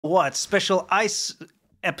What? Special ice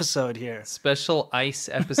episode here. Special ice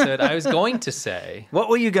episode. I was going to say. What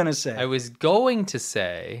were you going to say? I was going to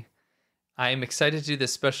say I'm excited to do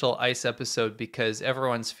this special ice episode because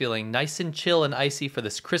everyone's feeling nice and chill and icy for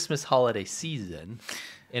this Christmas holiday season.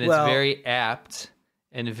 And it's very apt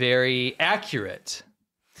and very accurate.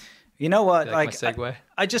 You know what? Like my segue?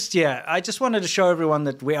 I just wanted to show everyone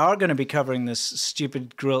that we are going to be covering this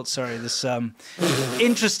stupid this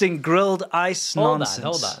interesting grilled ice nonsense.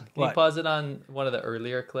 Hold on. Can you pause it on one of the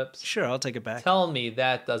earlier clips? Sure, I'll take it back. Tell me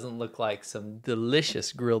that doesn't look like some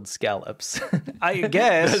delicious grilled scallops. I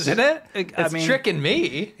guess. Doesn't it? It's tricking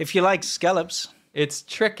me. If you like scallops. It's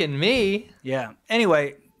tricking me. Yeah.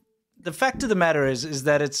 Anyway, the fact of the matter is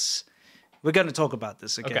that we're going to talk about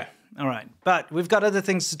this again. Okay. All right. But we've got other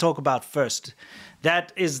things to talk about first.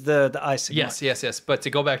 That is the icing. Yes. But to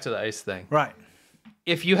go back to the ice thing. Right.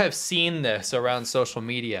 If you have seen this around social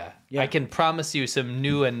media, I can promise you some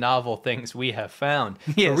new and novel things we have found.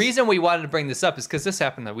 Yes. The reason we wanted to bring this up is because this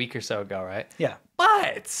happened a week or so ago, right? Yeah.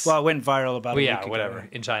 But... Well, it went viral about a week ago. Yeah, whatever.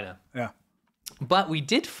 Right? In China. Yeah. But we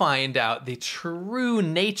did find out the true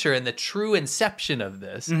nature and the true inception of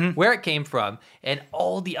this, where it came from, and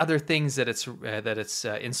all the other things that it's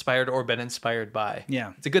inspired or been inspired by.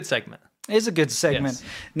 Yeah, it's a good segment. It is a good segment. Yes.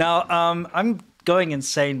 Now, I'm going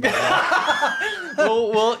insane by that.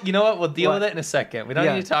 Well, you know what? We'll deal with it in a second. We don't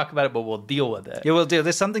need to talk about it, but we'll deal with it. Yeah, we'll deal.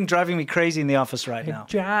 There's something driving me crazy in the office right now. It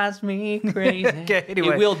drives me crazy. Okay,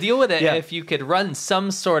 anyway. We'll deal with it if you could run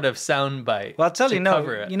some sort of sound bite. Well, I'll tell you,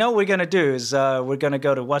 you know what we're going to do is we're going to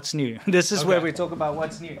go to What's New. This is where we talk about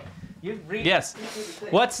what's new. Yes.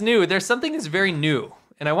 What's new? There's something that's very new.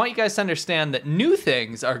 And I want you guys to understand that new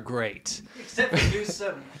things are great. Except for News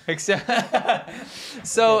 7.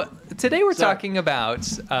 So today we're talking about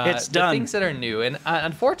the things that are new. And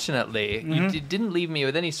unfortunately, you didn't leave me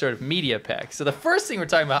with any sort of media pack. So the first thing we're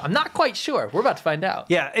talking about, I'm not quite sure. We're about to find out.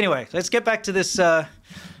 Yeah, anyway, let's get back to this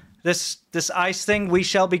this ice thing. We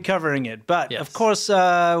shall be covering it. But, of course,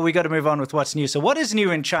 we got to move on with what's new. So what is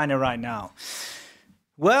new in China right now?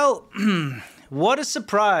 Well... What a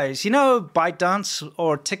surprise. You know ByteDance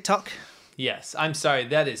or TikTok? Yes. I'm sorry.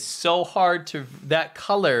 That is so hard to... That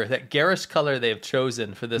color, that garish color they have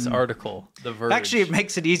chosen for this article, The Verge. Actually, it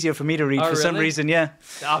makes it easier for me to read some reason, yeah.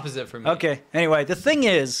 The opposite for me. Okay. Anyway, the thing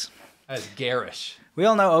is... That's garish. We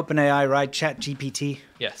all know OpenAI, right? ChatGPT.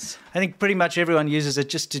 Yes. I think pretty much everyone uses it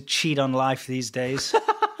just to cheat on life these days.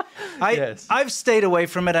 I've stayed away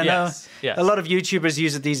from it. I know a lot of YouTubers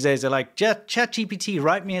use it these days. They're like, ChatGPT,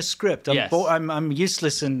 write me a script. I'm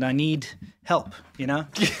useless and I need help, you know?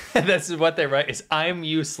 That's what they write is, I'm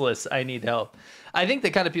useless, I need help. I think the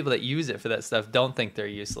kind of people that use it for that stuff don't think they're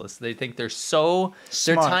useless. They think they're so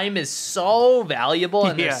smart. Their time is so valuable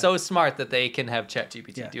and they're so smart that they can have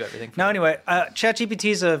ChatGPT do everything for them. Anyway,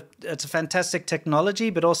 ChatGPT it's a fantastic technology,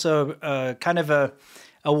 but also kind of a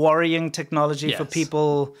worrying technology for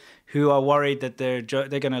people who are worried that they're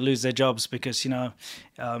going to lose their jobs because,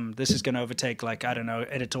 this is going to overtake,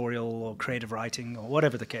 editorial or creative writing or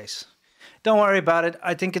whatever the case. Don't worry about it.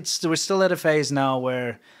 I think we're still at a phase now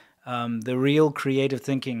where the real creative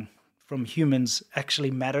thinking from humans actually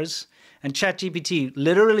matters. And ChatGPT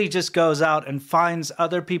literally just goes out and finds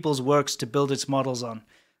other people's works to build its models on.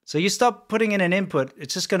 So you stop putting in an input,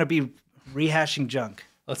 it's just going to be rehashing junk.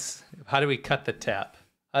 How do we cut the tap?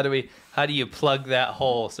 How do you plug that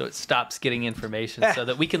hole so it stops getting information so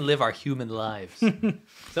that we can live our human lives?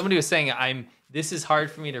 Somebody was saying, this is hard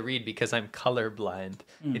for me to read because I'm colorblind.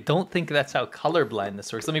 I don't think that's how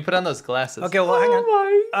colorblindness works. Let me put on those glasses. Okay, well, hang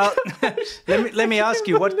on. Let me ask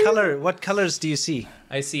you, what colors do you see?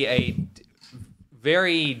 I see a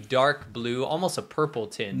very dark blue, almost a purple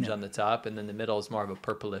tinge on the top, and then the middle is more of a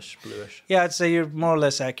purplish, bluish. Yeah, I'd say you're more or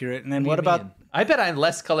less accurate. And then what about... I bet I'm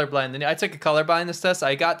less colorblind than you. I took a colorblindness test.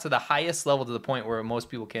 I got to the highest level to the point where most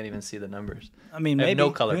people can't even see the numbers. I mean, maybe. No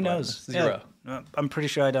color. Who knows? Zero. Yeah. I'm pretty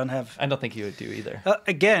sure I don't have... I don't think you would do either.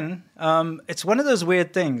 Again, it's one of those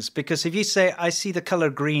weird things, because if you say, I see the color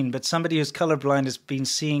green, but somebody who's colorblind has been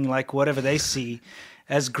seeing whatever they see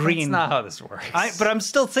as green. That's not how this works. But I'm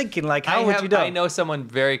still thinking, how would you know? I know someone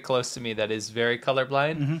very close to me that is very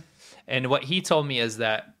colorblind, and what he told me is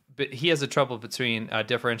that he has a trouble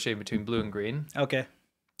differentiating between blue and green. Okay.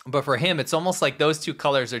 But for him, it's almost like those two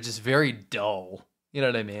colors are just very dull. You know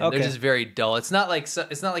what I mean? Okay. They're just very dull. It's not like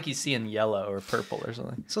he's seeing yellow or purple or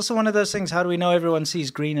something. It's also one of those things. How do we know everyone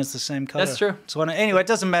sees green as the same color? That's true. Anyway, it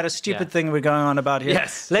doesn't matter. Stupid thing we're going on about here.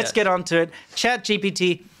 Yes. Let's get on to it.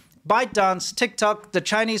 ChatGPT, ByteDance, TikTok, the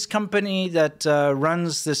Chinese company that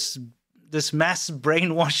runs this this mass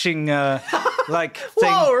brainwashing like thing.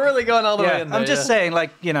 Whoa, we're really going all the way in there. I'm just saying,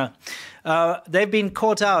 like, they've been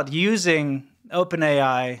caught out using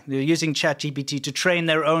OpenAI, they're using ChatGPT to train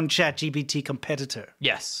their own ChatGPT competitor.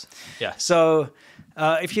 Yes. So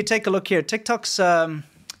if you take a look here, TikTok's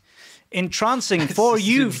entrancing For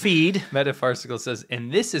You feed. Metafarcical says,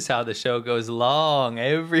 and this is how the show goes long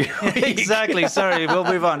every week. Exactly. Sorry, we'll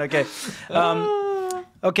move on. Okay.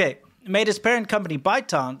 Okay. Made its parent company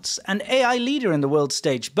ByteDance an AI leader in the world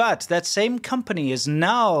stage, but that same company is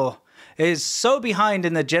so behind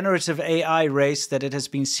in the generative AI race that it has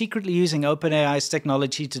been secretly using OpenAI's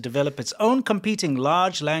technology to develop its own competing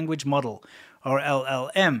large language model, or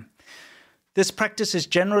LLM. This practice is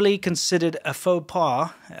generally considered a faux pas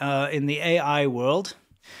in the AI world.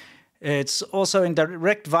 It's also in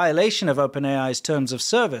direct violation of OpenAI's terms of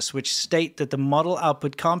service, which state that the model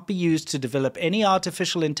output can't be used to develop any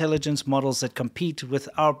artificial intelligence models that compete with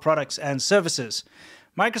our products and services.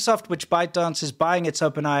 Microsoft, which ByteDance is buying its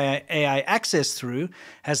OpenAI access through,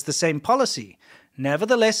 has the same policy.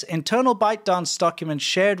 Nevertheless, internal ByteDance documents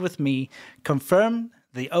shared with me confirm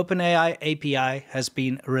the OpenAI API has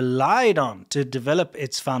been relied on to develop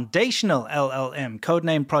its foundational LLM,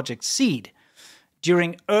 codenamed Project Seed,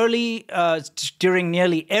 during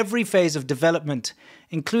nearly every phase of development,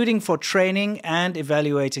 including for training and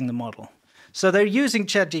evaluating the model. So they're using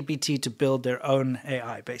ChatGPT to build their own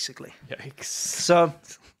AI, basically. Yikes. So,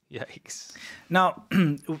 yikes. Now,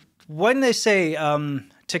 when they say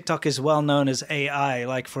TikTok is well known as AI,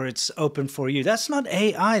 like for its open for you, that's not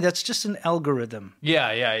AI. That's just an algorithm. Yeah.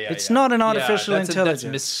 It's not an artificial intelligence.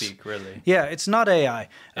 That's misspeak, really. Yeah, it's not AI.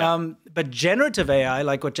 Yeah. But generative AI,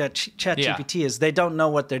 like what ChatGPT is, they don't know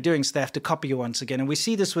what they're doing, so they have to copy you once again. And we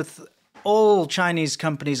see this with all Chinese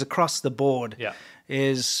companies across the board. Yeah.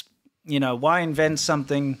 Is, why invent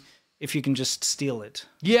something if you can just steal it?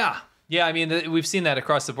 Yeah. Yeah, I mean, we've seen that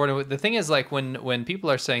across the board. And the thing is, like, when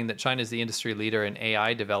people are saying that China is the industry leader in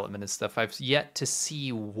AI development and stuff, I've yet to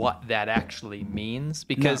see what that actually means.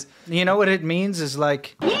 Because you know what it means is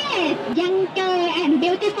like, yes, younger and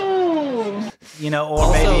beautiful. Or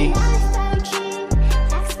also, maybe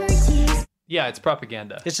yeah, it's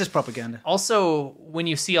propaganda. It's just propaganda. Also, when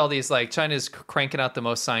you see all these, like, China's cranking out the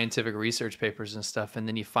most scientific research papers and stuff, and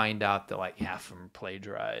then you find out that, like, half of them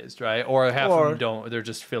plagiarized, right? Or half of them don't. They're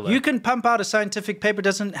just filler. You can pump out a scientific paper,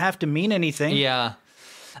 doesn't have to mean anything. Yeah.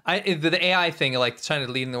 The AI thing, like China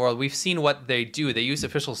leading the world, we've seen what they do. They use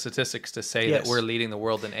official statistics to say that we're leading the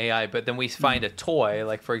world in AI, but then we find a toy,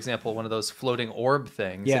 like, for example, one of those floating orb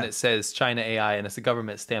things, and it says China AI, and it's a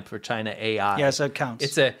government stamp for China AI. Yeah, so it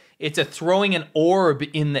counts. It's a throwing an orb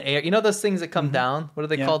in the air. You know those things that come down? What are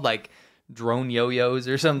they called? Like drone yo-yos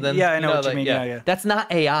or something? Yeah, I know what you mean. Yeah. That's not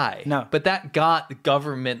AI. No. But that got the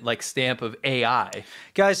government, like, stamp of AI.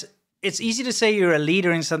 Guys, it's easy to say you're a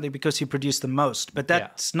leader in something because you produce the most, but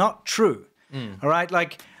that's not true. All right?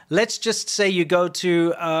 Like, let's just say you go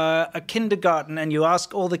to a kindergarten and you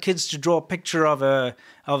ask all the kids to draw a picture of a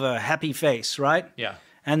happy face, right? Yeah.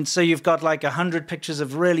 And so you've got like 100 pictures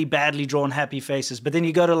of really badly drawn happy faces. But then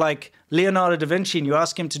you go to like Leonardo da Vinci and you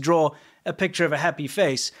ask him to draw a picture of a happy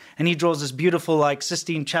face, and he draws this beautiful, like,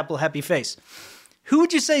 Sistine Chapel happy face. Who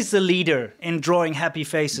would you say is the leader in drawing happy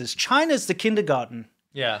faces? China's the kindergarten.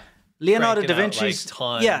 Yeah. Leonardo da Vinci's,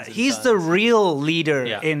 he's the real leader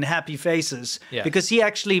in happy faces because he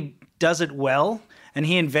actually does it well, and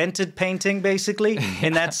he invented painting basically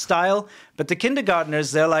in that style. But the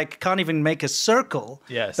kindergartners, they're like, can't even make a circle.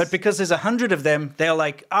 Yes. But because there's 100 of them, they're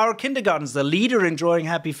like, our kindergarten's the leader in drawing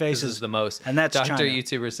happy faces. This is the most. And that's Dr. China.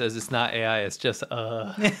 YouTuber says it's not AI, it's just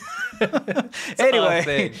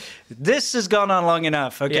Anyway, this has gone on long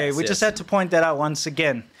enough. Okay, we just had to point that out once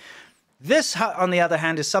again. This, on the other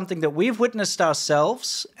hand, is something that we've witnessed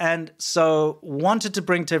ourselves and so wanted to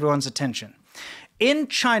bring to everyone's attention. In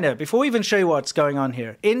China, before we even show you what's going on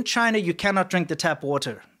here, in China, you cannot drink the tap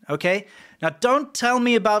water, okay? Now, don't tell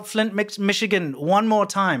me about Flint, Michigan one more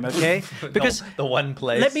time, okay? Because the one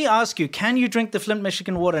place. Let me ask you, can you drink the Flint,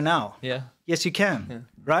 Michigan water now? Yeah. Yes, you can,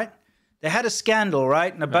 right? They had a scandal,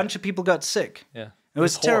 right? And a bunch of people got sick. Yeah. It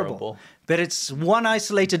was terrible. But it's one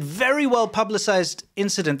isolated, very well publicized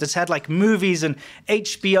incident that's had like movies and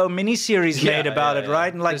HBO miniseries made about it,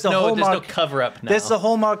 right? And like there's no cover up now. The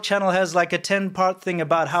Hallmark Channel has like a 10-part thing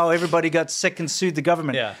about how everybody got sick and sued the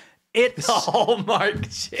government. Yeah. It's the Hallmark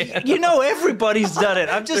Channel. You know, everybody's done it.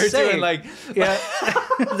 I'm just saying. Doing like,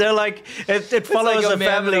 they're like, it follows like a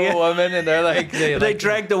family. And a woman, and they're like, they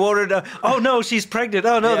drag the water down. Oh no, she's pregnant.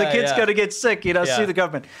 Oh no, the kid's gonna get sick. Sue the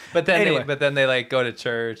government. But then, they like go to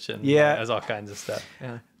church, and there's all kinds of stuff.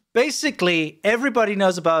 Yeah. Basically, everybody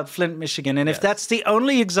knows about Flint, Michigan. And if that's the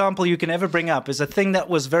only example you can ever bring up is a thing that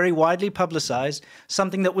was very widely publicized,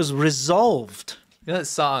 something that was resolved. You know that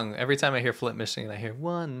song, every time I hear Flint, Michigan, I hear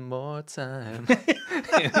one more time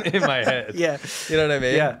in my head. Yeah. You know what I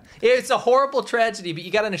mean? Yeah. It's a horrible tragedy, but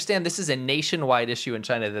you got to understand this is a nationwide issue in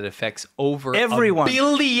China that affects over Everyone. 1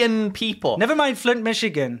 billion people. Never mind Flint,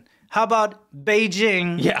 Michigan. How about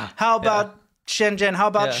Beijing? Yeah. How about Shenzhen? How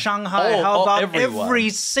about Shanghai? How about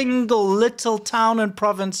every single little town and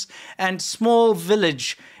province and small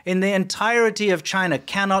village in the entirety of China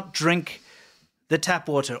cannot drink the tap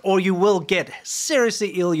water, or you will get seriously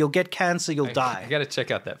ill. You'll get cancer. You'll die. I got to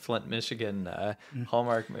check out that Flint, Michigan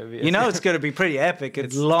Hallmark movie. You know it's going to be pretty epic.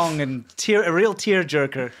 It's long and a real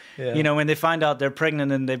tearjerker. Yeah. You know, when they find out they're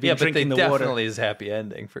pregnant and they've been drinking the water. Yeah, but definitely is happy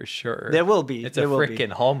ending for sure. There will be. It's a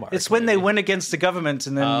freaking Hallmark. It's when they win against the government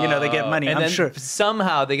and then they get money. And I'm then sure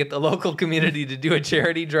somehow they get the local community to do a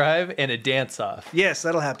charity drive and a dance off. Yes,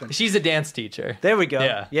 that'll happen. She's a dance teacher. There we go.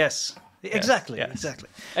 Yeah. Yes. Exactly. Yes. Exactly.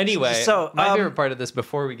 Anyway, so my favorite part of this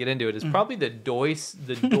before we get into it is probably the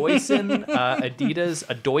Doisen Adidas.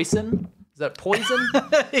 A Doisen? Is that poison?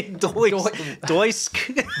 Doisk.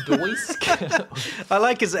 Doisk. I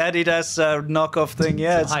like his Adidas knockoff thing.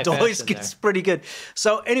 Yeah, it's Doisk. It's pretty good.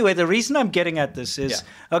 So anyway, the reason I'm getting at this is,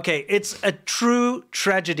 okay, it's a true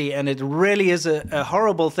tragedy and it really is a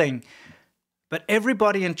horrible thing. But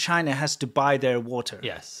everybody in China has to buy their water.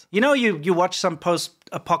 Yes. You know, you watch some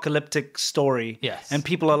post-apocalyptic story. Yes. And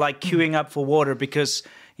people are like queuing up for water because,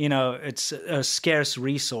 you know, it's a scarce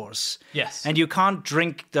resource. Yes. And you can't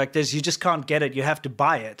drink like this. You just can't get it. You have to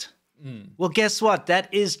buy it. Well, guess what? That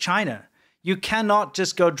is China. You cannot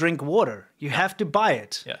just go drink water. You have to buy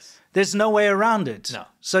it. Yes. There's no way around it. No.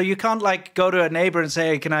 So you can't like go to a neighbor and say,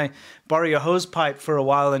 hey, can I borrow your hose pipe for a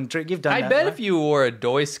while and drink? You've done that. I bet right? if you wore a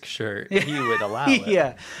Doisk shirt, he would allow it.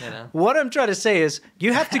 Yeah. You know? What I'm trying to say is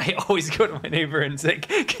you have to... I always go to my neighbor and say,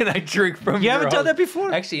 can I drink from your You haven't done hose? that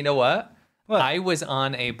before? Actually, you know what? What? I was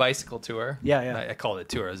on a bicycle tour. Yeah. I called it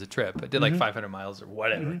tour as a trip. I did like 500 miles or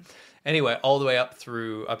whatever. Anyway, all the way up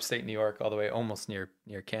through upstate New York, all the way almost near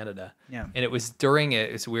Canada. Yeah. And it was during it.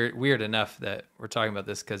 It's weird enough that we're talking about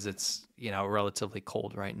this because it's, you know, relatively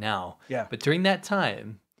cold right now. Yeah. But during that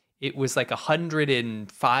time, it was like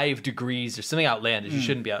 105 degrees or something outlandish. You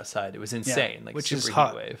shouldn't be outside. It was insane. Like which super is heat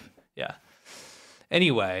hot. wave. Yeah.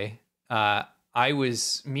 Anyway,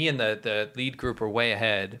 me and the lead group were way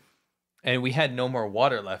ahead. And we had no more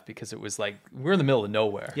water left because it was like, we're in the middle of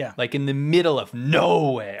nowhere. Yeah. Like in the middle of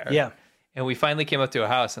nowhere. Yeah. And we finally came up to a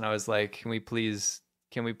house and I was like, can we please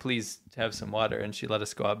have some water? And she let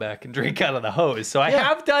us go out back and drink out of the hose. So I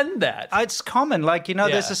have done that. It's common. Like, you know,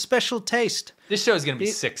 there's a special taste. This show is going to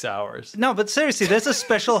be 6 hours. No, but seriously, there's a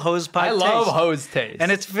special hose pipe I love taste. hose taste.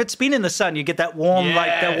 And if it's been in the sun, you get that warm,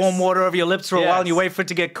 like that warm water over your lips for a while and you wait for it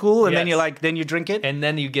to get cool and then then you drink it. And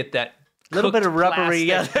then you get that little bit of rubbery,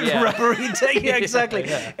 plastic. rubbery taste. Yeah, exactly.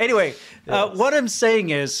 Anyway, what I'm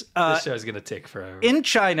saying is, this show's gonna take forever. In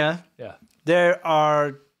China, there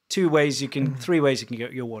are three ways you can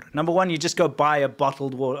get your water. Number one, you just go buy a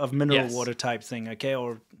bottled water of mineral water type thing, okay,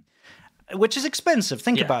 which is expensive.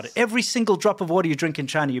 Think about it. Every single drop of water you drink in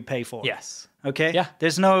China, you pay for. Yes. Okay. Yeah.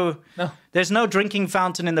 There's no drinking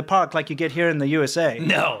fountain in the park like you get here in the USA.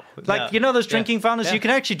 No. You know those drinking fountains. You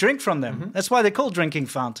can actually drink from them. That's why they're called drinking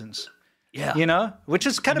fountains. Yeah. You know, which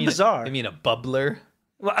is kind of bizarre. You mean a bubbler?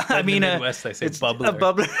 Well, I mean, in the Midwest, they say bubbler. A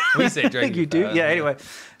bubbler. We say drinking. You do? Yeah, anyway.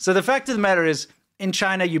 So the fact of the matter is, in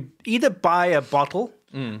China, you either buy a bottle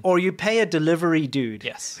or you pay a delivery dude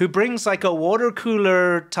who brings like a water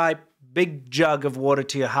cooler type big jug of water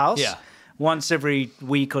to your house once every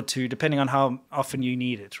week or two, depending on how often you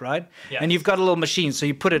need it, right? Yes. And you've got a little machine, so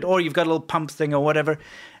you put it, or you've got a little pump thing or whatever.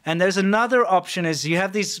 And there's another option is you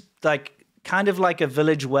have these like kind of like a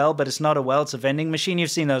village well, but it's not a well, it's a vending machine. You've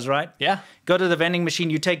seen those, right? Yeah. Go to the vending machine,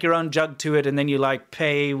 you take your own jug to it, and then you like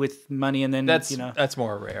pay with money, and then that's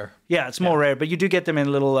more rare. Yeah, it's more rare, but you do get them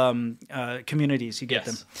in little communities. You get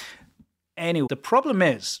them. Anyway, the problem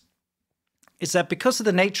is that because of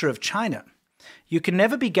the nature of China, you can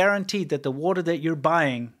never be guaranteed that the water that you're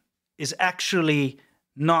buying is actually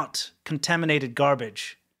not contaminated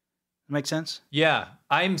garbage. Make sense? Yeah.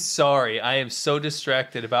 I'm sorry. I am so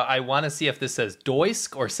distracted about. I want to see if this says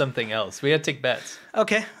Doisk or something else. We got to take bets.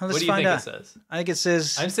 Okay, well, let's what do you find think out. it says? I think it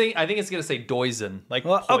says. I think it's gonna say Doisen, like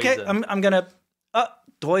well, poison. okay. I'm gonna.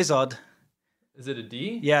 Doizod. Is it a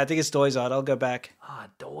D? Yeah, I think it's Doizod. I'll go back.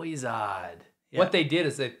 Doizod. Yeah. What they did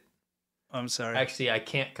is they. I'm sorry. Actually, I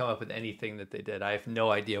can't come up with anything that they did. I have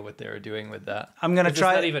no idea what they were doing with that. I'm gonna try.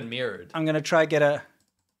 It's not even mirrored. I'm gonna try get a.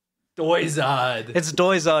 Doizod. It's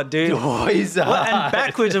Doizod, dude. Doizod. Well, and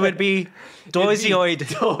backwards it would be Doizioid.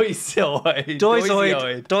 Doizoid.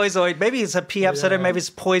 Doizoid. Maybe it's a P upside down. Maybe it's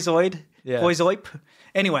Poisoid. Yeah. Poisoip.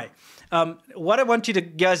 Anyway, what I want you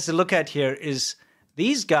guys to look at here is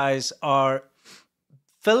these guys are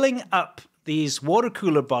filling up these water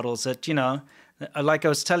cooler bottles that, like I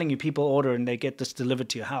was telling you, people order and they get this delivered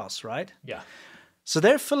to your house, right? Yeah. So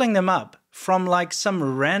they're filling them up from like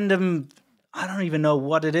some random, I don't even know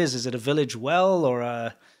what it is. Is it a village well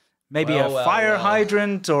or maybe a fire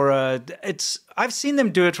hydrant or I've seen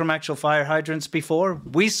them do it from actual fire hydrants before.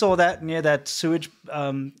 We saw that near that sewage,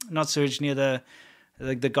 not sewage, near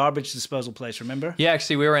the garbage disposal place, remember? Yeah,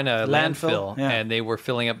 actually, we were in a landfill and they were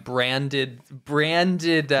filling up branded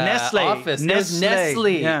Nestle. office.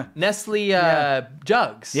 Nestle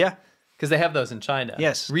jugs. Yeah. Because they have those in China.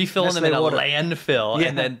 Yes. Refilling them in a landfill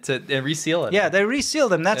and then to reseal it. Yeah, they reseal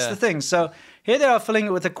them. That's the thing. So here they are filling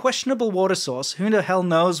it with a questionable water source. Who the hell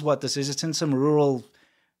knows what this is? It's in some rural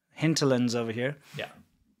hinterlands over here. Yeah.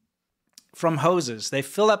 From hoses. They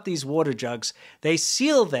fill up these water jugs. They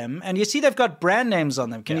seal them. And you see they've got brand names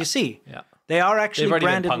on them. Can you see? Yeah. They are actually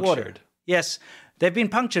branded been water. Yes. They've been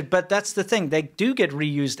punctured. But that's the thing. They do get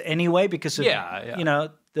reused anyway because of,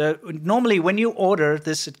 normally when you order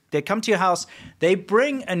this, they come to your house, they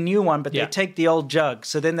bring a new one, but they take the old jug.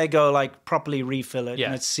 So then they go like properly refill it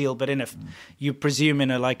and it's sealed, but you presume in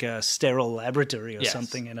a sterile laboratory or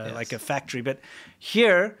something in like a factory. But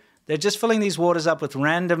here they're just filling these waters up with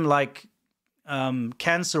random like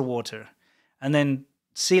cancer water and then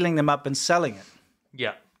sealing them up and selling it.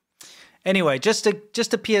 Yeah. Anyway, just a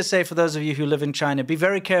PSA for those of you who live in China, be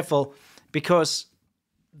very careful because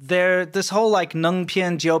this whole like neng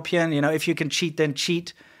pian, jiao pian, if you can cheat, then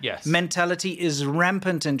cheat mentality is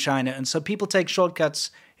rampant in China. And so people take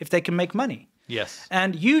shortcuts if they can make money. Yes.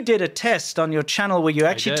 And you did a test on your channel where you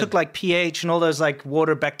actually took like pH and all those like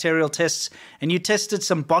water bacterial tests, and you tested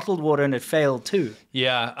some bottled water and it failed too.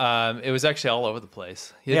 Yeah, it was actually all over the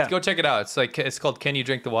place. Go check it out. It's called "Can You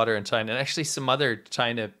Drink the Water in China?" And actually, some other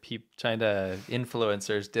China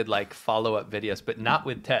influencers did like follow-up videos, but not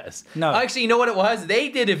with tests. No, actually, you know what it was? They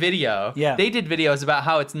did a video. Yeah, they did videos about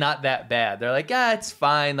how it's not that bad. They're like, it's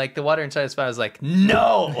fine. Like the water in China is fine. I was like,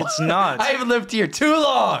 no, it's not. I haven't lived here too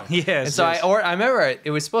long. Yes. And so I remember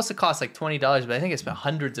it was supposed to cost like $20, but I think I spent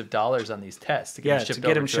hundreds of dollars on these tests to get them shipped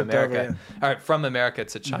over to America. All right, from America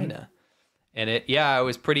to China. Mm-hmm. And I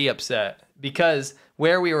was pretty upset because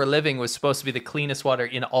where we were living was supposed to be the cleanest water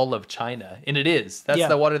in all of China. And it is. That's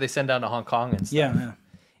the water they send down to Hong Kong and stuff. Yeah.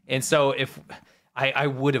 And so if I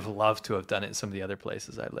would have loved to have done it in some of the other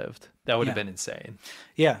places I lived. That would have been insane.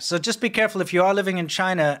 Yeah. So just be careful if you are living in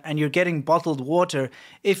China and you're getting bottled water.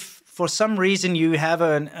 If for some reason you have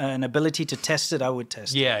an ability to test it, I would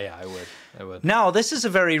test it. Yeah, I would. Now, this is a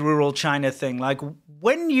very rural China thing. Like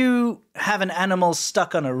when you have an animal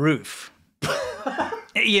stuck on a roof,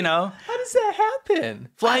 how does that happen?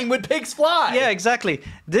 Flying when pigs fly. Yeah, exactly.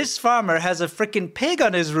 This farmer has a freaking pig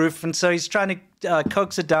on his roof, and so he's trying to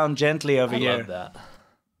coax it down gently over here. I love that.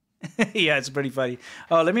 Yeah, it's pretty funny.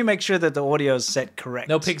 Oh, let me make sure that the audio is set correct.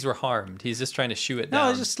 No pigs were harmed. He's just trying to shoo it down. No,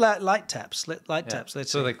 it's just light taps. Light taps.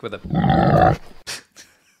 Let's see. Like with a...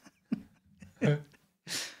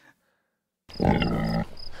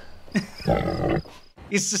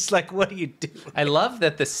 He's just like, what do you do? I love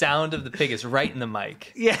that the sound of the pig is right in the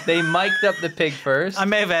mic. Yeah. They mic'd up the pig first. I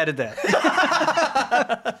may have added that.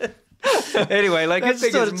 Anyway, like that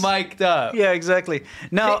pig is mic'd up. Yeah, exactly.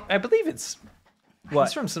 Now, I believe it's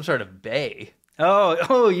from some sort of bay.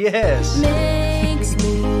 Oh, yes. Makes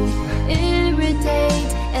me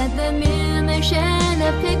irritate at the mere mention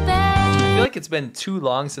of pig bay. I feel like it's been too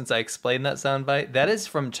long since I explained that soundbite. That is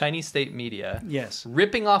from Chinese state media. Yes.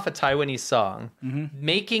 Ripping off a Taiwanese song,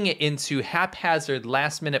 making it into haphazard,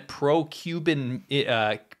 last-minute pro-Cuban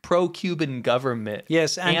government.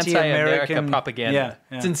 Yes, anti-America propaganda.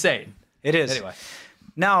 Yeah. It's insane. It is. Anyway.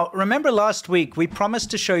 Now, remember last week, we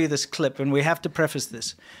promised to show you this clip, and we have to preface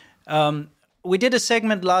this. We did a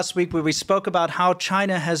segment last week where we spoke about how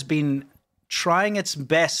China has been trying its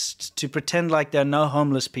best to pretend like there are no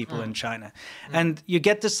homeless people in China. And you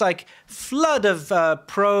get this like flood of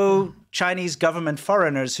pro-Chinese government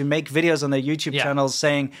foreigners who make videos on their YouTube channels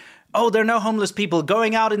saying, oh, there are no homeless people,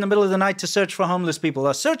 going out in the middle of the night to search for homeless people,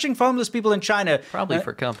 or searching for homeless people in China. Probably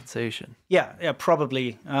for compensation. Yeah,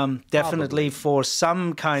 probably. Definitely for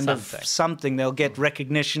some kind of something. They'll get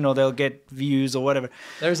recognition or they'll get views or whatever.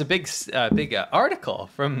 There's a big article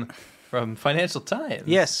from Financial Times.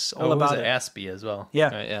 Yes, all about it. Aspie as well.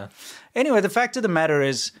 Yeah. Right, yeah. Anyway, the fact of the matter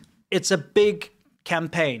is, it's a big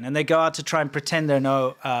campaign, and they go out to try and pretend they're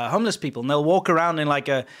no homeless people, and they'll walk around in like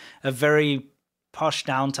a very posh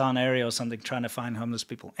downtown area or something trying to find homeless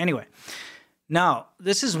people. Anyway, now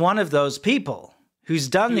this is one of those people who's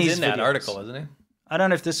done these in that videos. article, isn't he? I don't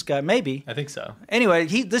know if this guy, maybe. I think so. Anyway,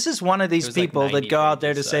 this is one of these people that go out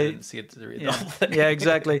there to say, I didn't see it to read the whole thing. yeah,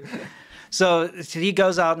 exactly. So he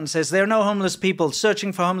goes out and says, there are no homeless people,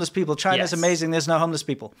 searching for homeless people. China's amazing, there's no homeless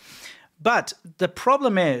people. But the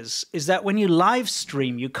problem is that when you live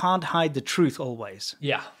stream, you can't hide the truth always.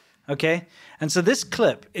 Yeah. Okay? And so this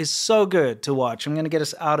clip is so good to watch. I'm going to get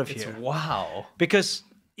us out of here. Wow. Because,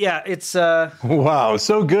 yeah, it's... wow,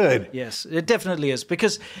 so good. Yes, it definitely is.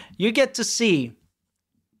 Because you get to see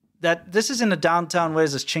that this is in a downtown, where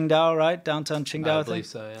is this? Qingdao, right? Downtown Qingdao, I believe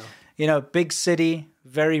so, yeah. You know, big city,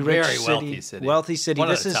 very rich city. Wealthy city.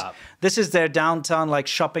 One of the top. This is their downtown, like,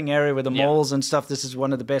 shopping area with the malls and stuff. This is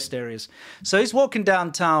one of the best areas. So he's walking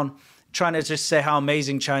downtown trying to just say how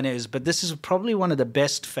amazing China is, but this is probably one of the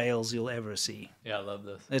best fails you'll ever see. Yeah, I love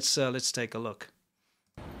this. Let's take a look.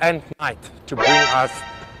 And night to bring us.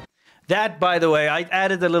 That, by the way, I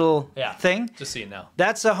added a little thing. Just so you know.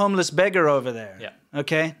 That's a homeless beggar over there. Yeah.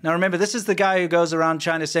 Okay? Now remember, this is the guy who goes around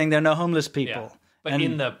China saying there are no homeless people. Yeah. But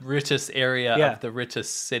in the richest area of the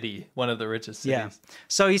richest city, one of the richest cities. Yeah.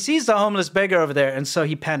 So he sees the homeless beggar over there, and so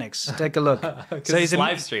he panics. Take a look. So he's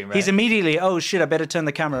live stream, right? He's immediately, oh shit, I better turn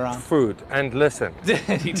the camera around. Food and listen.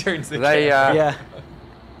 He turns the camera.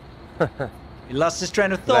 Yeah. He lost his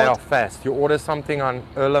train of They are thought. fast. You order something on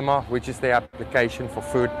Ele.me, which is the application for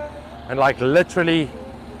food, and like literally.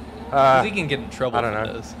 He can get in trouble. I don't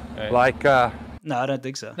know. Those, right? Like. No, I don't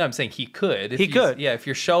think so. No, I'm saying he could. He could. Yeah, if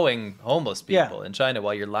you're showing homeless people in China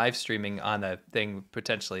while you're live streaming on a thing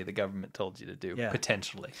potentially the government told you to do. Yeah.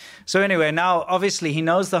 Potentially. So anyway, now obviously he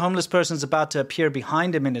knows the homeless person's about to appear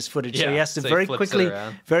behind him in his footage, so he has to very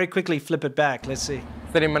quickly flip it back. Let's see.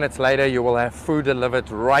 30 minutes later, you will have food delivered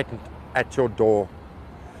right at your door.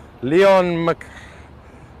 Leon,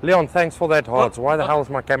 thanks for that hearts. Why the hell is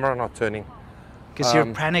my camera not turning? Because you're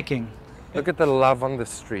panicking. Look at the love on the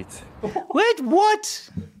street. Wait, what?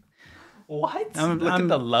 What? Look at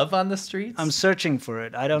the love on the streets? I'm searching for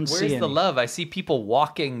it. I don't see Where's any. the love? I see people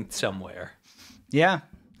walking somewhere. Yeah.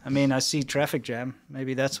 I mean, I see traffic jam.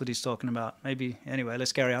 Maybe that's what he's talking about. Maybe. Anyway,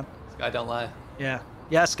 let's carry on. Sky don't lie. Yeah.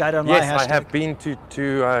 Yeah, Sky don't lie. Yes, I have been to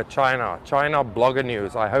China. China Blogger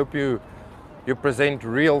News. I hope you present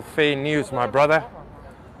real fair news, my brother.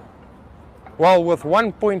 Well, with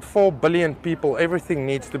 1.4 billion people, everything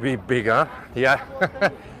needs to be bigger. Yeah,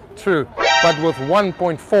 true. But with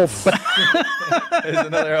 1.4 billion... There's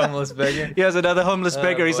another homeless beggar. He has another homeless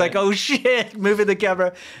beggar. He's boy. like, oh shit, moving the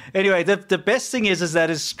camera. Anyway, the best thing is that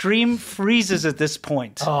his stream freezes at this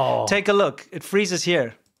point. Oh. Take a look. It freezes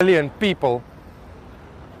here. billion people.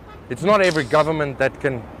 It's not every government that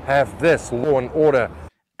can have this law and order.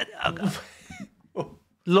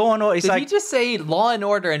 Law and order. It's Did like, he just say law and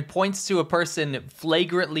order and points to a person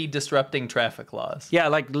flagrantly disrupting traffic laws? yeah,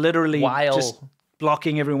 like literally While- just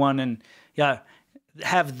blocking everyone and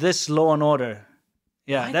have this law and order.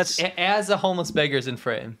 Yeah, that's As a homeless beggar's in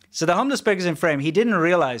frame. so the homeless beggar's in frame. He didn't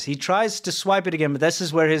realize. He tries to swipe it again, but this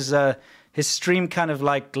is where his stream kind of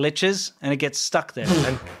like glitches and it gets stuck there.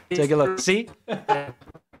 And take a look. See?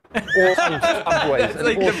 Awesome subways.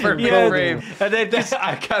 Like the perfect Yeah, frame. and then just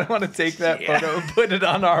I kind of want to take that photo and put it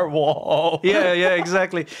on our wall. yeah,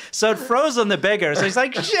 exactly. So it froze on the beggar. So he's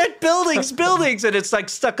like, shit, buildings, and it's like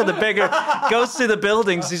stuck on the beggar. Goes to the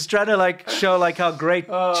buildings. He's trying to like show like how great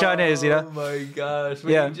China is, you know? Oh my gosh.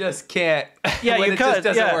 Yeah. You just can't. Yeah, when you it could. just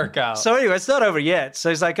doesn't work out. So anyway, it's not over yet. So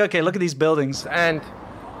he's like, okay, look at these buildings. And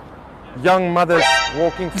young mothers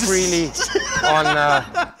walking freely on...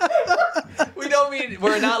 we don't mean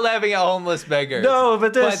we're not laughing at homeless beggars. No,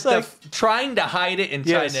 but there's like trying to hide it in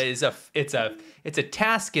Yes. China is it's a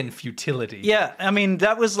task in futility. yeah, I mean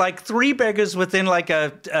that was like 3 beggars within like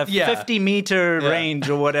a 50-meter range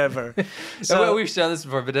or whatever. So we've shown this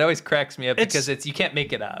before, but it always cracks me up because you can't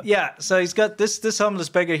make it up. Yeah, so he's got this homeless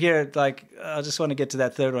beggar here. Like, I just want to get to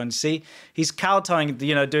that third one. See, he's kowtowing,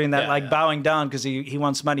 doing that, bowing down because he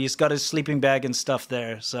wants money. He's got his sleeping bag and stuff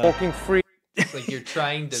there. So walking free. It's like you're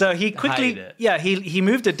trying to. So he quickly, hide it. he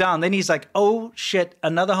moved it down. Then he's like, oh shit,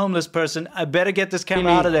 another homeless person. I better get this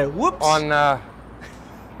camera out of there. Whoops.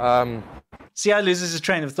 See, I loses his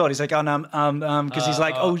train of thought. He's like, oh no, because he's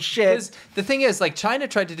like, oh shit. 'Cause the thing is, like, China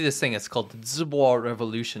tried to do this thing. It's called the Zhibo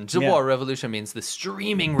Revolution. Zhibo Revolution means the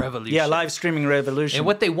streaming revolution. Yeah, live streaming revolution. And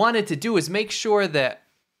what they wanted to do is make sure that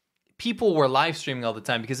people were live streaming all the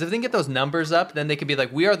time, because if they can get those numbers up, then they could be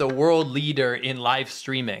like, we are the world leader in live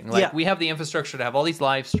streaming. Like we have the infrastructure to have all these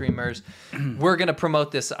live streamers. We're going to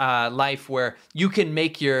promote this life where you can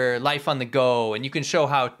make your life on the go and you can show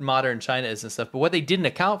how modern China is and stuff. But what they didn't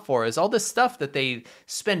account for is all this stuff that they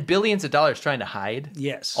spend billions of dollars trying to hide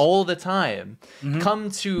all the time come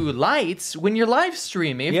to light when you're live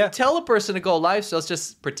streaming. If you tell a person to go live, so let's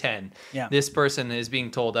just pretend this person is being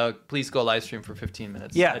told, oh, please go live stream for 15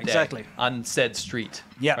 minutes a day on said street,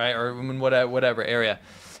 right? Or in whatever area.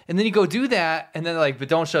 And then you go do that, and then they're like, but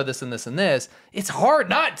don't show this and this and this. It's hard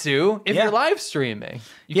not to if you're live streaming.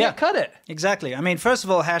 You can't cut it. Exactly. I mean, first of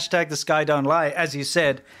all, hashtag the sky don't lie. As you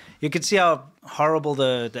said, you can see how horrible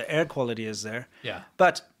the air quality is there. Yeah.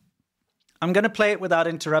 But I'm going to play it without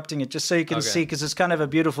interrupting it, just so you can see, because it's kind of a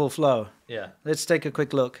beautiful flow. Yeah. Let's take a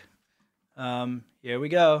quick look. Here we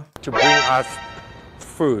go. To bring us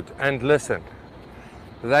food. And listen,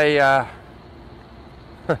 they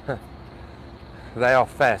they are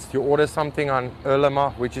fast. You order something on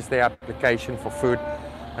Ele.me, which is their application for food,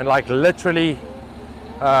 and like literally,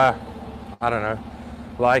 I don't know,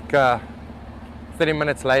 like 30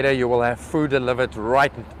 minutes later, you will have food delivered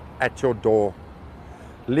right at your door.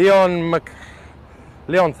 Leon,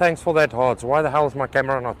 thanks for that hearts. Why the hell is my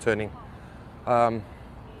camera not turning?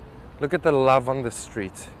 Look at the love on the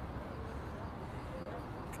street.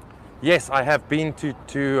 Yes, I have been to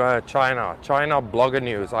China Blogger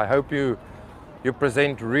News. I hope you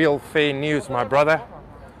present real fair news, my brother.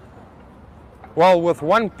 Well, with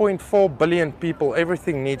 1.4 billion people,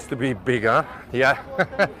 everything needs to be bigger. Yeah,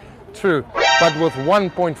 true. But with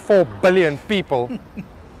 1.4 billion people,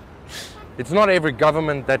 it's not every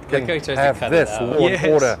government that can have this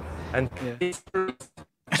order and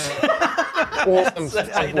awesome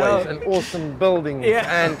subways and awesome buildings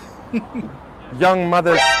and young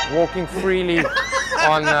mothers walking freely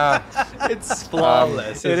on it's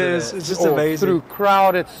flawless. It is. It's just amazing. Through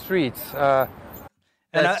crowded streets.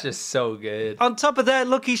 That's just so good. On top of that,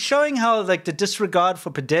 look, he's showing how like the disregard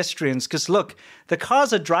for pedestrians, because look, the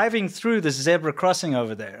cars are driving through the zebra crossing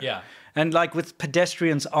over there. Yeah. And like with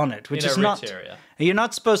pedestrians on it, which is not area. You're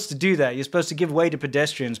not supposed to do that. You're supposed to give way to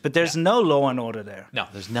pedestrians, but there's no law and order there. No,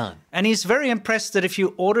 there's none. And he's very impressed that if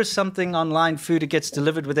you order something online, food, it gets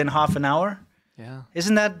delivered within half an hour. Yeah.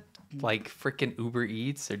 Isn't that like freaking Uber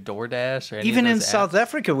Eats or DoorDash or any even of in those South apps?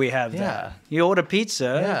 Africa we have that. You order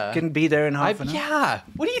pizza, it can be there in half an hour. Yeah.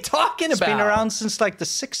 What are you talking about? It's been around since like the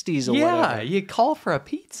 60s or whatever. Yeah, you call for a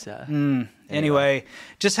pizza. Anyway,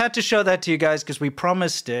 just had to show that to you guys because we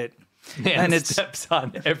promised it. Man, it steps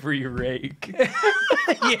on every rake.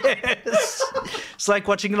 Yes. It's like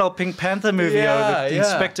watching an old Pink Panther movie or the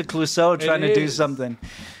Inspector Clouseau trying to do something.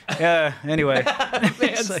 Yeah, anyway.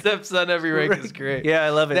 Man steps on every rake is great. Yeah, I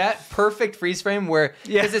love it. That perfect freeze frame where,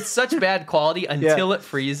 because it's such bad quality until it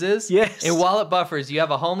freezes. Yes. And while it buffers, you have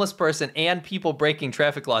a homeless person and people breaking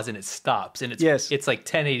traffic laws and it stops. And it's like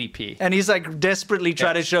 1080p. And he's like desperately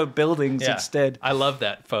trying to show buildings instead. I love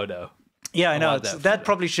that photo. Yeah, I know. That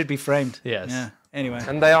probably should be framed. Yes. Yeah. Anyway.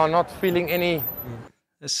 And they are not feeling any...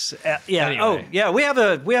 Anyway. Oh, yeah. We have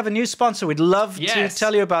a new sponsor we'd love to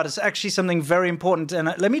tell you about. It's actually something very important.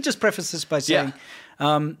 And let me just preface this by saying,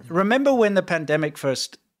 remember when the pandemic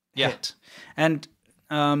first hit? And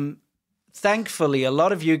thankfully, a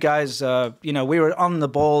lot of you guys, we were on the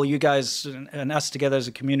ball, you guys and us together as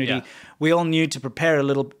a community. Yeah. We all knew to prepare a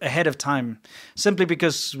little ahead of time, simply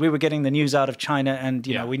because we were getting the news out of China and,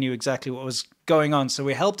 you know, we knew exactly what was going on. So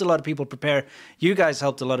we helped a lot of people prepare. You guys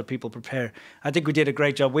helped a lot of people prepare. I think we did a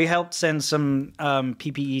great job. We helped send some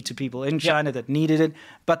PPE to people in China that needed it.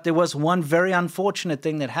 But there was one very unfortunate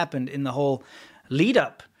thing that happened in the whole lead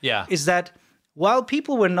up. Yeah. Is that while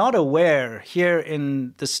people were not aware here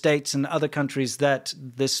in the States and other countries that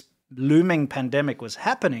this looming pandemic was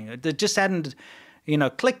happening, it just hadn't,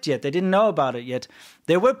 clicked yet. They didn't know about it yet.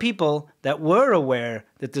 There were people that were aware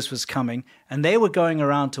that this was coming, and they were going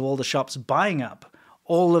around to all the shops buying up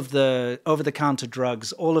all of the over-the-counter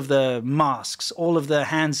drugs, all of the masks, all of the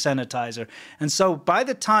hand sanitizer. And so by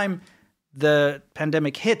the time the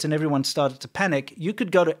pandemic hit and everyone started to panic, you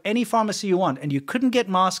could go to any pharmacy you want and you couldn't get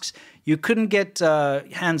masks, you couldn't get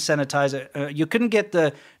hand sanitizer, you couldn't get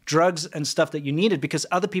the drugs and stuff that you needed because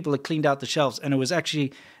other people had cleaned out the shelves, and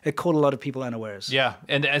it caught a lot of people unawares. Yeah,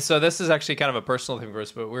 and so this is actually kind of a personal thing for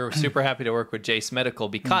us, but we were super happy to work with Jace Medical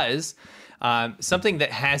because something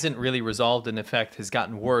that hasn't really resolved, in effect, has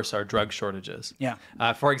gotten worse are drug shortages. Yeah.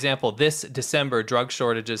 For example, this December, drug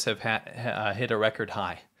shortages have hit a record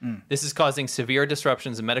high. This is causing severe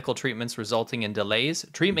disruptions in medical treatments, resulting in delays,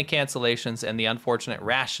 treatment cancellations, and the unfortunate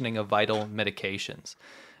rationing of vital medications.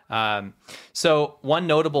 So one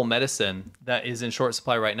notable medicine that is in short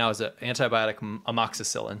supply right now is an antibiotic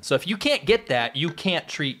amoxicillin. So if you can't get that, you can't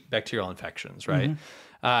treat bacterial infections, right?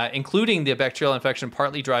 Including the bacterial infection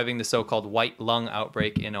partly driving the so-called white lung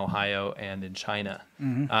outbreak in Ohio and in China.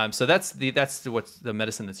 So that's what's the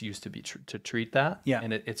medicine that's used to be to treat that. Yeah.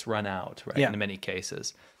 And it's run out, right? In many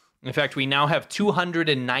cases. In fact, we now have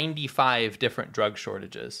 295 different drug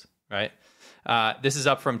shortages, right? This is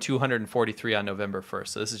up from 243 on November 1st.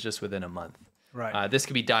 So this is just within a month. Right. This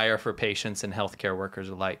could be dire for patients and healthcare workers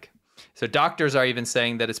alike. So doctors are even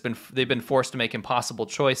saying that they've been forced to make impossible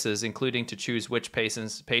choices, including to choose which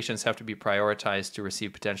patients have to be prioritized to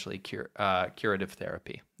receive potentially curative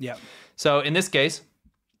therapy. Yeah. So in this case,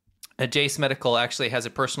 Jace Medical actually has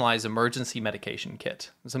a personalized emergency medication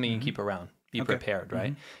kit, something you can keep around. Be prepared,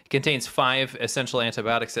 right? It contains 5 essential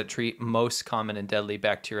antibiotics that treat most common and deadly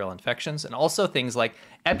bacterial infections, and also things like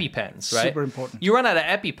EpiPens, right? Super important. You run out of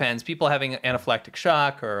EpiPens, people having anaphylactic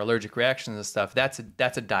shock or allergic reactions and stuff, that's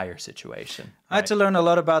a dire situation. I had to learn a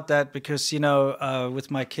lot about that because,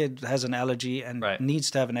 with my kid has an allergy and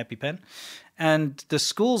needs to have an EpiPen. And the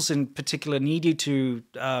schools in particular need you to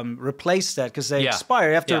replace that because they expire.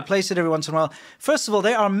 You have to replace it every once in a while. First of all,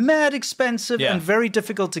 they are mad expensive and very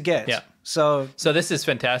difficult to get. Yeah. So this is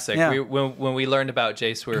fantastic. Yeah. When we learned about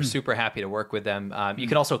Jace, we were super happy to work with them. You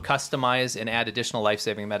can also customize and add additional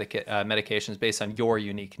life-saving medications based on your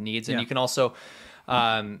unique needs. And you can also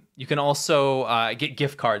get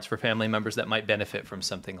gift cards for family members that might benefit from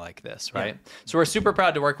something like this, right? So we're super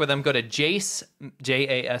proud to work with them. Go to Jase,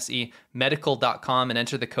 J-A-S-E, medical.com and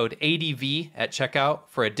enter the code ADV at checkout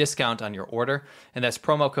for a discount on your order. And that's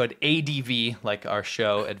promo code ADV, like our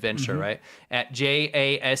show Adventure, right? At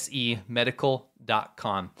JASE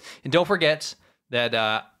medical.com. And don't forget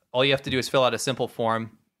that all you have to do is fill out a simple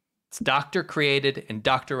form. It's doctor created and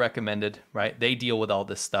doctor recommended, right? They deal with all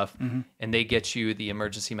this stuff and they get you the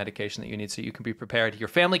emergency medication that you need so you can be prepared. Your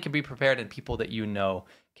family can be prepared and people that you know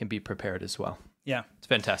can be prepared as well. Yeah. It's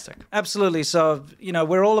fantastic. Absolutely. So,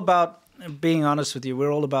 we're all about being honest with you.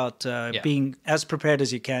 We're all about being as prepared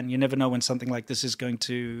as you can. You never know when something like this is going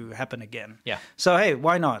to happen again. Yeah. So, hey,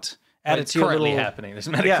 why not? It's currently happening. There's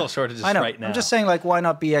medical shortages right now. I'm just saying, why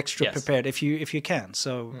not be extra prepared if you can?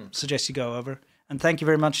 So, suggest you go over. And thank you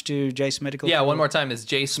very much to Jace Medical. Yeah, one more time is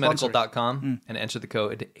jacemedical.com and enter the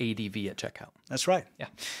code ADV at checkout. That's right. Yeah.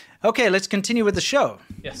 Okay, let's continue with the show.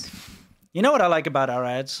 Yes. You know what I like about our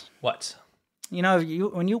ads? What?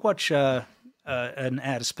 When you watch an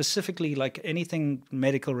ad, specifically like anything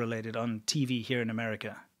medical related on TV here in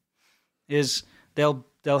America, is they'll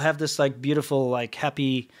have this like beautiful, like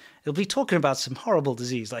happy. They'll be talking about some horrible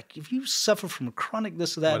disease, like if you suffer from chronic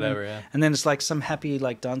this or that, whatever, and then it's like some happy,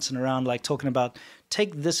 like dancing around, like talking about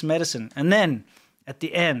take this medicine, and then at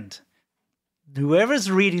the end,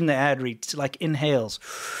 whoever's reading the ad like inhales,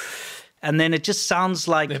 and then it just sounds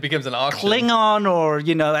like it becomes an auction. Klingon or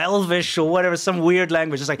Elvish or whatever, some weird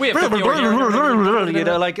language. It's like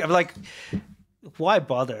like. Why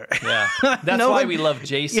bother? Yeah, that's why we love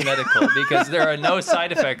Jace Medical, because there are no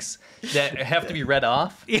side effects that have to be read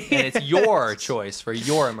off, and it's your choice for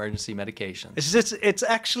your emergency medication. It's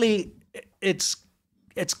actually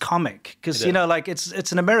comic because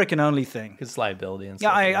it's an American only thing. It's liability and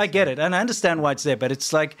stuff. Yeah, I get it, and I understand why it's there, but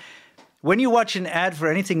it's like when you watch an ad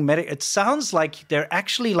for anything it sounds like they're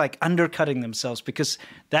actually like undercutting themselves because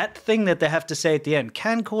that thing that they have to say at the end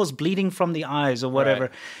can cause bleeding from the eyes or whatever.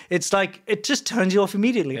 Right. It's like, it just turns you off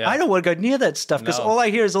immediately. Yeah. I don't want to go near that stuff because all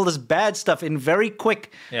I hear is all this bad stuff in very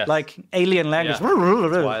quick, like alien language. Yeah,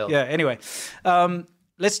 it's wild. Yeah, anyway.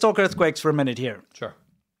 Let's talk earthquakes for a minute here. Sure.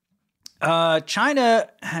 China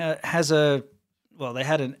they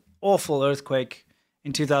had an awful earthquake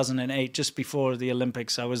in 2008, just before the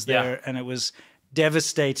Olympics. I was there, and it was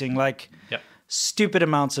devastating. Like, stupid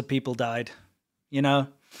amounts of people died,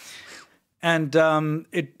 And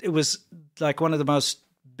it was like one of the most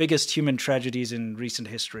biggest human tragedies in recent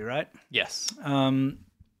history, right? Yes.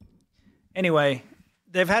 Anyway,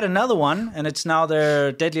 they've had another one, and it's now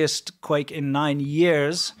their deadliest quake in 9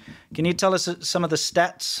 years. Can you tell us some of the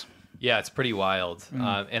stats? Yeah, it's pretty wild.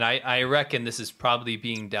 And I reckon this is probably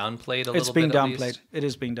being downplayed a little bit. It's being downplayed. It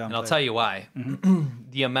is being downplayed. And I'll tell you why.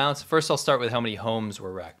 The amounts, first I'll start with how many homes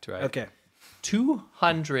were wrecked, right? Okay.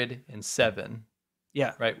 207.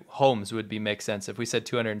 Yeah. Right? Homes would make sense if we said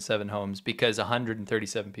 207 homes because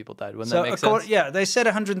 137 people died. Wouldn't that make sense? Yeah, they said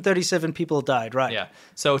 137 people died, right? Yeah.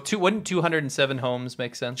 So wouldn't 207 homes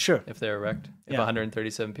make sense? Sure. If they were wrecked? If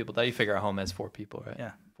 137 people died, you figure a home has 4 people, right?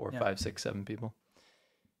 Yeah. 4, 5, 6, 7 people.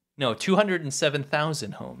 No,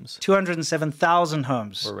 207,000 homes. 207,000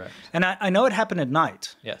 homes. Correct. And I know it happened at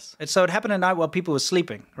night. Yes. So it happened at night while people were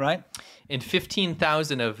sleeping, right? And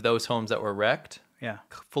 15,000 of those homes that were wrecked Yeah.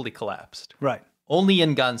 fully collapsed. Right. Only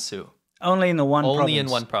in Gansu. Only in the one province. Only in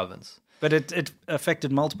one province. But it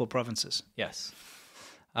affected multiple provinces. Yes.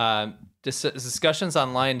 Discussions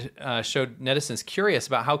online showed netizens curious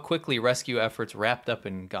about how quickly rescue efforts wrapped up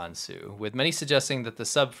in Gansu, with many suggesting that the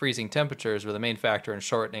sub-freezing temperatures were the main factor in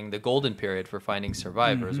shortening the golden period for finding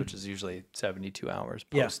survivors, which is usually 72 hours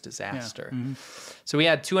post-disaster. Yeah. Mm-hmm. So we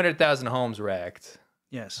had 200,000 homes wrecked,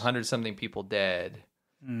 Yes. 100-something people dead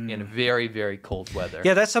in very, very cold weather.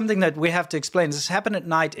 Yeah, that's something that we have to explain. This happened at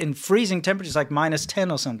night in freezing temperatures, like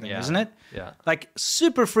 -10 or something, Yeah. isn't it? Yeah. Like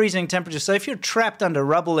super freezing temperatures. So if you're trapped under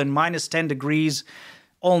rubble in -10 degrees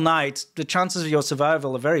all night, the chances of your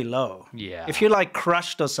survival are very low. Yeah. If you're like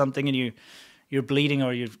crushed or something and you're bleeding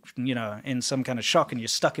or you're in some kind of shock and you're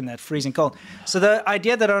stuck in that freezing cold. So the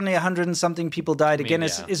idea that only 100 and something people died again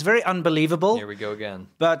is very unbelievable. Here we go again.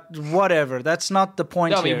 But whatever, that's not the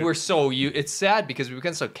point No, I mean, here. it's sad because we've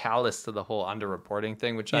become so callous to the whole underreporting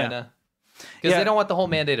thing with China. Because they don't want the whole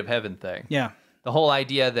mandate of heaven thing. Yeah. The whole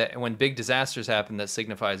idea that when big disasters happen, that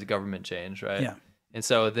signifies a government change, right? Yeah. And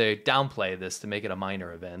so they downplay this to make it a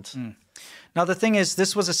minor event. Now, the thing is,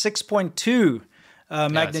 this was a 6.2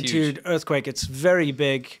 magnitude earthquake. It's very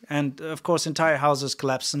big. And, of course, entire houses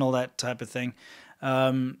collapsed and all that type of thing.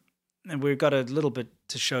 And we've got a little bit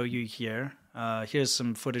to show you here. Here's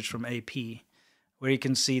some footage from AP where you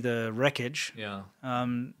can see the wreckage. Yeah.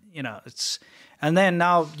 And then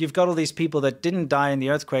now you've got all these people that didn't die in the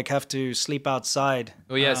earthquake have to sleep outside.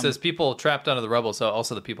 Well, yeah, it says people trapped under the rubble, so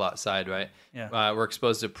also the people outside, right? Yeah. Were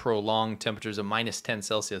exposed to prolonged temperatures of -10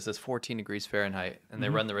 Celsius. That's 14 degrees Fahrenheit, and they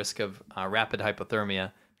run the risk of rapid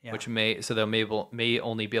hypothermia, which may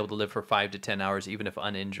only be able to live for 5 to 10 hours, even if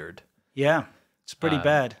uninjured. Yeah, it's pretty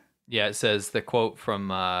bad. Yeah, it says the quote from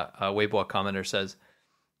a Weibo commenter says,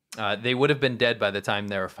 they would have been dead by the time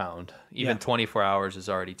they were found. Even 24 hours is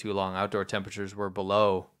already too long. Outdoor temperatures were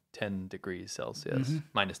below 10 degrees Celsius,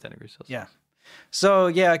 -10 degrees Celsius. Yeah. So,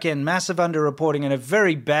 yeah, again, massive underreporting and a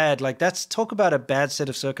very bad, talk about a bad set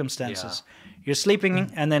of circumstances. Yeah. You're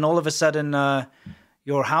sleeping and then all of a sudden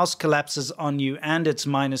your house collapses on you and it's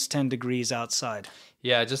 -10 degrees outside.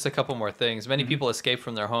 Yeah, just a couple more things. Many people escaped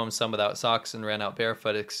from their homes, some without socks, and ran out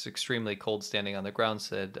barefoot. It's extremely cold standing on the ground,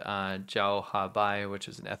 said Zhao Habai, which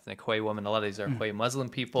is an ethnic Hui woman. A lot of these are Hui Muslim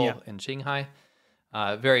people in Qinghai.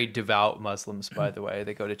 Very devout Muslims, by the way.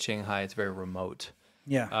 They go to Qinghai. It's very remote.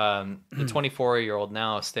 Yeah. The 24-year-old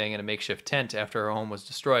now staying in a makeshift tent after her home was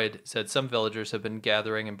destroyed said some villagers have been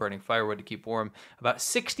gathering and burning firewood to keep warm. About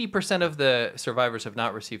 60% of the survivors have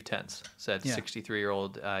not received tents, said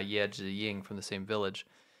 63-year-old Ye Zhiying from the same village.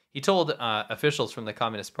 He told officials from the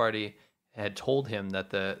Communist Party had told him that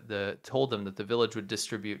the village would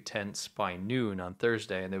distribute tents by noon on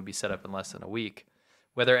Thursday and they would be set up in less than a week.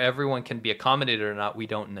 Whether everyone can be accommodated or not, we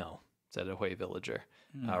don't know, said a Hui villager.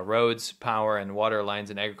 Roads, power, and water lines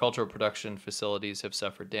and agricultural production facilities have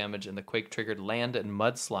suffered damage, and the quake triggered land and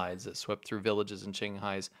mudslides that swept through villages in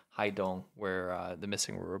Qinghai's Haidong, where the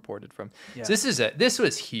missing were reported from. Yeah. So this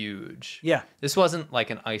was huge. Yeah. This wasn't like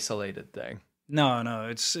an isolated thing. No,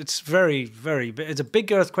 it's very, very big. It's a big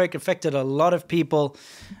earthquake, affected a lot of people,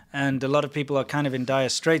 and a lot of people are kind of in dire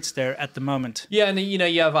straits there at the moment. Yeah, and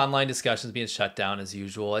you have online discussions being shut down as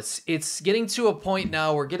usual. It's getting to a point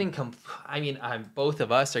now we're getting both of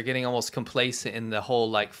us are getting almost complacent in the whole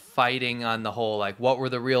fighting on the whole what were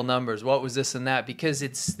the real numbers, what was this and that, because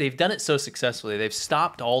they've done it so successfully. They've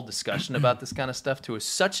stopped all discussion about this kind of stuff to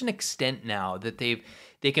such an extent now that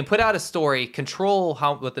they can put out a story, control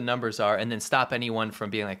what the numbers are, and then stop anyone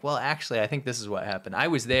from being well, actually, I think this is what happened. I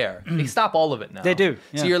was there. They stop all of it now. They do.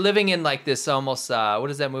 Yeah. So you're living in this almost,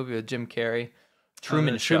 what is that movie with Jim Carrey?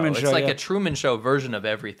 Truman Show. It's a Truman Show version of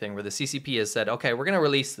everything where the CCP has said, okay, we're going to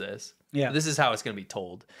release this. Yeah. This is how it's going to be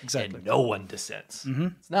told. Exactly. And no one dissents. Mm-hmm.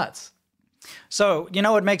 It's nuts. So,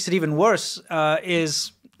 what makes it even worse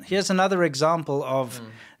is, here's another example of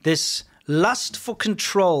this lust for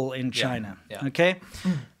control in China. Yeah. Okay?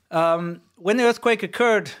 When the earthquake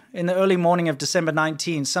occurred in the early morning of December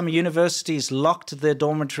 19, some universities locked their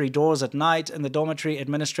dormitory doors at night, and the dormitory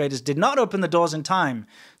administrators did not open the doors in time,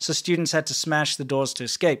 so students had to smash the doors to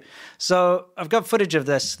escape. So I've got footage of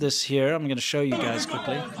this here. I'm going to show you guys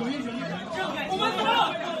quickly.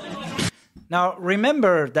 Now,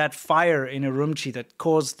 remember that fire in Urumqi that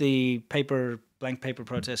caused the paper blank paper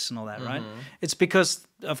protests and all that, right? It's because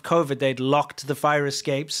of COVID, they'd locked the fire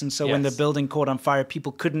escapes. And so when the building caught on fire,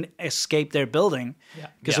 people couldn't escape their building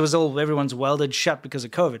because it was everyone's welded shut because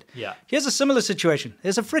of COVID. Yeah. Here's a similar situation.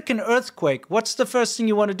 There's a freaking earthquake. What's the first thing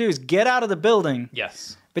you want to do is get out of the building.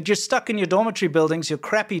 Yes. But you're stuck in your dormitory buildings, your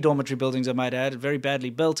crappy dormitory buildings, I might add, very badly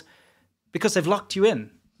built, because they've locked you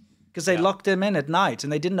in. Because they locked them in at night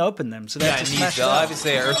and they didn't open them. So they have to smash it out.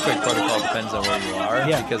 Obviously, earthquake protocol depends on where you are.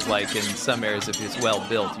 Yeah. Because, like, in some areas, if it's well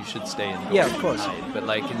built, you should stay indoors. Yeah, of course. At night. But,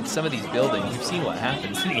 like, in some of these buildings, you've seen what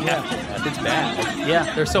happens in the aftermath. It's bad.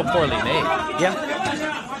 Yeah. They're so poorly made.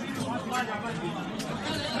 Yeah.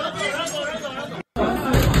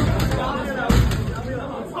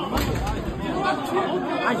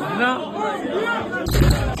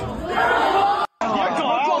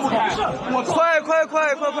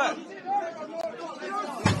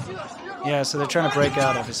 Yeah, so they're trying to break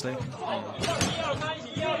out, obviously.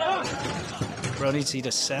 Bro needs to eat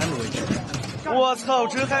a sandwich. 我操，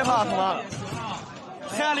真害怕他妈的！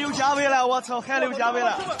汗流浃背了，我操，汗流浃背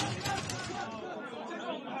了。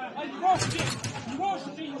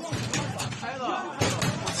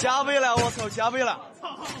加倍了，我操，加倍了。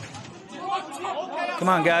 Come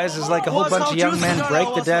on, guys. There's like a whole bunch of young men.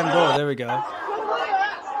 Break the damn door. There we go.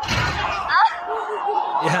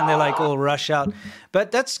 Yeah, and they like all rush out.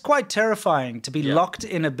 But that's quite terrifying to be locked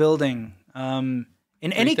in a building in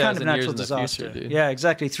any kind of natural disaster. Future, yeah,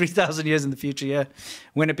 exactly. 3,000 years in the future, yeah.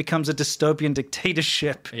 When it becomes a dystopian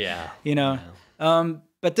dictatorship. Yeah. You know. Yeah.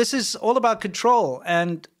 But this is all about control.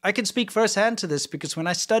 And I can speak firsthand to this because when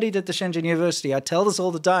I studied at the Shenzhen University, I tell this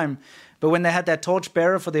all the time, but when they had that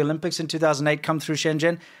torchbearer for the Olympics in 2008 come through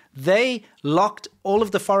Shenzhen, they locked all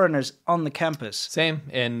of the foreigners on the campus. Same.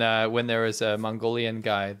 And when there was a Mongolian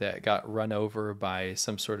guy that got run over by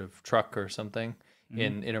some sort of truck or something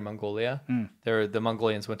in Inner Mongolia, the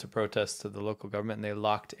Mongolians went to protest to the local government and they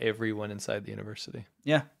locked everyone inside the university.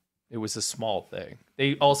 Yeah. It was a small thing.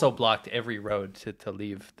 They also blocked every road to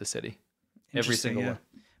leave the city. Every single one.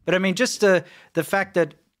 But I mean, just the fact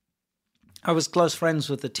that I was close friends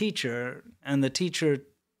with the teacher, and the teacher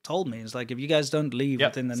told me, it's like, if you guys don't leave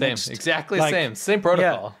within the next... Exactly the same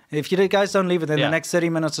protocol. Yeah, if you guys don't leave within the next 30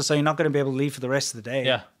 minutes or so, you're not going to be able to leave for the rest of the day.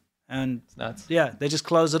 Yeah. And it's nuts. Yeah, they just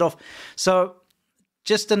close it off. So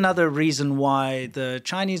just another reason why the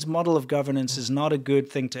Chinese model of governance is not a good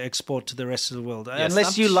thing to export to the rest of the world. Yeah,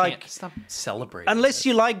 unless you like... Stop celebrating. Unless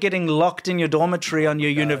you like getting locked in your dormitory on your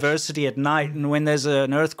university at night, and when there's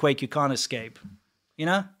an earthquake, you can't escape. You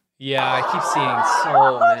know? Yeah, I keep seeing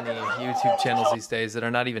so many YouTube channels these days that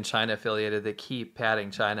are not even China affiliated that keep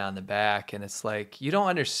patting China on the back. And it's like, you don't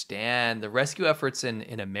understand the rescue efforts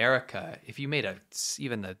in America. If you made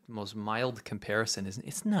even the most mild comparison,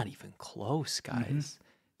 it's not even close, guys. Mm-hmm.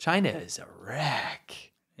 China is a wreck.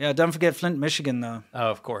 Yeah, don't forget Flint, Michigan, though.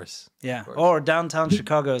 Oh, of course. Yeah, of course. Or downtown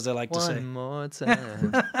Chicago, as they like to say. One more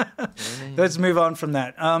time. Let's move on from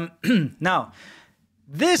that. Now,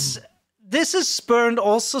 this has spurned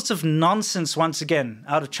all sorts of nonsense once again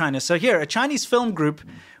out of China. So here, a Chinese film group,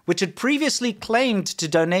 which had previously claimed to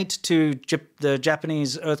donate to the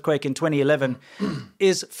Japanese earthquake in 2011,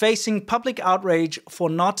 is facing public outrage for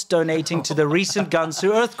not donating to the recent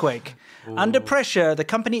Gansu earthquake. Ooh. Under pressure, the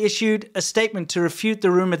company issued a statement to refute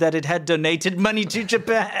the rumor that it had donated money to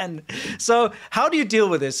Japan. So how do you deal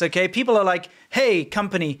with this? Okay, people are like, hey,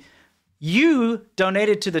 company, you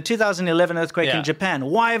donated to the 2011 earthquake in Japan.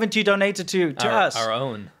 Why haven't you donated to us? Our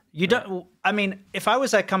own. You don't. I mean, if I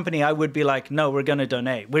was that company, I would be like, no, we're going to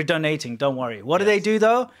donate. We're donating. Don't worry. What do they do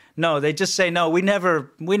though? No, they just say, no, we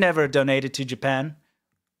never donated to Japan,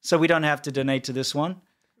 so we don't have to donate to this one.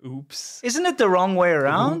 Oops. Isn't it the wrong way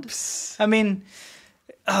around? Oops. I mean,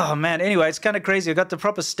 oh man. Anyway, it's kind of crazy. I've got the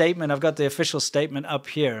proper statement. I've got the official statement up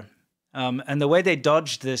here, and the way they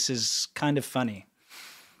dodged this is kind of funny.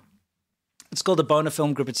 It's called the Bona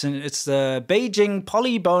Film Group. It's the Beijing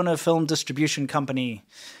Polybona Film Distribution Company.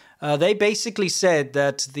 They basically said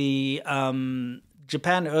that the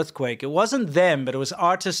Japan earthquake, it wasn't them, but it was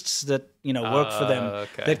artists that work for them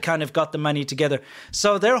that kind of got the money together.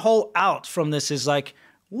 So their whole out from this is like,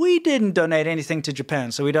 we didn't donate anything to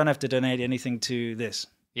Japan, so we don't have to donate anything to this.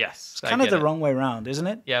 Yes. It's kind of the wrong way around, isn't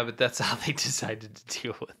it? Yeah, but that's how they decided to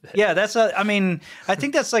deal with it. Yeah, I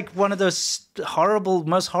think that's like one of those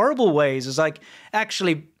most horrible ways is like,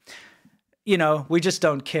 actually, we just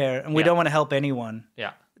don't care and we don't want to help anyone.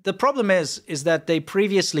 Yeah. The problem is that they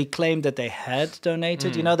previously claimed that they had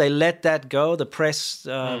donated. They let that go. The press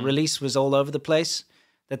release was all over the place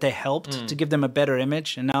that they helped to give them a better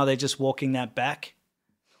image, and now they're just walking that back.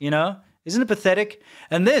 Isn't it pathetic?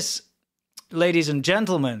 And this, ladies and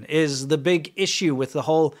gentlemen, is the big issue with the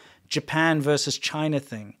whole Japan versus China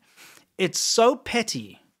thing. It's so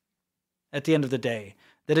petty at the end of the day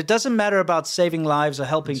that it doesn't matter about saving lives or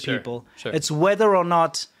helping people. Sure. It's whether or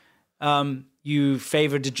not you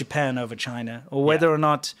favored Japan over China, or whether or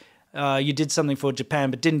not you did something for Japan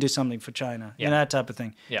but didn't do something for China, that type of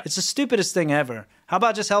thing. Yeah. It's the stupidest thing ever. How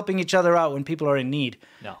about just helping each other out when people are in need?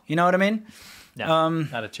 No. You know what I mean? No,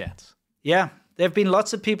 not a chance. Yeah. There have been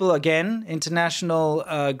lots of people, again,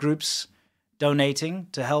 international groups donating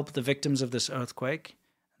to help the victims of this earthquake.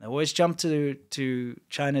 They always jump to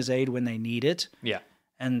China's aid when they need it. Yeah.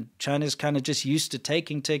 And China's kind of just used to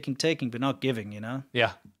taking, but not giving,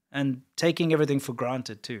 Yeah. And taking everything for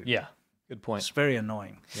granted, too. Yeah. Good point. It's very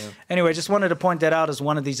annoying. Yeah. Anyway, just wanted to point that out as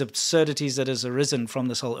one of these absurdities that has arisen from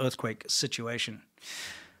this whole earthquake situation.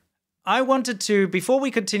 I wanted to, before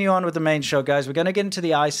we continue on with the main show, guys, we're going to get into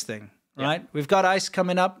the ice thing, right? We've got ice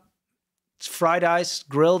coming up. It's fried ice,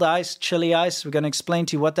 grilled ice, chili ice. We're going to explain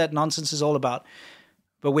to you what that nonsense is all about.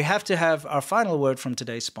 But we have to have our final word from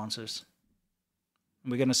today's sponsors.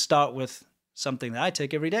 We're going to start with something that I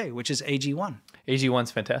take every day, which is AG1.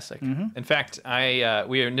 AG1's fantastic. Mm-hmm. In fact,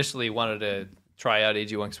 we initially wanted to try out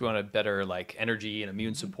AG1 because we wanted better like energy and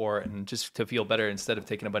immune support and just to feel better instead of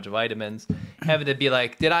taking a bunch of vitamins. Having to be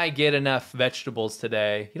like, did I get enough vegetables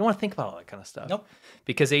today? You don't want to think about all that kind of stuff. Nope.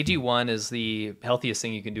 Because AG1 is the healthiest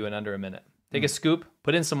thing you can do in under a minute. Take a scoop,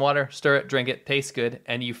 put in some water, stir it, drink it, tastes good,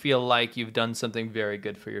 and you feel like you've done something very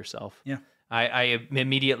good for yourself. Yeah. I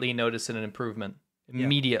immediately noticed an improvement.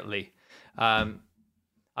 Immediately.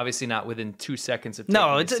 Obviously not within 2 seconds of taking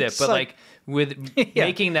a sip, but like with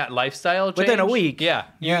making that lifestyle change. Within a week.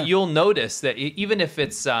 You'll notice that even if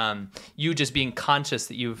it's you just being conscious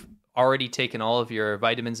that you've already taken all of your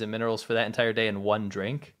vitamins and minerals for that entire day in one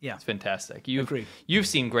drink, it's fantastic. You've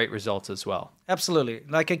seen great results as well. Absolutely.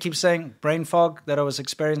 Like I keep saying, brain fog that I was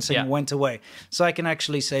experiencing went away. So I can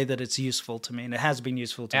actually say that it's useful to me, and it has been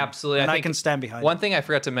useful to me. Absolutely. And I can stand behind one it. thing I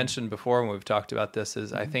forgot to mention before when we've talked about this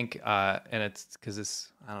is I think, and it's because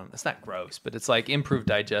it's not gross, but it's like improved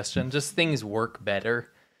digestion. Just things work better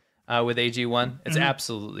with AG1. It's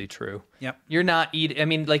absolutely true. Yep. You're not eating, I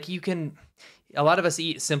mean, like a lot of us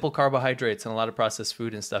eat simple carbohydrates and a lot of processed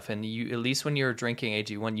food and stuff. And you, at least when you're drinking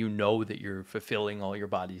AG1, you know that you're fulfilling all your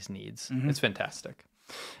body's needs. It's fantastic.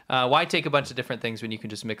 Why take a bunch of different things when you can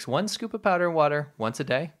just mix 1 scoop of powder and water once a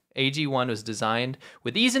day? AG1 was designed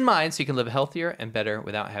with ease in mind so you can live healthier and better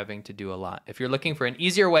without having to do a lot. If you're looking for an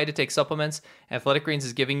easier way to take supplements, Athletic Greens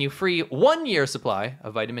is giving you free 1-year supply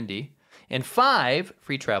of vitamin D and 5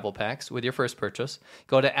 free travel packs with your first purchase.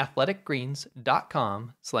 Go to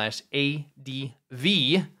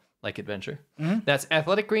athleticgreens.com/ADV, like adventure. That's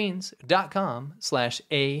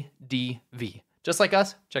athleticgreens.com/ADV. Just like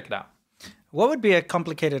us, check it out. What would be a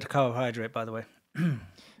complicated carbohydrate, by the way?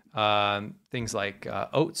 Things like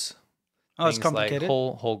oats. Oh, it's complicated. Like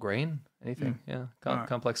whole grain, anything. Yeah,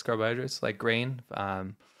 complex carbohydrates like grain.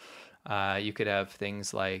 You could have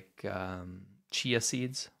things like chia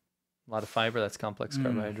seeds. A lot of fiber. That's complex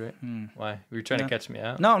carbohydrate. Why? Were you trying to catch me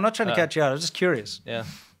out? No, I'm not trying to catch you out. I was just curious. Yeah.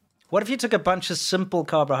 What if you took a bunch of simple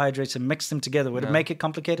carbohydrates and mixed them together? Would it make it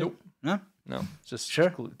complicated? Nope. No? No, just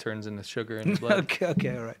Sure. turns into sugar in the blood.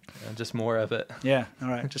 Okay, all right. Just more of it. Yeah, all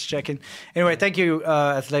right. Just checking. Anyway, thank you,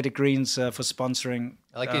 Athletic Greens, for sponsoring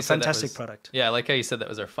I like a fantastic product. Yeah, I like how you said that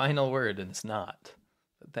was our final word, and it's not.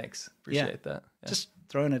 But thanks. Appreciate that. Yeah. Just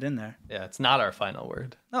throwing it in there. Yeah, it's not our final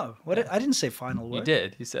word. No, I didn't say final word. You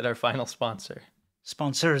did. You said our final sponsor.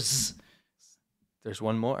 Sponsors. There's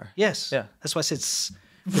one more. Yes. Yeah. That's why I said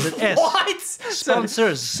with an S. What?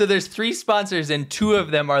 Sponsors. So there's 3 sponsors, and 2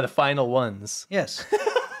 of them are the final ones. Yes.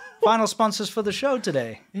 Final sponsors for the show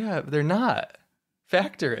today. Yeah, but they're not.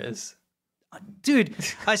 Factor is. Dude,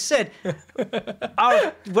 I said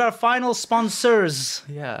we're final sponsors.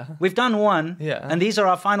 Yeah. We've done one. Yeah. And these are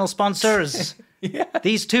our final sponsors. Yeah.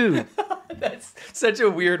 These 2. That's such a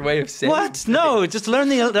weird way of saying What? No, just learn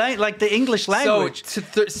the English language. So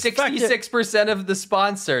 66% of the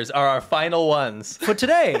sponsors are our final ones. For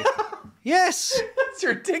today. Yes. That's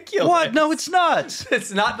ridiculous. What? No, it's not.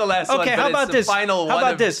 It's not the last one. Okay, but how about it's the this? final how one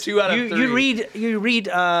about of this? 2 out of 3. You read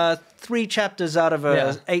 3 chapters out of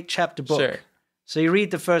a 8-chapter book. Sure. So you read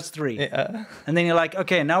the first 3. Yeah. And then you're like,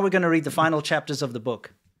 okay, now we're going to read the final chapters of the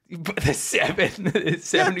book. The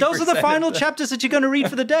 70%. Yeah, those are the final chapters that you're going to read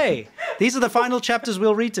for the day. These are the final chapters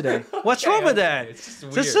we'll read today. What's wrong with that? It's just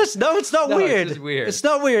It's weird. just, no, it's not weird. It's just weird. It's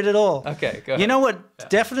not weird at all. Okay, go ahead. You know what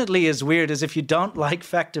definitely is weird is if you don't like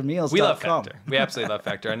factormeals.com. We love Factor. We absolutely love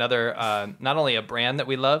Factor. Another, not only a brand that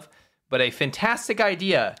we love, but a fantastic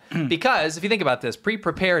idea because if you think about this,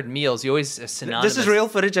 pre-prepared meals, you always synonymous. This is real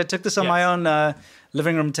footage. I took this on my own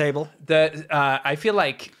living room table. I feel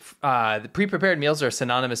like the pre-prepared meals are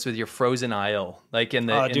synonymous with your frozen aisle, like in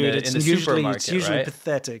the supermarket. It's usually right?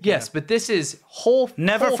 pathetic. Yes, but this is whole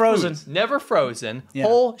frozen. Foods, never frozen,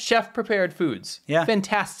 whole chef-prepared foods. Yeah,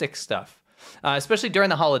 fantastic stuff. Especially during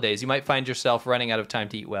the holidays, you might find yourself running out of time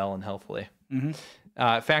to eat well and healthfully.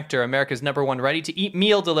 Factor, America's #1 ready-to-eat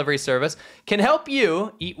meal delivery service, can help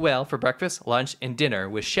you eat well for breakfast, lunch, and dinner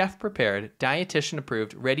with chef-prepared,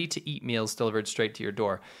 dietitian-approved, ready-to-eat meals delivered straight to your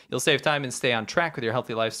door. You'll save time and stay on track with your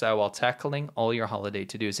healthy lifestyle while tackling all your holiday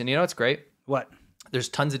to-dos. And you know what's great? What? There's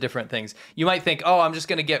tons of different things. You might think, oh, I'm just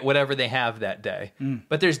going to get whatever they have that day.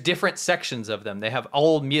 But there's different sections of them. They have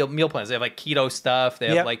all meal plans. They have like keto stuff.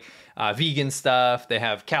 They have like vegan stuff. They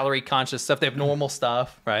have calorie conscious stuff. They have normal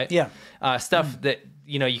stuff, right? Yeah. Stuff that,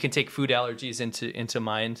 you can take food allergies into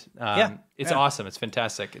mind. It's awesome. It's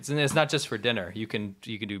fantastic. It's not just for dinner. You can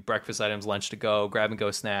do breakfast items, lunch to go, grab and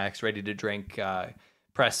go snacks, ready to drink,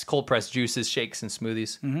 cold pressed juices, shakes, and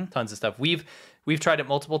smoothies. Tons of stuff. We've tried it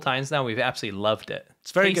multiple times now. We've absolutely loved it.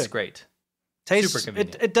 It's very Tastes good. Great. Tastes, super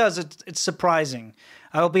convenient. It does. It's surprising.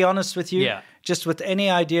 I'll be honest with you. Yeah. Just with any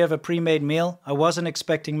idea of a pre-made meal, I wasn't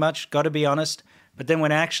expecting much, got to be honest. But then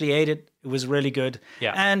when I actually ate it, it was really good.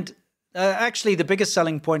 Yeah. And actually, the biggest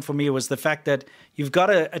selling point for me was the fact that you've got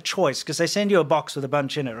a choice because they send you a box with a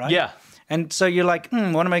bunch in it, right? Yeah. And so you're like,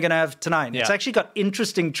 what am I going to have tonight? Yeah. It's actually got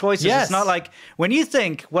interesting choices. Yes. It's not like when you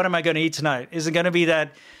think, what am I going to eat tonight? Is it going to be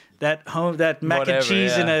that mac and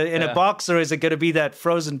cheese in a box, or is it going to be that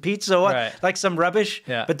frozen pizza or what? Right. Like some rubbish?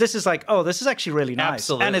 Yeah. But this is like, this is actually really nice.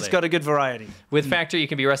 Absolutely. And it's got a good variety. With Factor, you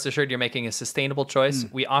can be rest assured you're making a sustainable choice.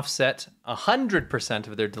 We offset 100%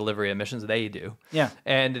 of their delivery emissions. They do. Yeah.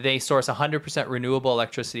 And they source 100% renewable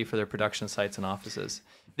electricity for their production sites and offices.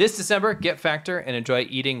 This December, get Factor and enjoy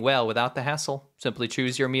eating well without the hassle. Simply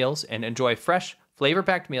choose your meals and enjoy fresh,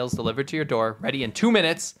 flavor-packed meals delivered to your door, ready in 2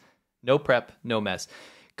 minutes. No prep, no mess.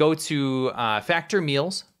 Go to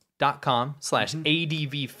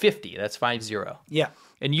factormeals.com/ADV50. That's 50. Yeah.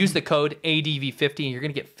 And use the code ADV50 and you're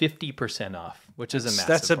going to get 50% off, which is a massive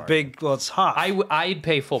That's a bargain. big, it's half. I'd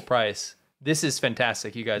pay full price. This is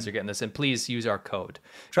fantastic. You guys are getting this. And please use our code.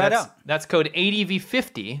 Try it out. That's code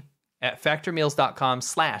ADV50 at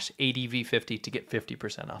factormeals.com/ADV50 to get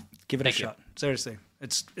 50% off. Give it a shot. Seriously.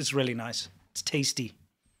 It's really nice. It's tasty.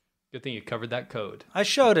 Good thing you covered that code. I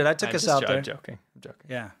showed it. I took us out there. I'm joking.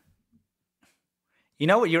 Yeah. You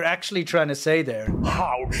know what you're actually trying to say there?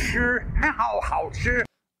 好吃，好吃。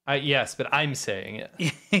 Yes, but I'm saying it.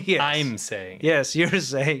 Yes. I'm saying it. Yes, you're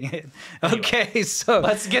saying it. Okay, so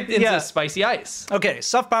Let's get into spicy ice. Okay,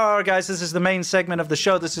 soft power hour, guys. This is the main segment of the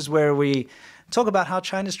show. This is where we talk about how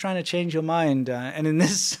China's trying to change your mind. And in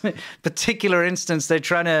this particular instance, they're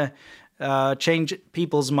trying to change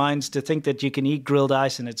people's minds to think that you can eat grilled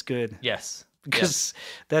ice and it's good. Yes. Because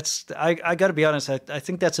I got to be honest, I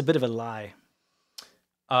think that's a bit of a lie.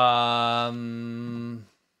 I'm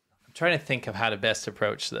trying to think of how to best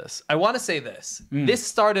approach this. I want to say this. This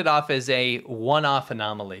started off as a one-off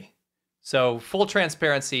anomaly. So full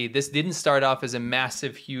transparency, this didn't start off as a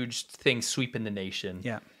massive, huge thing sweeping the nation.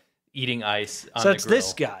 Yeah. Eating ice on So the it's grill.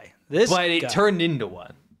 this guy. But it turned into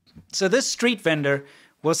one. So this street vendor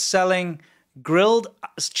was selling grilled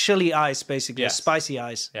chili ice, basically, Yes. spicy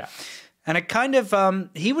ice. Yeah. And it kind of,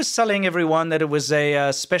 he was selling everyone that it was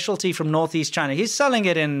a specialty from Northeast China. He's selling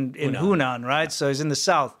it in Hunan, right? So he's in the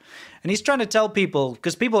south. And he's trying to tell people,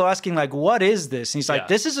 because people are asking, like, what is this? And he's like,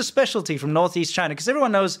 this is a specialty from Northeast China. Because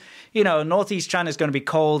everyone knows, Northeast China is going to be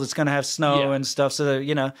cold. It's going to have snow and stuff.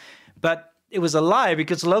 So, but it was a lie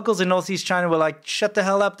because locals in Northeast China were like, shut the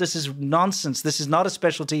hell up. This is nonsense. This is not a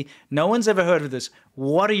specialty. No one's ever heard of this.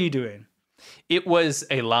 What are you doing? It was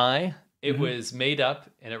a lie. It was made up,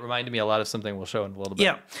 and it reminded me a lot of something we'll show in a little bit.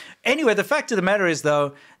 Yeah. Anyway, the fact of the matter is,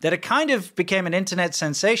 though, that it kind of became an internet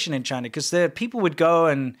sensation in China because people would go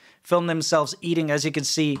and film themselves eating, as you can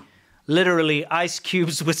see, literally ice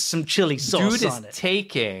cubes with some chili sauce Dude on is it.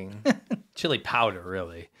 taking chili powder,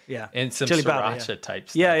 really. Yeah. And some Chili sriracha powder, type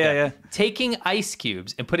stuff. Yeah. Taking ice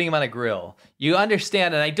cubes and putting them on a grill. You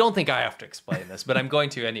understand, and I don't think I have to explain this, but I'm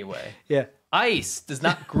going to anyway. Yeah. Ice does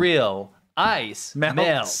not grill. Ice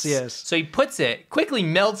melts. Yes. So he quickly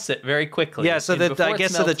melts it very quickly. Yeah, so And that before I it's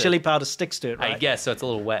guess so the melted- chili powder sticks to it, right? I guess, so it's a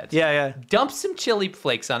little wet. Yeah. Dump some chili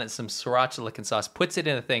flakes on it, some sriracha looking sauce, puts it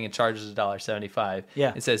in a thing and charges $1.75.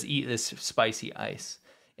 Yeah. It says, eat this spicy ice.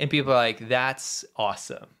 And people are like, that's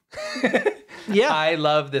awesome. Yeah. I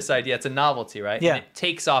love this idea. It's a novelty, right? Yeah. And it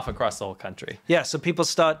takes off across the whole country. Yeah, so people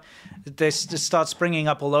start springing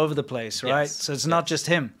up all over the place, right? Yes. So it's not just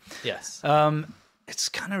him. Yes. It's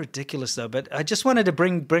kind of ridiculous though, but I just wanted to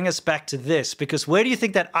bring us back to this, because where do you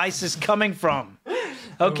think that ice is coming from?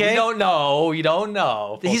 Okay. We don't know. You don't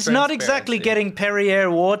know. Full He's not exactly transparency. getting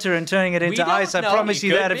Perrier water and turning it into don't ice. I know. promise He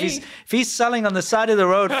you could that. be. If he's selling on the side of the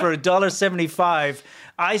road for $1.75,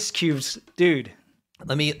 ice cubes, dude.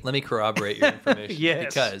 Let me corroborate your information. Yes.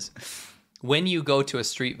 Because when you go to a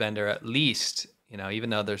street vendor, at least, you know, even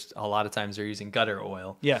though there's a lot of times they're using gutter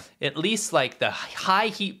oil, Yeah. at least like the high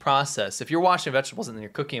heat process, if you're washing vegetables and then you're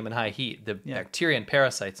cooking them in high heat, the bacteria and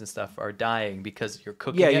parasites and stuff are dying because you're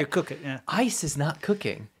cooking Yeah, it. you cook it. Yeah. Ice is not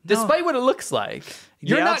cooking, despite what it looks like.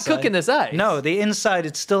 You're The not outside- cooking this ice. No, the inside,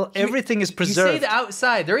 it's still, everything is You preserved. say the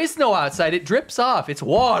outside. There is no outside. It drips off. It's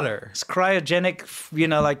water. It's cryogenic, you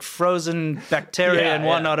know, like frozen bacteria Yeah, and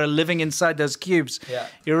whatnot are living inside those cubes. Yeah.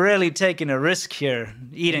 You're really taking a risk here,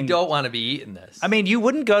 eating. You don't want to be eating this. I mean, you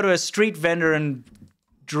wouldn't go to a street vendor and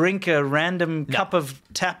drink a random cup of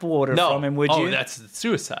tap water no. from him, would Oh, you? that's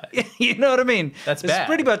suicide. You know what I mean? That's That's bad.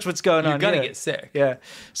 pretty much what's going You're on. gonna here. get sick. Yeah.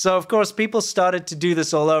 So of course, people started to do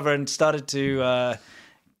this all over and started to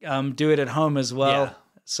do it at home as well. Yeah.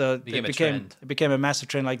 So Became a it trend. became a massive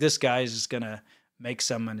trend. Like, this guy is just gonna make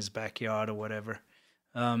some in his backyard or whatever.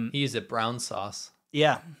 He used a brown sauce.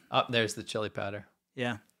 Yeah. Up there's the chili powder.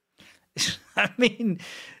 Yeah. I mean,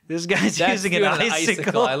 this guy's That's using an doing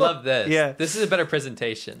icicle. I love this. Yeah. This is a better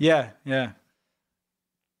presentation. Yeah, yeah.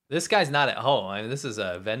 This guy's not at home. I mean, this is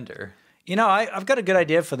a vendor. You know, I've got a good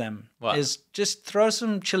idea for them. What? Is just throw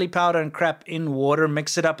some chili powder and crap in water,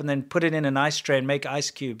 mix it up, and then put it in an ice tray and make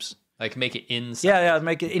ice cubes. Like make it inside. Yeah,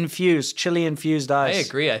 make it infused, chili infused I ice.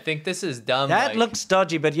 agree. I think this is dumb. That like- looks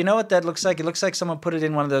dodgy, but you know what that looks like? It looks like someone put it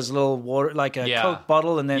in one of those little water, like a Yeah. Coke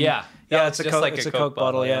bottle, and then Yeah. yeah, No, it's a just Coke, like it's a a Coke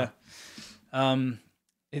bottle, yeah.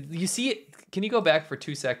 You see it? Can you go back for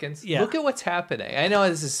 2 seconds? Yeah. Look at what's happening. I know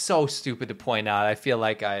this is so stupid to point out. I feel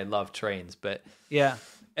like I love trains, but Yeah.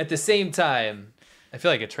 at the same time, I feel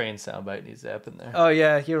like a train soundbite needs to happen there. Oh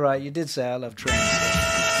yeah, you're right. You did say I love trains.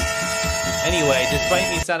 Anyway, despite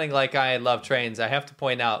me sounding like I love trains, I have to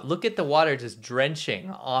point out, look at the water just drenching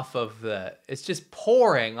off of it's just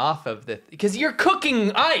pouring off of because you're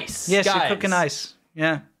cooking ice. Yes, guys. you're cooking ice.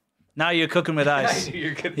 Yeah. Now you're cooking with ice. I knew you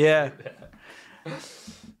were gonna Yeah. say that.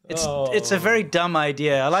 It's a very dumb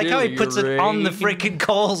idea. I like how he Chili puts it on the ring. freaking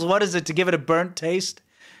coals. What is it, to give it a burnt taste?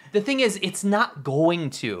 The thing is, it's not going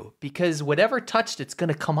to, because whatever touched it's going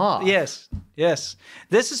to come off. Yes, yes.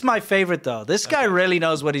 This is my favorite, though. This guy really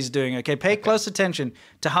knows what he's doing, okay? Pay close attention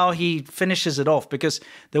to how he finishes it off, because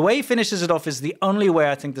the way he finishes it off is the only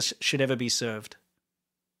way I think this should ever be served.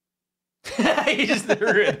 He just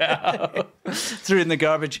threw it out. Threw it in the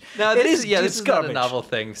garbage. Now, It this is is just not garbage. a novel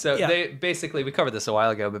thing. So Yeah. we covered this a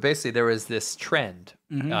while ago, but basically there was this trend,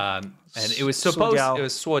 and it was supposed Sudyao. it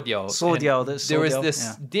was Sudyao. Sudyao, And this there was Sudyao, this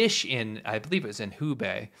yeah. dish in, I believe it was in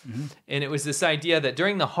Hubei, and it was this idea that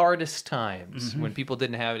during the hardest times when people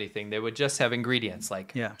didn't have anything, they would just have ingredients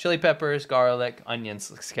like Yeah. chili peppers, garlic,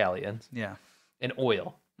 onions, scallions, Yeah. and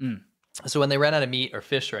oil. So when they ran out of meat or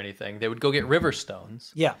fish or anything, they would go get river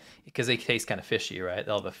stones. Yeah. Because they taste kind of fishy, right?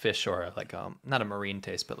 They'll have a fish or like not a marine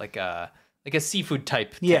taste, but like a seafood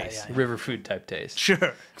type Yeah, taste, yeah. river food type taste.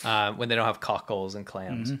 Sure. When they don't have cockles and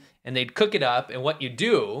clams, and they'd cook it up. And what you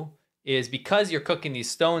do is, because you're cooking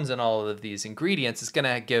these stones and all of these ingredients, it's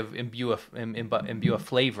gonna imbue a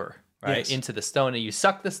flavor, right, Yes. into the stone. And you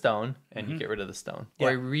suck the stone and you get rid of the stone, or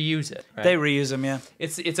Yeah. reuse it. Right? They reuse them, yeah.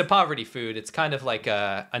 It's a poverty food. It's kind of like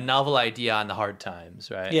a novel idea on the hard times,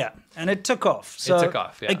 right? Yeah, and it took off. So, took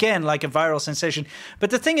off, yeah. Again, like a viral sensation. But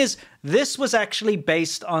the thing is, this was actually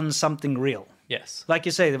based on something real. Yes. Like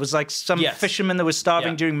you say, there was like some Yes. fisherman that was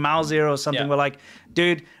starving Yeah. during Mao Zero or something. Yeah. We're like,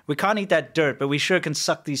 dude, we can't eat that dirt, but we sure can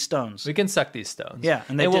suck these stones. We can suck these stones. Yeah,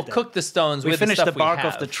 and they we'll did that. cook the stones We with finished the the stuff bark we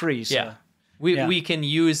off have. the tree, so- Yeah. Yeah. We can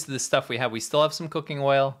use the stuff we have. We still have some cooking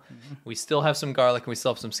oil. We still have some garlic, and we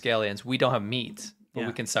still have some scallions. We don't have meat, but Yeah.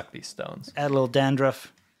 we can suck these stones. Add a little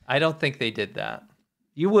dandruff. I don't think they did that.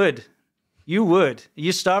 You would. You would.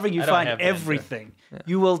 You're starving, you I don't find have dandruff. everything.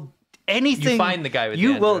 You will, anything. You find the guy with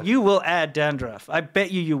you dandruff. You will add dandruff. I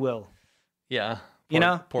bet you will. Yeah. You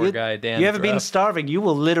know? Poor guy, Dan. You ever been starving, you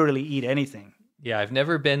will literally eat anything. Yeah, I've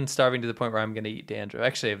never been starving to the point where I'm going to eat dandruff.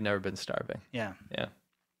 Actually, I've never been starving. Yeah. Yeah.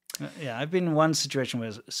 Yeah, I've been in one situation where I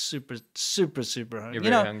was super hungry. You're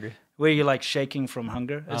very hungry. Where you're like shaking from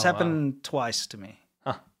hunger. It's Oh, wow. happened twice to me.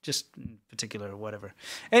 Huh. just in particular or whatever.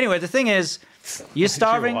 Anyway, the thing is, you're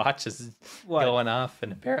starving. Your watch is going off,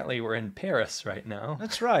 and apparently we're in Paris right now.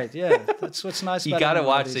 That's right. Yeah, that's what's nice. You about got to it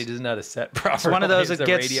watch so he doesn't know how to set properly. It's one of those that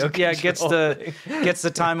gets gets gets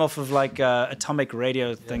the time off of like atomic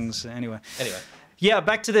radio things. Anyway, yeah.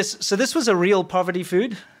 Back to this. So this was a real poverty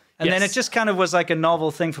food. And then it just kind of was like a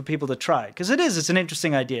novel thing for people to try. Because it's an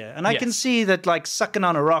interesting idea. And I can see that like sucking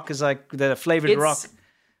on a rock is like the flavored rock.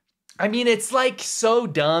 I mean, it's like so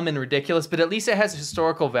dumb and ridiculous, but at least it has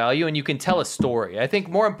historical value and you can tell a story. I think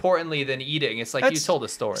more importantly than eating, it's like you told a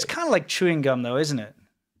story. It's kind of like chewing gum though, isn't it?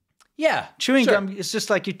 Yeah. Chewing gum, it's just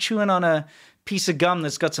like you're chewing on a piece of gum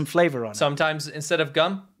that's got some flavor on it. Sometimes instead of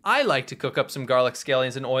gum, I like to cook up some garlic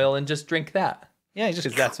scallions and oil and just drink that. Yeah, just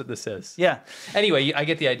because that's what this is. Yeah. Anyway, I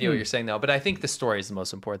get the idea what you're saying though, but I think the story is the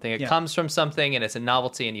most important thing. It comes from something and it's a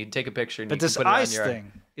novelty, and you can take a picture and you can put it on your. But this ice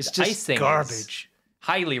thing is just garbage.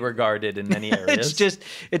 Highly regarded in many areas.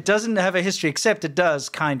 It doesn't have a history, except it does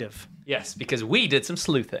kind of. Yes, because we did some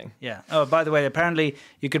sleuthing. Yeah. Oh, by the way, apparently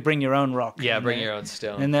you could bring your own rock. Yeah, bring your own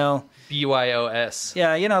stone. And they'll BYOS.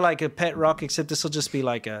 Yeah, like a pet rock, except this will just be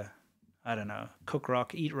like I don't know, cook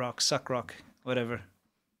rock, eat rock, suck rock, whatever.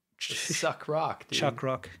 Suck rock, dude. Chuck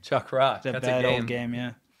rock. Chuck rock. That's a bad game. Old game,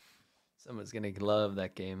 yeah. Someone's gonna love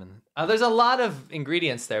that game, and there's a lot of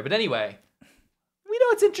ingredients there. But anyway, we know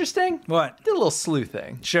what's interesting. What? I did a little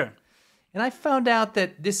sleuthing. Sure. And I found out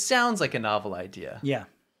that this sounds like a novel idea. Yeah.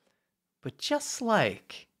 But just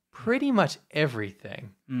like pretty much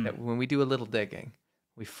everything that when we do a little digging,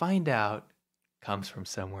 we find out comes from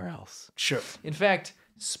somewhere else. Sure. In fact,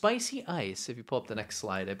 spicy ice, if you pull up the next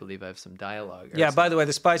slide, I believe I have some dialogue. Yeah, by the way,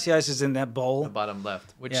 the spicy ice is in that bowl. The bottom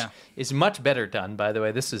left, which is much better done, by the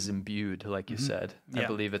way. This is imbued, like you said. I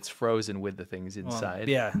believe it's frozen with the things inside.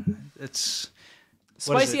 Yeah, it's...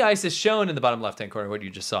 Spicy ice is shown in the bottom left-hand corner, what you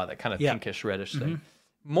just saw, that kind of pinkish reddish thing.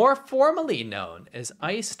 More formally known as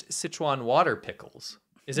iced Sichuan water pickles,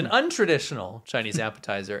 is an untraditional Chinese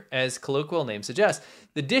appetizer, as colloquial name suggests.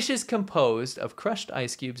 The dish is composed of crushed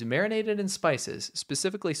ice cubes marinated in spices,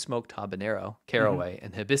 specifically smoked habanero, caraway,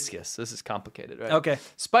 and hibiscus. This is complicated, right? Okay.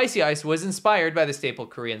 Spicy ice was inspired by the staple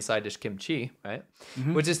Korean side dish kimchi, right?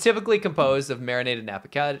 Which is typically composed of marinated Napa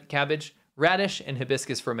cabbage, radish, and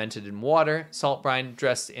hibiscus fermented in water, salt brine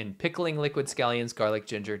dressed in pickling liquid scallions, garlic,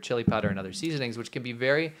 ginger, chili powder, and other seasonings, which can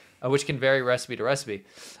vary recipe to recipe.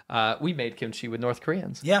 We made kimchi with North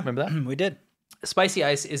Koreans. Yeah, remember that? We did. Spicy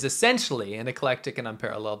ice is essentially an eclectic and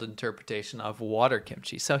unparalleled interpretation of water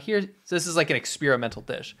kimchi. So this is like an experimental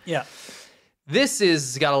dish. Yeah. This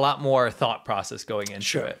is got a lot more thought process going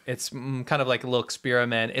into it. It's kind of like a little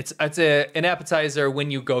experiment. It's an appetizer when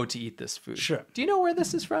you go to eat this food. Sure. Do you know where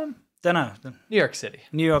this is from? Don't know. New York City.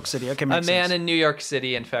 New York City. Okay, makes sense. A man sense. in New York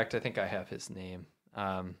City. In fact, I think I have his name.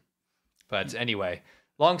 But anyway,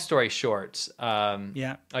 long story short.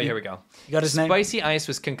 Yeah. Oh, here we go. You got his name? Spicy ice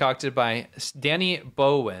was concocted by Danny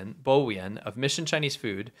Bowen of Mission Chinese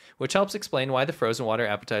Food, which helps explain why the frozen water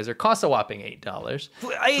appetizer costs a whopping $8.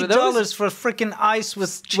 $8 for freaking ice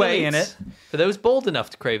with chili in it. For those bold enough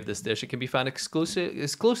to crave this dish, it can be found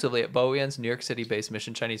exclusively at Bowen's New York City-based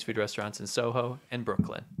Mission Chinese Food restaurants in Soho and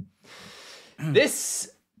Brooklyn. This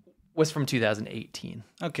was from 2018.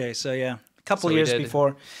 Okay, so yeah, a couple of years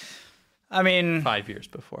before. I mean, 5 years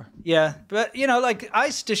before. Yeah, but like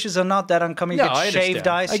ice dishes are not that uncommon. You get shaved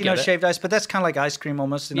ice, shaved ice, but that's kind of like ice cream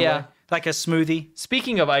almost in a way. Like a smoothie.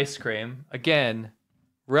 Speaking of ice cream, again,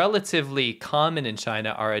 relatively common in China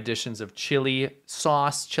are additions of chili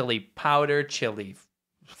sauce, chili powder, chili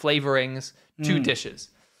flavorings to dishes.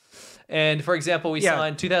 And for example, we saw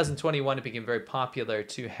in 2021, it became very popular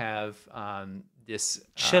to have this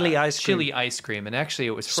chili ice cream. And actually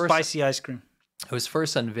it was spicy ice cream. It was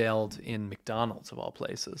first unveiled in McDonald's, of all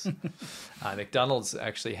places. McDonald's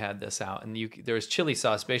actually had this out, and there was chili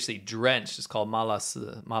sauce basically drenched. It's called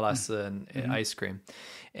malasa and ice cream.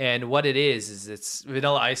 And what it is it's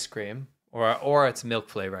vanilla ice cream, or it's milk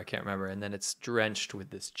flavor, I can't remember. And then it's drenched with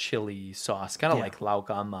this chili sauce, kind of like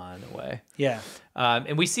laogama in a way. Yeah.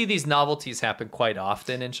 And we see these novelties happen quite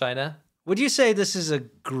often in China. Would you say this is a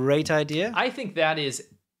great idea? I think that is...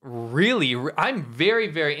 I'm very,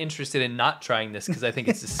 very interested in not trying this because I think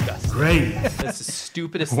it's disgusting. Great. That's the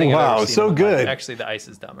stupidest thing I've ever seen. So good. Actually, the ice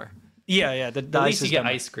is dumber. Yeah. The At least you get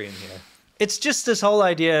ice cream here. It's just this whole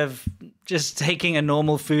idea of just taking a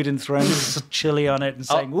normal food and throwing some chili on it and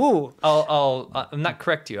saying, "Ooh." I'll not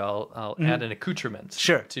correct you. I'll add an accoutrement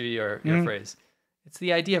to your phrase. It's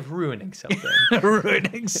the idea of ruining something.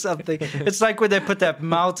 Ruining something. It's like when they put that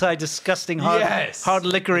Maltai disgusting hard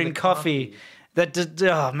liquor in coffee.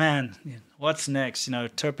 Oh man, what's next?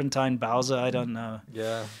 Turpentine Bowser? I don't know.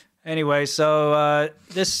 Yeah. Anyway, so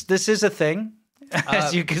this is a thing,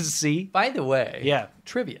 as you can see. By the way,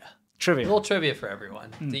 trivia. A little trivia for everyone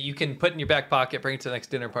that you can put in your back pocket, bring it to the next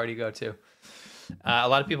dinner party you go to. A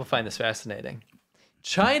lot of people find this fascinating.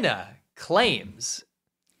 China claims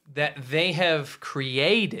that they have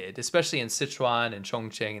created, especially in Sichuan and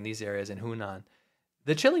Chongqing and these areas in Hunan,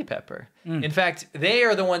 the chili pepper. In fact, they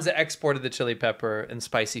are the ones that exported the chili pepper and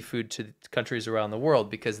spicy food to countries around the world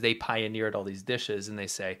because they pioneered all these dishes, and they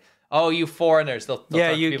say, "Oh, you foreigners!" They'll talk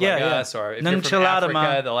to people like us, or if you're from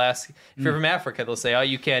Africa, they'll ask. If you're from Africa, they'll say, "Oh,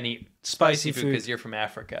 you can't eat spicy food because you're from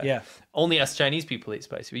Africa." Yeah, only us Chinese people eat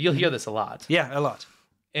spicy food. You'll hear this a lot. Yeah, a lot.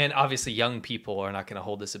 And obviously, young people are not going to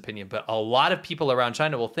hold this opinion, but a lot of people around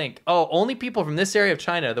China will think, "Oh, only people from this area of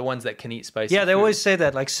China are the ones that can eat spicy." Yeah, they food. always say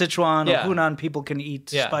that, like Sichuan or Hunan people can eat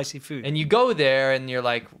spicy food. And you go there, and you're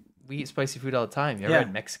like, "We eat spicy food all the time." You ever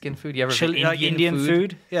had Mexican food? You ever had Indian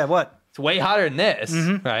food? Yeah, what? It's way hotter than this,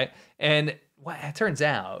 right? And it turns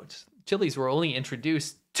out, chilies were only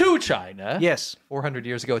introduced to China. Yes. 400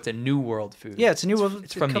 years ago. It's a new world food. Yeah, it's a new world.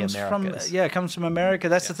 It's from the Americas. It comes from America.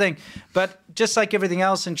 That's the thing. But just like everything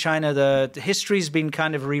else in China, the history's been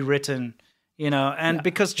kind of rewritten, and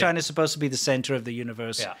because China's supposed to be the center of the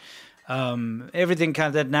universe, everything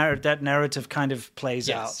kind of that narrative kind of plays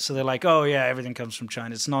out. So they're like, "Oh yeah, everything comes from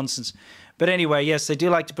China." It's nonsense. But anyway, yes, they do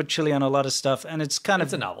like to put chili on a lot of stuff, and it's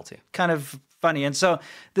a novelty. Kind of funny. And so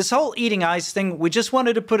this whole eating ice thing, we just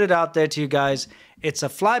wanted to put it out there to you guys. It's a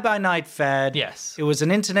fly-by-night fad. Yes. It was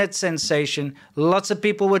an internet sensation. Lots of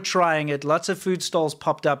people were trying it. Lots of food stalls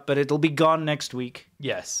popped up, but it'll be gone next week.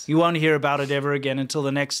 Yes. You won't hear about it ever again until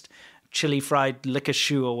the next chili fried liquor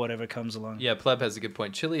shoe or whatever comes along. Yeah, Pleb has a good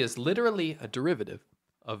point. Chili is literally a derivative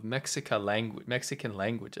of Mexican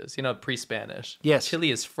languages, pre-Spanish. Yes.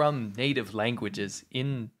 Chili is from native languages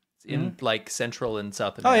in like Central and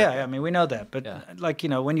South America. Oh, yeah. I mean, we know that. But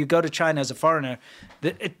when you go to China as a foreigner,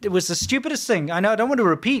 it was the stupidest thing. I know I don't want to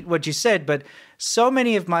repeat what you said, but so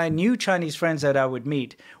many of my new Chinese friends that I would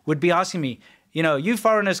meet would be asking me, you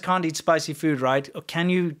foreigners can't eat spicy food, right? Or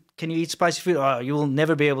can you eat spicy food? Oh, you will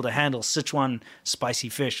never be able to handle Sichuan spicy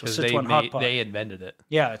fish or Sichuan hot pot. They invented it.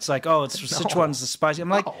 Yeah, it's like, Sichuan's the spicy. I'm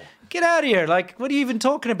like, get out of here. Like, what are you even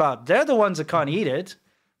talking about? They're the ones that can't eat it.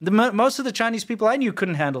 Most of the Chinese people I knew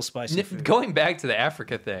couldn't handle spicy food. Going back to the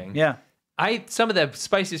Africa thing. Yeah. Some of the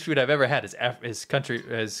spiciest food I've ever had is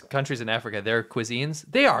countries in Africa. Their cuisines,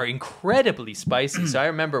 they are incredibly spicy. So I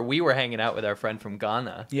remember we were hanging out with our friend from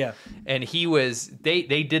Ghana. Yeah. And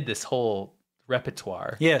they did this whole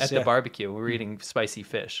repertoire at the barbecue. We were eating spicy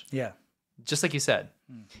fish. Yeah. Just like you said.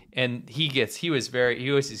 And he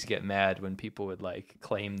always used to get mad when people would like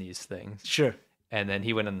claim these things. Sure. And then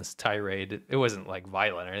he went on this tirade. It wasn't like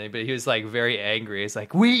violent or anything, but he was like very angry. It's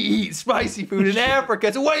like, we eat spicy food in Africa.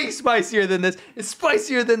 It's way spicier than this. It's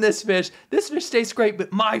spicier than this fish. This fish tastes great,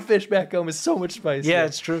 but my fish back home is so much spicier. Yeah,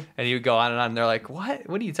 it's true. And he would go on and on. And they're like, what?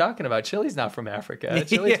 What are you talking about? Chili's not from Africa.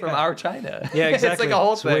 Chili's from our China. Yeah, exactly. It's like a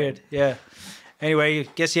whole thing. Weird. Yeah. Anyway,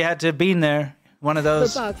 guess you had to have been there. One of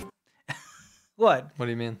those. What? What do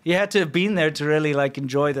you mean? You had to have been there to really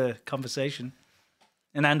enjoy the conversation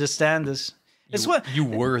and understand this. You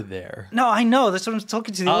were there. No, I know. That's what I'm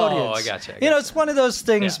talking to the audience. Oh, I gotcha. It's one of those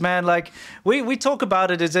things, man. Like, we talk about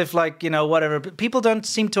it as if, whatever. But people don't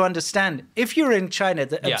seem to understand. If you're in China,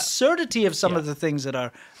 the absurdity of some of the things that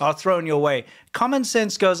are thrown your way, common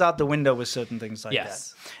sense goes out the window with certain things like that.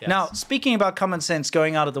 Yes. Now, speaking about common sense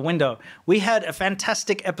going out of the window, we had a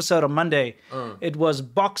fantastic episode on Monday. It was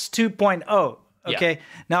Box 2.0. Okay. Yeah.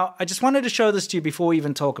 Now, I just wanted to show this to you before we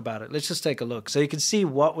even talk about it. Let's just take a look so you can see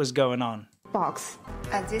what was going on. Box.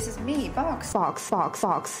 And this is me, Box.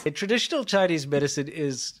 Box. Traditional Chinese medicine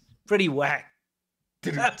is pretty whack.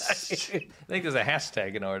 I think there's a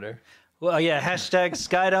hashtag in order. Well, yeah, hashtag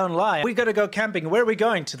Sky Don't Lie. We got to go camping. Where are we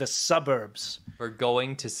going? To the suburbs. We're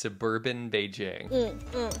going to suburban Beijing.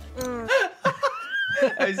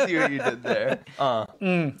 I see what you did there.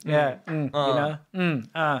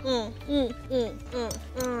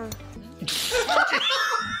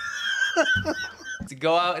 To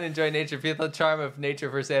go out and enjoy nature, feel the charm of nature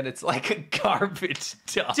firsthand. It's like a garbage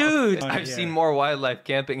dump. Dude. I've seen more wildlife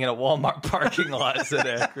camping in a Walmart parking lot than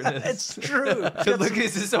Akronis. It's true. Look,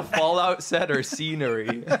 is this a Fallout set or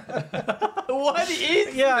scenery? What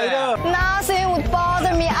is that? I know. Nothing would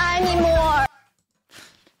bother me anymore.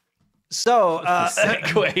 So,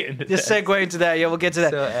 segue into that. Yeah, we'll get to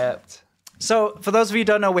that. So apt. So, for those of you who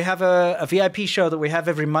don't know, we have a VIP show that we have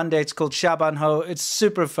every Monday. It's called Shaban Ho. It's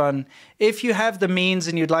super fun. If you have the means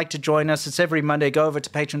and you'd like to join us, it's every Monday. Go over to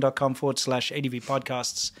patreon.com/ADV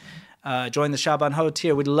podcasts. Join the Shaban Ho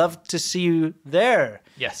tier. We'd love to see you there.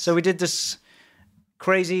 Yes. So we did this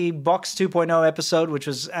crazy Box 2.0 episode, which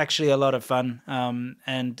was actually a lot of fun.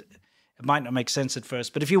 And it might not make sense at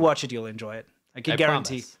first, but if you watch it, you'll enjoy it. I can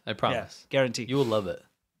guarantee. I promise. Yeah, guarantee. You will love it.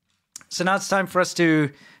 So now it's time for us to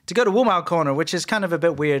go to Wumao Corner, which is kind of a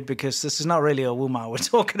bit weird because this is not really a Wumao we're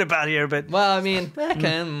talking about here. But Well, I mean, talk in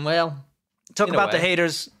a about the way.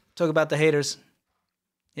 haters. Talk about the haters.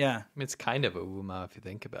 Yeah, it's kind of a Wumao if you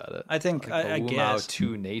think about it. I think Like I a Wumao guess.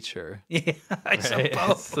 to nature. Yeah, I Right?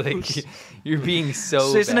 suppose. It's like you're being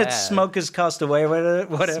so Isn't bad. it Smokers Cast Away?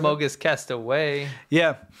 Whatever. Smoke is cast away.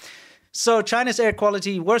 Yeah. So China's air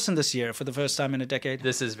quality worsened this year for the first time in a decade.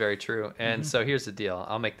 This is very true. And so here's the deal.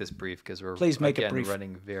 I'll make this brief because we're Please make it again brief.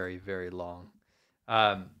 running very, very long.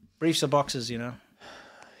 Briefs are boxes, you know.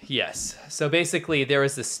 Yes. So basically, there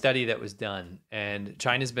was this study that was done, and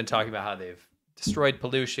China's been talking about how they've destroyed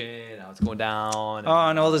pollution, how it's going down.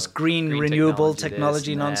 And all this green renewable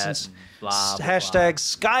technology this and that, nonsense. and blah, blah, Hashtag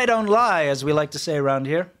sky don't lie, as we like to say around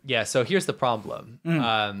here. Yeah, so here's the problem.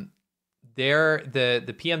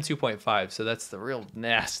 The PM 2.5, so that's the real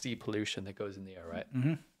nasty pollution that goes in the air, right?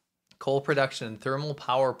 Mm-hmm. Coal production and thermal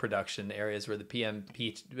power production areas where the PM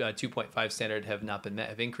 2.5 standard have not been met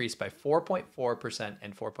have increased by 4.4%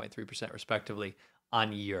 and 4.3% respectively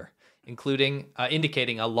on year, including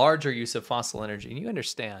indicating a larger use of fossil energy. And you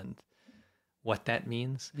understand what that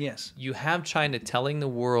means? Yes. You have China telling the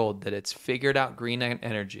world that it's figured out green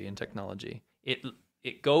energy and technology.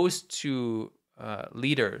 It goes to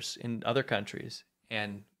leaders in other countries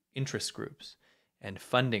and interest groups and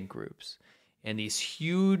funding groups and these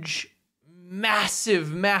huge,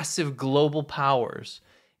 massive global powers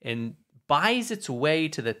and buys its way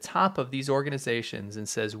to the top of these organizations and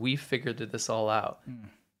says, we figured this all out.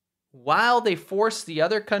 While they force the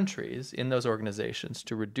other countries in those organizations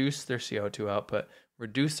to reduce their CO2 output,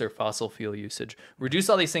 reduce their fossil fuel usage,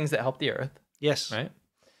 reduce all these things that help the earth. Yes. Right?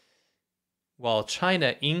 While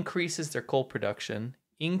China increases their coal production,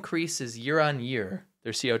 increases year on year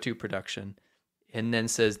their CO2 production, and then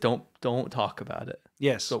says, don't talk about it.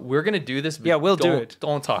 Yes. So we're going to do this. But Yeah, we'll do it.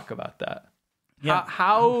 Don't talk about that. Yeah.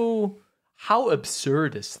 How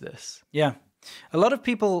absurd is this? Yeah. A lot of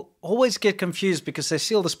people always get confused because they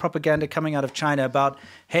see all this propaganda coming out of China about,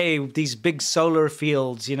 hey, these big solar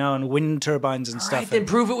fields, you know, and wind turbines and stuff. Right, then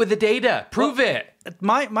prove it with the data. Prove it.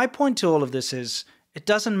 My point to all of this is, it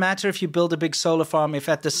doesn't matter if you build a big solar farm if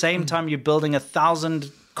at the same time you're building 1,000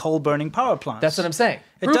 coal-burning power plants. That's what I'm saying.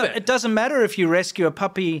 Prove it. It doesn't matter if you rescue a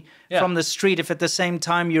puppy from the street if at the same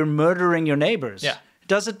time you're murdering your neighbors. Yeah.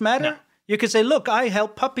 Does it matter? No. You could say, look, I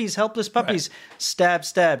help puppies, helpless puppies. Right.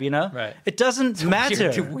 Stab, you know? Right. It doesn't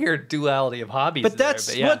matter. Weird duality of hobbies. But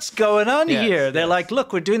that's what's going on here. They're yes. like,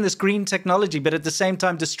 look, we're doing this green technology, but at the same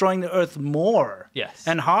time destroying the earth more. Yes.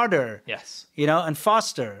 And harder. Yes. You know, and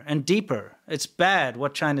faster and deeper. It's bad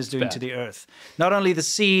what China's doing to the earth. Not only the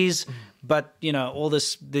seas, but, you know, all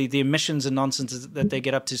this, the emissions and nonsense that they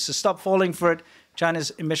get up to. So stop falling for it.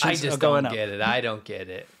 China's emissions are going up. I don't get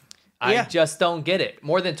it. I just don't get it.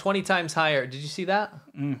 More than 20 times higher. Did you see that?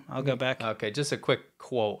 I'll go back. Okay, just a quick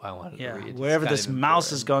quote I wanted to read. Wherever this mouse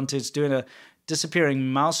has gone to, it's doing a disappearing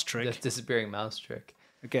mouse trick. The disappearing mouse trick.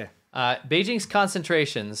 Okay. Beijing's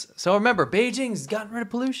concentrations. So remember, Beijing's gotten rid of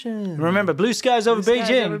pollution. Remember, blue skies over Blue skies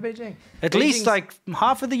Beijing. over Beijing. At least like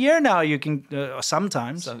half of the year now you can,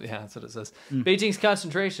 sometimes. Yeah, that's what it says. Beijing's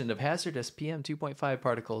concentration of hazardous PM 2.5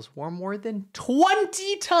 particles were more than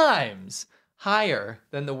 20 times higher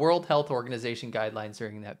than the World Health Organization guidelines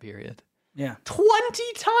during that period. Yeah. 20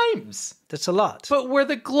 times. That's a lot. But we're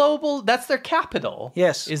that's their capital.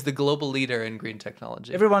 Yes. Is the global leader in green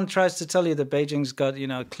technology. Everyone tries to tell you that Beijing's got,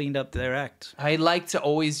 cleaned up their act. I like to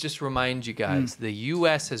always just remind you guys, the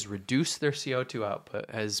U.S. has reduced their CO2 output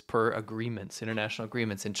as per agreements, international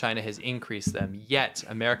agreements, and China has increased them. Yet,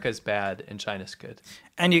 America's bad and China's good.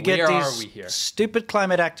 And you get Where are these we here? stupid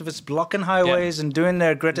climate activists blocking highways and doing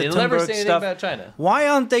their Greta They'll never Thunberg say anything stuff. about China. Why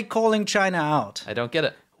aren't they calling China out? I don't get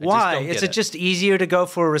it. Why? Is it just easier to go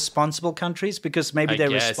for responsible countries because maybe they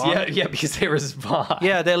respond? Yeah, because they respond.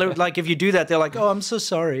 Yeah, they're like, if you do that, they're like, oh, I'm so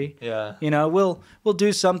sorry. Yeah. We'll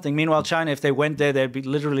do something. Meanwhile, China, if they went there, they'd be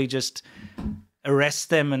literally just arrest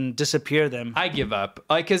them and disappear them. I give up.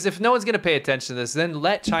 Because if no one's going to pay attention to this, then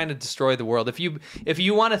let China destroy the world. If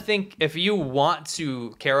you want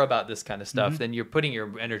to care about this kind of stuff, then you're putting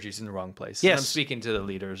your energies in the wrong place. Yes. And I'm speaking to the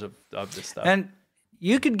leaders of this stuff. And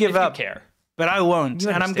you could give up. You care. But I won't.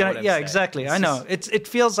 And I'm going to, exactly. I know. It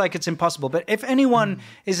feels like it's impossible. But if anyone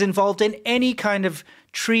is involved in any kind of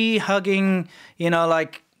tree hugging,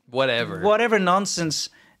 like whatever nonsense,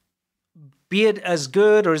 be it as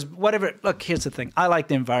good or as whatever. Look, here's the thing. I like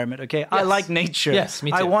the environment, okay? Yes. I like nature. Yes,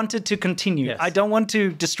 me too. I want it to continue. Yes. I don't want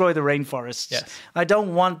to destroy the rainforests. Yes. I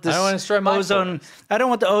don't want this ozone. I don't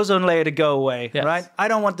want the ozone layer to go away, right? I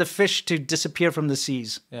don't want the fish to disappear from the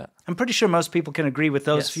seas. Yeah. I'm pretty sure most people can agree with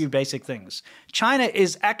those few basic things. China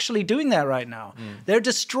is actually doing that right now. They're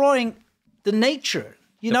destroying the nature.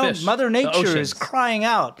 You know, fish, Mother Nature is crying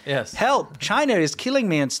out, help, China is killing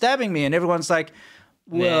me and stabbing me. And everyone's like,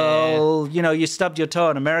 well, you know, you stubbed your toe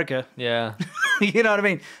in America. Yeah. You know what I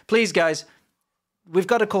mean? Please, guys, we've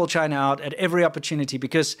got to call China out at every opportunity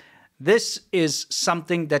because this is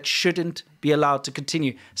something that shouldn't be allowed to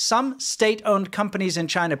continue. Some state-owned companies in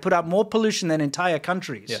China put out more pollution than entire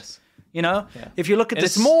countries. Yes. You know, if you look at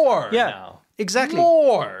this. It's more now. Exactly.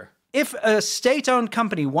 More. If a state-owned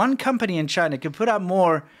company, one company in China could put out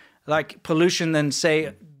more like pollution than,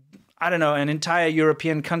 say, I don't know, an entire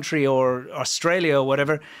European country or Australia or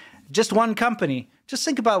whatever, just one company, just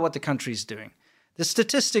think about what the country's doing. The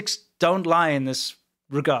statistics don't lie in this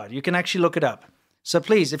regard. You can actually look it up. So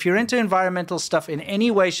please, if you're into environmental stuff in any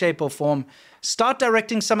way, shape or form, start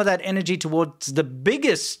directing some of that energy towards the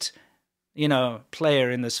biggest, you know, player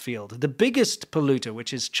in this field, the biggest polluter,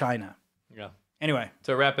 which is China. Yeah. Anyway.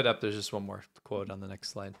 To wrap it up, there's just one more quote on the next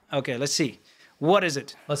slide. Okay, let's see. What is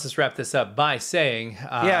it? Let's just wrap this up by saying...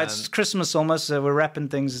 yeah, it's Christmas almost. We're wrapping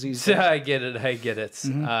things these days. I get it.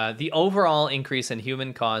 Mm-hmm. The overall increase in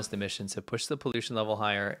human-caused emissions have pushed the pollution level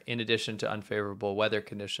higher in addition to unfavorable weather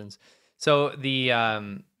conditions. So the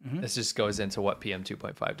this just goes into what PM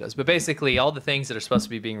 2.5 does. But basically, all the things that are supposed to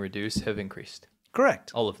be being reduced have increased.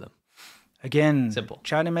 Correct. All of them. Again, simple.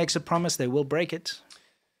 China makes a promise, they will break it.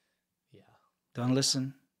 Yeah. Don't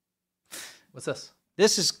listen. What's this?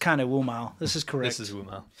 This is kind of Wu Mao. This is correct. This is Wu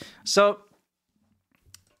Mao. So,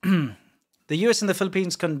 the US and the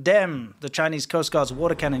Philippines condemn the Chinese Coast Guard's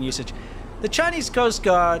water cannon usage. The Chinese Coast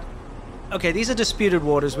Guard, okay, these are disputed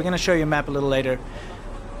waters. We're going to show you a map a little later.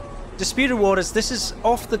 Disputed waters, this is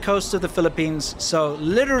off the coast of the Philippines, so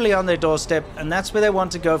literally on their doorstep, and that's where they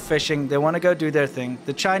want to go fishing. They want to go do their thing.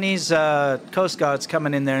 The Chinese Coast Guard's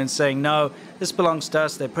coming in there and saying, no, this belongs to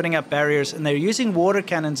us. They're putting up barriers, and they're using water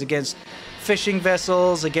cannons against fishing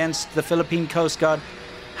vessels, against the Philippine Coast Guard.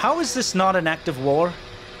 How is this not an act of war?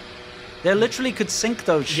 They literally could sink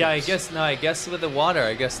those ships. Yeah, I guess with the water,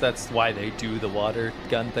 I guess that's why they do the water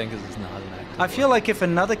gun thing, because it's not an act of war. I feel like if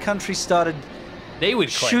another country started... They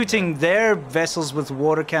would shooting their vessels with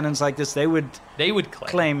water cannons like this, they would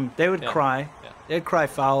claim, they would cry. Yeah. They'd cry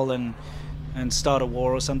foul and start a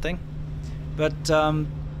war or something. But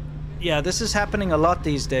yeah, this is happening a lot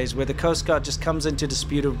these days where the Coast Guard just comes into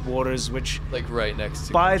disputed waters, which, like, right next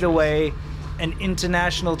to by the way, an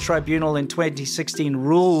international tribunal in 2016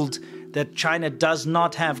 ruled that China does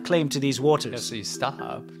not have claim to these waters. Yeah, so you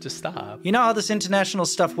stop. Just stop. You know how this international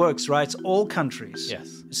stuff works, right? It's all countries.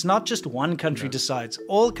 Yes. It's not just one country decides.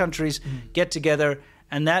 All countries get together,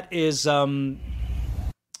 and that is, you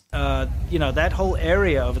know, that whole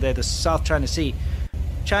area over there, the South China Sea.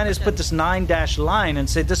 China's put this 9-dash line and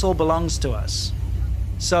said this all belongs to us.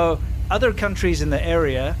 So other countries in the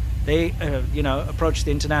area, they, you know, approached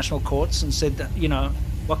the international courts and said, you know,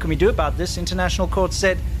 what can we do about this? International courts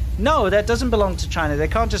said, no, that doesn't belong to China. They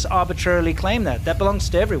can't just arbitrarily claim that. That belongs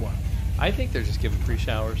to everyone. I think they're just giving free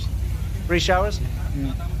showers. Free showers?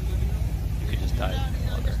 You could just die in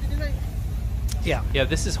the water. Yeah. Yeah,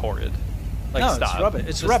 this is horrid. Like, no, stop. It's rubbish.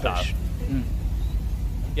 It's rubbish.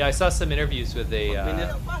 Yeah, I saw some interviews with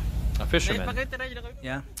a fisherman.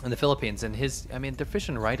 Yeah. In the Philippines, and they're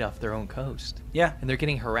fishing right off their own coast. Yeah. And they're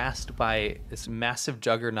getting harassed by this massive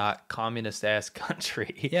juggernaut communist-ass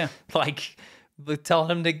country. Yeah. Like... tell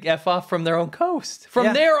them to F off from their own coast.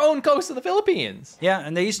 From their own coast of the Philippines. Yeah,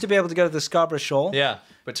 and they used to be able to go to the Scarborough Shoal. Yeah,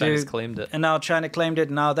 but China's claimed it. And now China claimed it,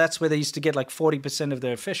 and now that's where they used to get like 40% of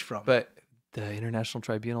their fish from. But the International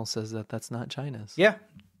Tribunal says that that's not China's. Yeah,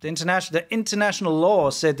 the international law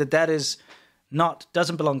said that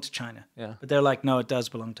doesn't belong to China. Yeah. But they're like, no, it does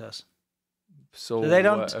belong to us. So they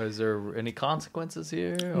don't. Is there any consequences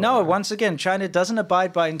here? Or? No, once again, China doesn't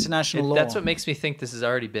abide by international law. That's what makes me think this has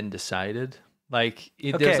already been decided. Like,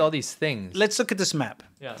 there's all these things. Let's look at this map.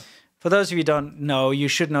 Yeah. For those of you who don't know, you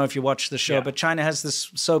should know if you watch the show, but China has this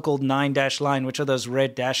so-called 9-dash line, which are those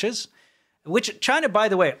red dashes, which China, by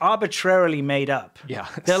the way, arbitrarily made up. Yeah.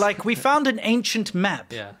 They're like, we found an ancient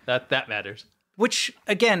map. Yeah, that matters. Which,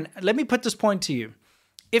 again, let me put this point to you.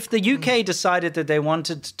 If the UK decided that they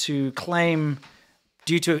wanted to claim,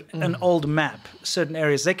 due to an old map, certain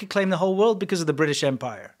areas, they could claim the whole world because of the British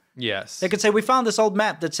Empire. Yes. They could say, we found this old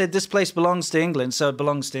map that said this place belongs to England, so it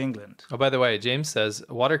belongs to England. Oh, by the way, James says,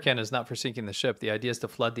 water cannon is not for sinking the ship. The idea is to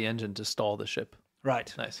flood the engine to stall the ship.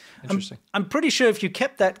 Right. Nice. Interesting. I'm pretty sure if you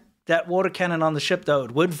kept that water cannon on the ship, though,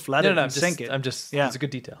 it would flood it and sink it. It's a good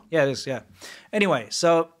detail. Yeah, it is, yeah. Anyway,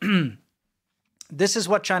 so this is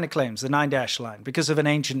what China claims, the 9-dash line, because of an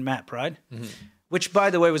ancient map, right? Mm-hmm. Which, by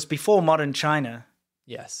the way, was before modern China.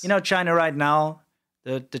 Yes. You know, China right now,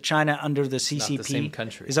 the China under the CCP not the same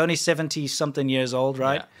country. is only 70-something years old,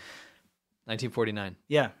 right? Yeah. 1949.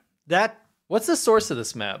 Yeah. What's the source of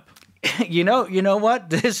this map? You know what?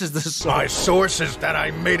 This is the source. My source is that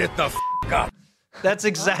I made it the f*** up. That's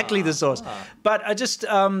exactly the source. But I just,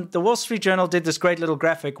 the Wall Street Journal did this great little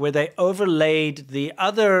graphic where they overlaid the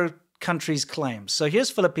other countries' claims. So here's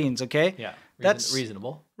Philippines, okay? Yeah. That's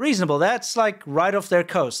reasonable. Reasonable. That's like right off their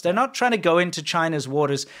coast. They're not trying to go into China's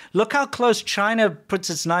waters. Look how close China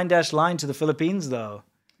puts its 9-dash line to the Philippines, though.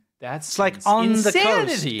 It's like on insanity.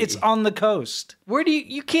 The coast. It's on the coast. Where do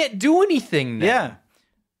you can't do anything now. Yeah.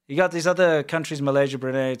 You got these other countries, Malaysia,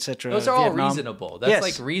 Brunei, etc. Those are Vietnam. all reasonable. That's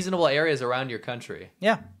like reasonable areas around your country.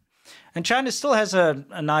 Yeah. And China still has a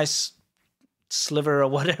nice sliver or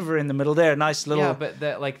whatever in the middle there. A nice little... Yeah,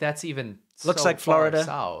 but that's even looks so like Florida. Far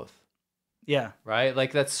south. Yeah. Right?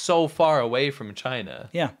 Like that's so far away from China.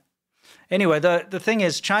 Yeah. Anyway, the thing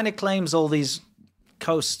is, China claims all these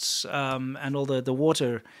coasts and all the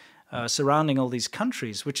water surrounding all these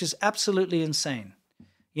countries, which is absolutely insane.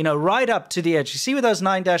 You know, right up to the edge. You see where those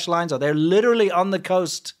 9-dash lines are? They're literally on the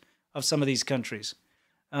coast of some of these countries.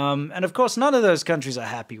 And of course, none of those countries are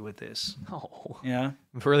happy with this. No. Yeah.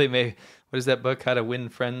 Really, what is that book? How to Win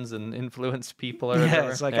Friends and Influence People? Or whatever?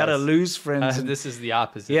 It's like how to lose friends. This is the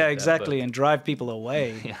opposite. Yeah, exactly. And drive people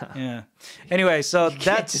away. Yeah. Anyway, so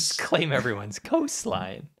that's... just claim everyone's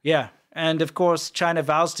coastline. Yeah. And of course, China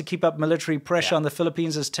vows to keep up military pressure on the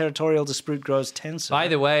Philippines as territorial dispute grows tenser. By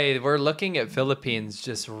the way, we're looking at Philippines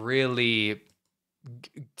just really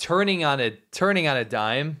turning on a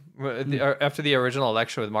dime. After the original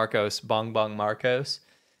election with Marcos, Bongbong Marcos,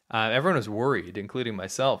 everyone was worried, including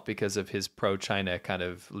myself, because of his pro-China kind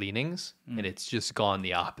of leanings, and it's just gone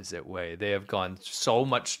the opposite way. They have gone so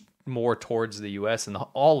much more towards the U.S. and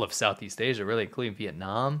all of Southeast Asia, really, including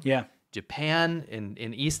Vietnam. Yeah. Japan,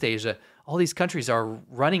 in East Asia, all these countries are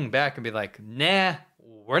running back and be like, nah,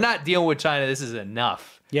 we're not dealing with China. This is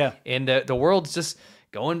enough. Yeah. And the world's just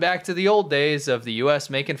going back to the old days of the U.S.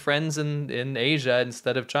 making friends in Asia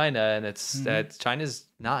instead of China. And it's China's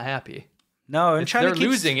not happy. No, and China they're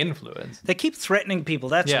losing influence. They keep threatening people.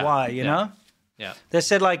 That's why, you know? Yeah. They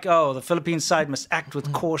said like, oh, the Philippine side must act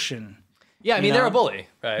with caution. Yeah, I mean, they're a bully,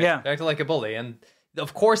 right? Yeah. They're acting like a bully. And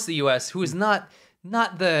of course the U.S., who is not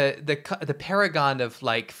the paragon of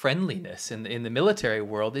like friendliness in the military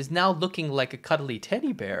world, is now looking like a cuddly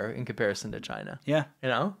teddy bear in comparison to China. Yeah. You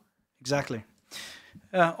know? Exactly.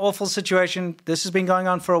 Awful situation. This has been going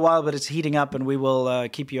on for a while, but it's heating up, and we will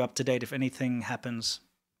keep you up to date if anything happens.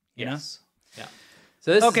 You know? Yeah.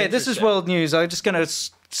 So this is world news. I'm just going to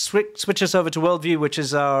switch us over to Worldview, which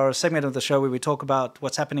is our segment of the show where we talk about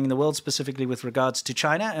what's happening in the world, specifically with regards to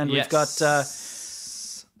China. And we've got...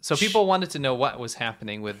 So people wanted to know what was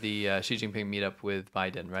happening with the Xi Jinping meetup with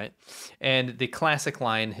Biden, right? And the classic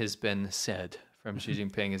line has been said from Xi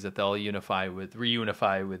Jinping is that they'll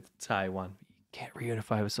reunify with Taiwan. You can't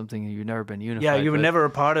reunify with something you've never been unified with. Yeah, you were never a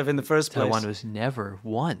part of in the first place. Taiwan was never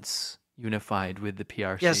once unified with the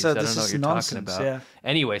PRC. Yeah, so I don't this know what is you're nonsense, talking about. yeah.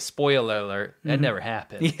 Anyway, spoiler alert, that never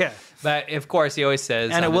happened. Yeah. But of course, he always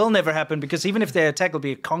says... And it will never happen, because even if their attack will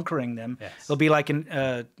be conquering them, Yes. it'll be like an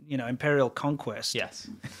imperial conquest. Yes.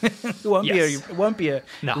 It won't be a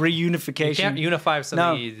reunification. You can't unify with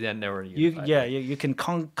something that never unified. You can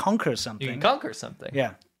conquer something. You can conquer something.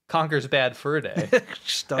 Yeah. Conquer's bad fur day.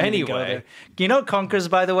 Just don't even go Anyway. there. You know Conquer's,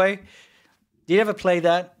 by the way? Do you ever play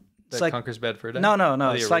that? It's That like Conquer's bad fur day? No.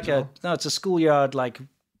 The It's original? it's a schoolyard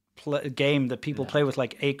game that people play with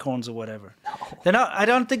like acorns or whatever. They're not. I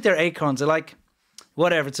don't think they're acorns. They're like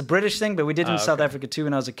whatever. It's a British thing, but we did in South Africa too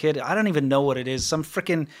when I was a kid. I don't even know what it is. Some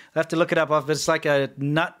freaking. I have to look it up. But it's like a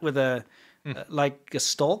nut with a. Like a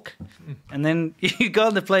stalk, and then you go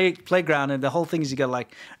on the playground, and the whole thing is you got to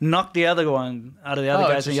like knock the other one out of the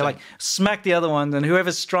other guys, and you like smack the other one, and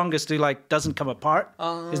whoever's strongest who like doesn't come apart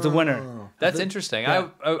is the winner. That's interesting. Yeah.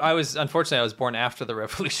 I was born after the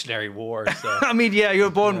Revolutionary War. So. I mean, yeah, you were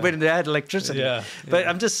born when they had electricity. Yeah, But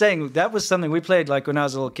I'm just saying that was something we played like when I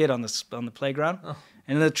was a little kid on the playground,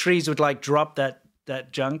 and the trees would like drop that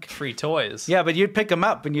that junk. Free toys. Yeah, but you'd pick them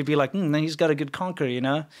up and you'd be like, he's got a good conker, you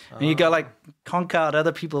know? And you go like conk out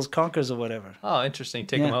other people's conkers or whatever. Oh, interesting.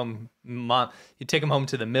 Take them home. Mom, you take them home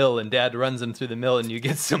to the mill and Dad runs them through the mill and you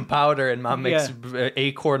get some powder and Mom makes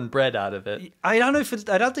acorn bread out of it. I don't know if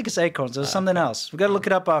I don't think it's acorns. There's something else. We've got to look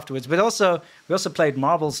it up afterwards. But also, we also played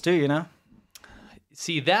marbles too, you know?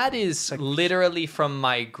 See, that is literally from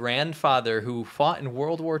my grandfather who fought in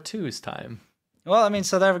World War II's time. Well, I mean,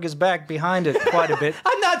 South Africa's back behind it quite a bit.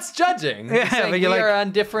 I'm not judging. Yeah, but we are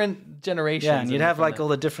on different generations. Yeah, and you'd have like all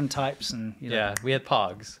the different types. And we had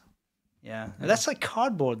pogs. Yeah. That's like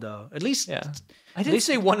cardboard, though. At least... Yeah. I didn't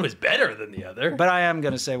say one was better than the other. But I am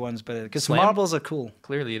going to say one's better, because marbles are cool.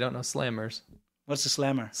 Clearly, you don't know slammers. What's a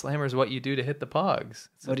slammer? Slammer is what you do to hit the pogs.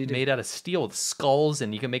 It's what do you do? Made out of steel with skulls,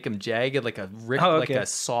 and you can make them jagged like like a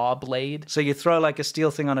saw blade. So you throw like a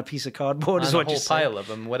steel thing on a piece of cardboard, is what you say? A whole pile of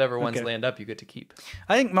them. Whatever ones land up, you get to keep.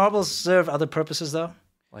 I think marbles serve other purposes, though.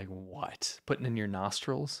 Like what? Putting in your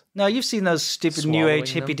nostrils? No, you've seen those stupid New Age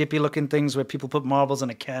hippy-dippy looking things where people put marbles in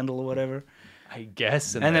a candle or whatever. I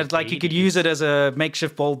guess. And it's like 80s. You could use it as a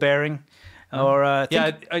makeshift ball bearing. Or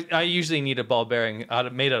I usually need a ball bearing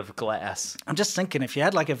made out of glass. I'm just thinking, if you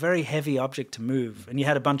had like a very heavy object to move and you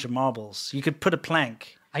had a bunch of marbles, you could put a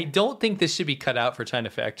plank. I don't think this should be cut out for China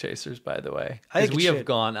Fact Chasers, by the way. Because we have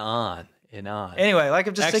gone on and on. Anyway, like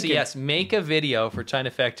I'm just thinking. Yes, make a video for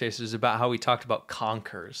China Fact Chasers about how we talked about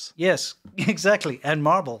conkers. Yes, exactly. And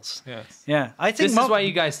marbles. Yes. Yeah. I think this is why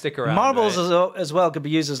you guys stick around. Marbles as well could be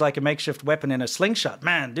used as like a makeshift weapon in a slingshot.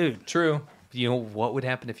 Man, dude. True. You know what would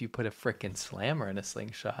happen if you put a frickin' slammer in a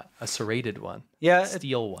slingshot? A serrated one. Yeah.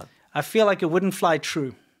 Steel one. I feel like it wouldn't fly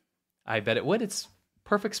true. I bet it would. It's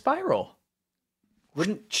perfect spiral.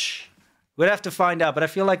 Wouldn't... We'd have to find out, but I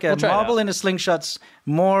feel like a marble in a slingshot's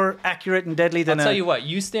more accurate and deadly than I'll tell you what,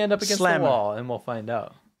 you stand up against the wall and we'll find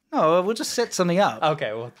out. No, we'll just set something up.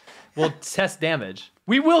 Okay, well, we'll test damage.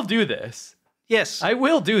 We will do this. Yes. I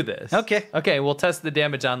will do this. Okay. Okay, we'll test the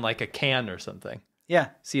damage on like a can or something. Yeah.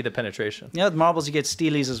 See the penetration. Yeah, the marbles you get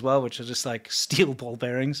steelies as well, which are just like steel ball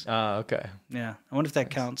bearings. Oh, okay. Yeah. I wonder if that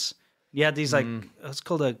counts. You had these like, it's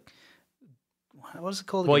called a, what is it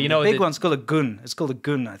called? Well, you know, the big one's called a gun. It's called a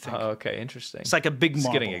gun, I think. Oh, okay, interesting. It's like a big marble.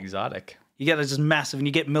 It's getting exotic. You get just massive, and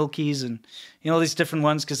you get Milkies and, you know, all these different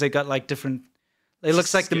ones because they got like different, it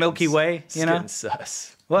looks like the Milky Way, you know?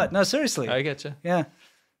 Sus. What? No, seriously. I get you. Yeah.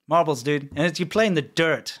 Marbles, dude. And you play in the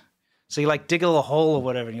dirt. So you like dig a little hole or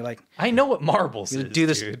whatever, and you're like, I know what marbles is. Do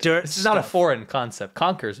this dirt. This is not a foreign concept.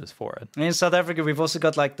 Conkers is foreign. And in South Africa, we've also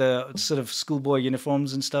got like the sort of schoolboy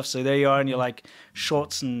uniforms and stuff. So there you are, and you're like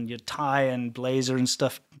shorts and your tie and blazer and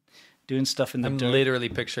stuff, doing stuff in the dirt. I'm literally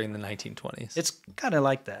picturing the 1920s. It's kind of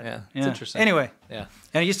like that. Yeah, it's interesting. Anyway, yeah.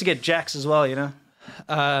 And I used to get jacks as well, you know.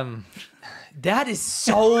 That is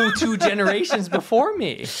so 2 generations before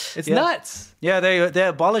me. It's nuts. Yeah, they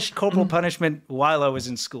abolished corporal punishment while I was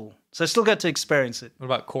in school. So I still got to experience it. What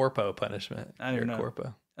about corpo punishment? I don't know.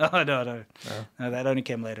 Corpo. Oh, no, that only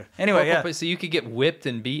came later. Anyway, corpo, so you could get whipped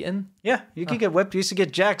and beaten? Yeah, you could get whipped. You used to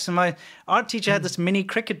get jacks. And my art teacher had this mini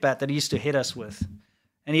cricket bat that he used to hit us with.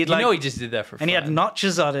 And he'd he just did that for fun. And he had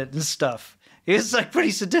notches on it and stuff. He was like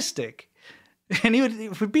pretty sadistic. And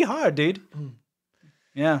it would be hard, dude.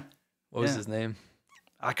 Yeah. What was his name?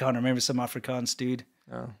 I can't remember. Some Afrikaans dude.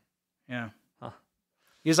 Oh. Yeah. Huh.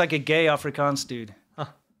 He was like a gay Afrikaans dude. Huh.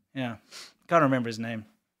 Yeah. Can't remember his name.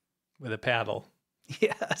 With a paddle.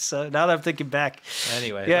 Yeah, so now that I'm thinking back.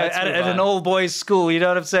 Anyway. Yeah, at an old boys' school, you know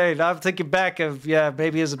what I'm saying? Now I'm thinking back of,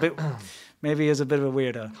 maybe he was a bit of a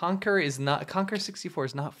weirdo. Conquer 64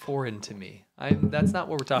 is not foreign to me. That's not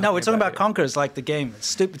what we're talking about. No, we're talking about Conquerors, like the game. It's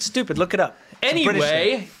stupid. Look it up.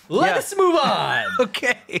 Anyway, let's move on.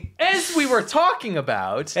 Okay. As we were talking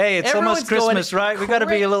about, hey, it's almost Christmas, right? We got to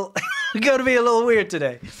be a little weird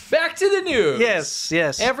today. Back to the news.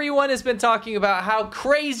 Yes. Everyone has been talking about how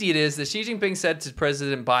crazy it is that Xi Jinping said to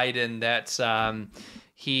President Biden that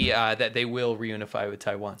that they will reunify with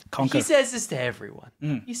Taiwan. Conquer. He says this to everyone.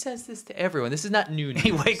 He says this to everyone. This is not new news.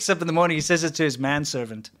 He wakes up in the morning. He says it to his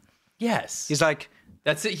manservant. Yes. He's like,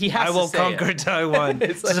 that's it. He has I will conquer Taiwan.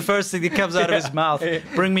 It's the first thing that comes out of his mouth.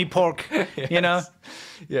 Bring me pork. Yes. You know?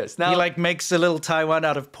 Yes. Now he makes a little Taiwan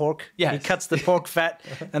out of pork. Yes. He cuts the pork fat,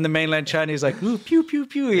 and the mainland Chinese like, ooh, pew, pew,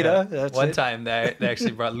 pew, you know? That's One it. time they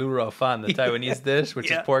actually brought lu rou fan, the Taiwanese dish, which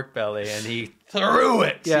is pork belly, and he threw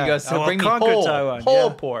it. Yeah. He goes, so bring me Taiwan. whole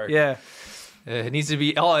pork. Yeah. It needs to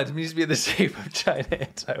be in the shape of China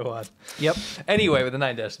and Taiwan. Yep. Anyway, with the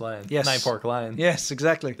 9-dash line. Yes. 9-pork line. Yes,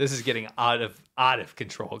 exactly. This is getting out of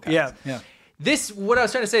control, guys. Yeah. what I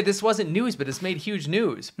was trying to say, this wasn't news, but it's made huge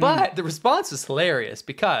news. But the response is hilarious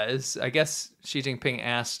because I guess Xi Jinping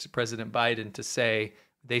asked President Biden to say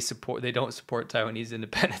they don't support Taiwanese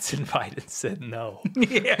independence, and Biden said no.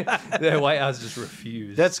 Yeah. The White House just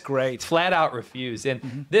refused. That's great. Flat out refused.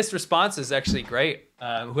 And this response is actually great.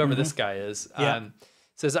 Whoever this guy is.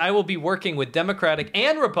 Says, I will be working with Democratic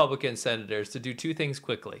and Republican senators to do two things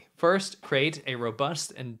quickly. First, create a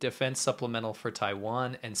robust and defense supplemental for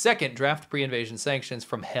Taiwan. And second, draft pre-invasion sanctions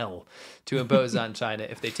from hell to impose on China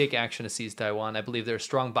if they take action to seize Taiwan. I believe there's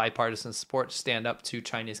strong bipartisan support to stand up to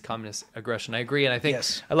Chinese communist aggression. I agree. And I think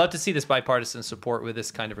I'd love to see this bipartisan support with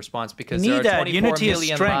this kind of response because there are 24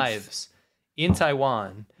 million lives in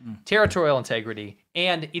Taiwan, territorial integrity,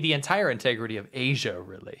 and the entire integrity of Asia,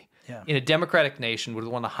 really. Yeah. In a democratic nation with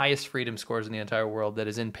one of the highest freedom scores in the entire world that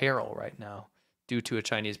is in peril right now due to a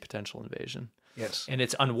Chinese potential invasion. Yes. And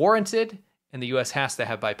it's unwarranted, and the U.S. has to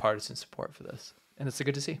have bipartisan support for this. And it's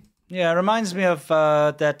good to see. Yeah, it reminds me of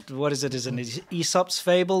what is it? Is it an Aesop's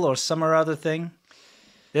fable or some or other thing?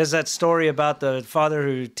 There's that story about the father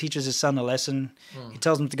who teaches his son a lesson. He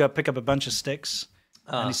tells him to go pick up a bunch of sticks.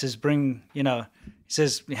 And he says,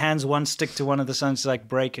 he hands one stick to one of the sons, he's like,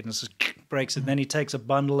 break it. And says, breaks it. And then he takes a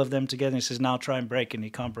bundle of them together and he says, now try and break it. And he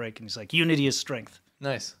can't break it. And he's like, unity is strength.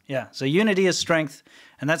 Nice. Yeah. So unity is strength.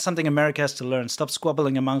 And that's something America has to learn. Stop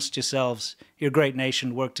squabbling amongst yourselves. You're a great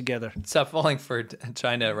nation. Work together. Stop falling for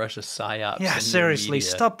China, Russia psyops. Yeah, seriously.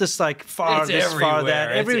 Stop this far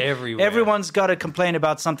that. It's everywhere. Everyone's got to complain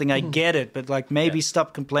about something. I get it. But maybe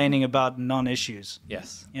stop complaining about non-issues.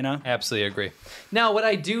 Yes. You know? Absolutely agree. Now, what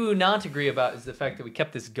I do not agree about is the fact that we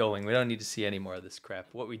kept this going. We don't need to see any more of this crap.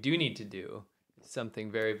 What we do need to do is something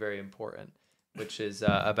very, very important, which is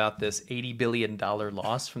about this $80 billion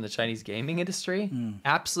loss from the Chinese gaming industry.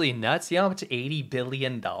 Absolutely nuts. You know how much $80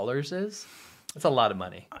 billion is? That's a lot of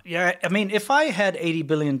money. Yeah, I mean, if I had $80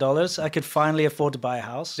 billion, I could finally afford to buy a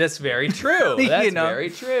house. That's very true. That's very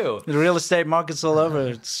true. The real estate market's all over.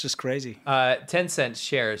 It's just crazy. Tencent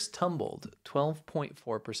shares tumbled 12.4%.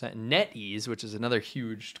 NetEase, which is another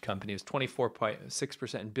huge company, was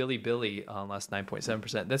 24.6%. And Bilibili lost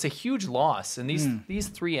 9.7%. That's a huge loss. And these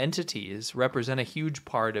three entities represent a huge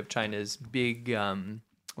part of China's big,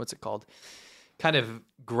 what's it called? Kind of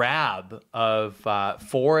grab of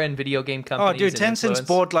foreign video game companies. Oh, dude, Tencent's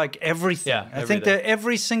bought everything. Yeah, I think that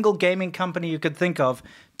every single gaming company you could think of,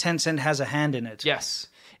 Tencent has a hand in it. Yes.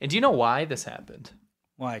 And do you know why this happened?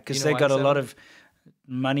 Why? Because they got a lot of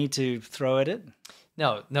money to throw at it?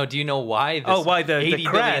 No. Do you know why this why the $80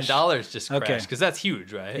 crash? billion just crashed? Because that's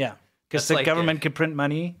huge, right? Yeah. Because the government could print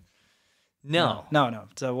money? No.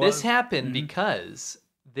 So this happened because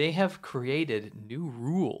they have created new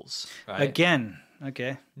rules, right? Again,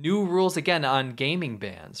 okay. New rules again on gaming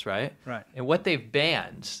bans, right? Right. And what they've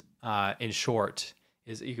banned, in short,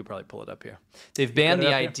 is you could probably pull it up here. They've banned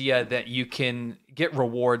the idea that you can get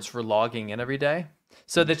rewards for logging in every day.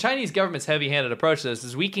 So the Chinese government's heavy-handed approach to this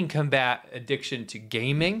is we can combat addiction to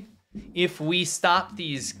gaming if we stop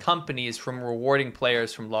these companies from rewarding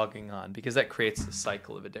players from logging on, because that creates a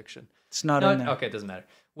cycle of addiction. It's not in there. Okay, it doesn't matter.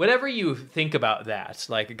 Whatever you think about that,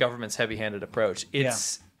 like a government's heavy-handed approach,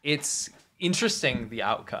 it's interesting, the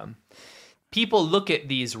outcome. People look at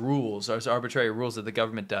these rules, those arbitrary rules that the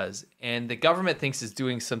government does, and the government thinks is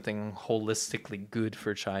doing something holistically good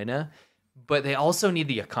for China, but they also need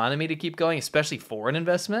the economy to keep going, especially foreign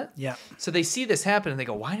investment. Yeah. So they see this happen and they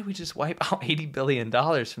go, why did we just wipe out $80 billion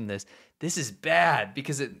from this? This is bad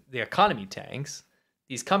because the economy tanks.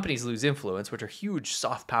 These companies lose influence, which are huge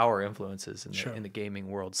soft power influences in the gaming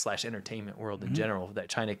world / entertainment world in general that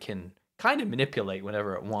China can kind of manipulate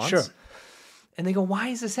whenever it wants. Sure. And they go, why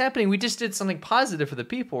is this happening? We just did something positive for the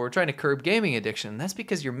people. We're trying to curb gaming addiction. And that's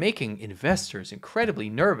because you're making investors incredibly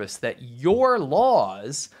nervous that your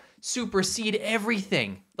laws supersede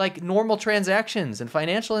everything, like normal transactions and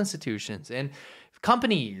financial institutions and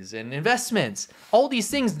companies and investments. All these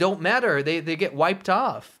things don't matter. They get wiped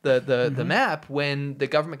off the map when the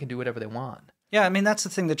government can do whatever they want. Yeah, I mean, that's the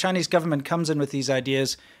thing. The Chinese government comes in with these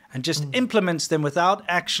ideas and just implements them without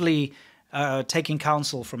actually taking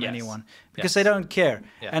counsel from anyone because they don't care.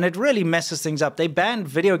 Yeah. And it really messes things up. They banned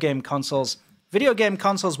video game consoles. Video game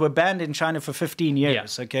consoles were banned in China for 15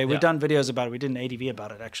 years, okay? We've done videos about it. We did an ADV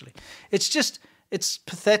about it, actually. It's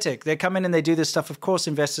pathetic. They come in and they do this stuff. Of course,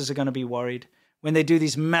 investors are going to be worried when they do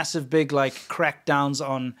these massive, big, crackdowns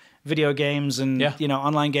on video games and,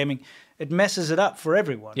 online gaming. It messes it up for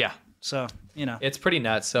everyone. Yeah. So, It's pretty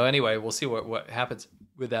nuts. So anyway, we'll see what happens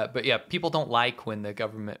with that. But yeah, people don't like when the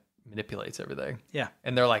government manipulates everything. Yeah.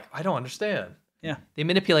 And they're like, I don't understand. Yeah. They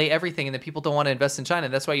manipulate everything and then people don't want to invest in China.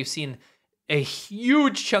 That's why you've seen a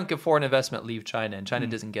huge chunk of foreign investment leave China, and China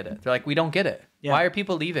doesn't get it. They're like, we don't get it. Yeah. Why are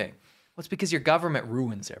people leaving? Well, it's because your government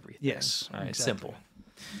ruins everything. Yes, all right, exactly.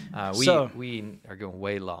 Simple. We are going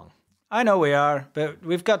way long. I know we are, but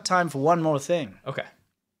we've got time for one more thing. Okay.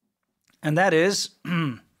 And that is...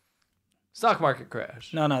 stock market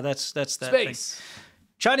crash. No, that's that Space. Thing.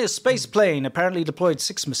 China's space plane apparently deployed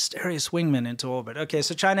 6 mysterious wingmen into orbit. Okay,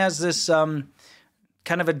 so China has this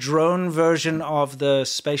kind of a drone version of the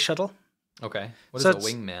space shuttle. Okay. What is a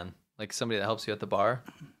wingman? Like somebody that helps you at the bar?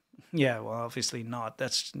 Yeah, well, obviously not.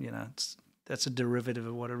 That's, that's a derivative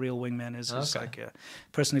of what a real wingman is. It's like a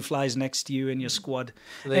person who flies next to you in your squad.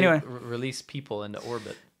 So they anyway, release people into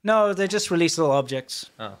orbit. No, they just release little objects.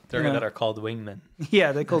 Oh, that are called wingmen.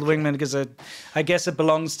 Yeah, they're called wingmen because I guess it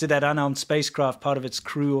belongs to that unarmed spacecraft, part of its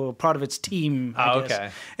crew or part of its team. I guess. Okay.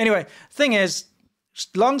 Anyway, thing is,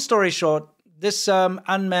 long story short, this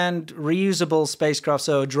unmanned reusable spacecraft,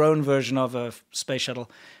 so a drone version of a space shuttle,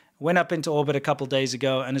 went up into orbit a couple days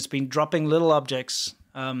ago and it's been dropping little objects,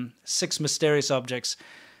 6 mysterious objects.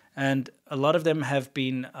 And a lot of them have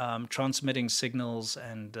been transmitting signals,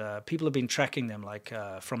 and people have been tracking them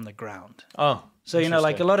from the ground. Oh, so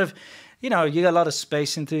like a lot of, you got a lot of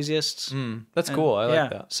space enthusiasts. That's cool. I like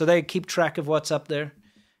that. So they keep track of what's up there,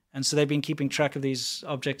 and so they've been keeping track of these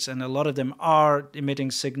objects, and a lot of them are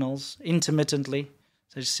emitting signals intermittently.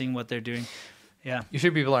 So just seeing what they're doing. Yeah. You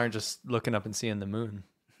sure people aren't just looking up and seeing the moon?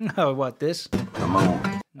 No, what this? The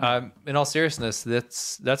moon. In all seriousness,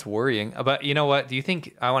 that's worrying. But you know what? Do you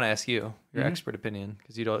think, I want to ask you your expert opinion,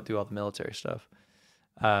 because you don't do all the military stuff.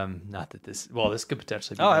 Not that this could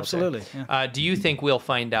potentially be military. Absolutely. Yeah. Do you think we'll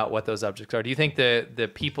find out what those objects are? Do you think the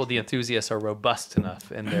people, the enthusiasts, are robust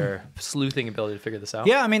enough in their sleuthing ability to figure this out?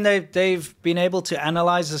 Yeah, I mean, they've been able to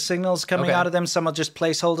analyze the signals coming out of them. Some are just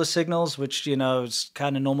placeholder signals, which, is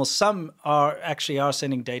kind of normal. Some are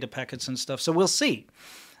sending data packets and stuff. So we'll see.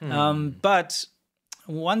 But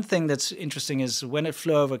one thing that's interesting is when it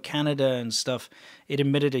flew over Canada and stuff, it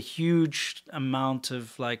emitted a huge amount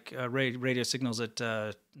of radio signals at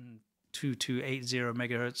 2280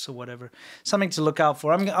 megahertz or whatever. Something to look out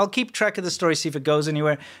for. I'll keep track of the story, see if it goes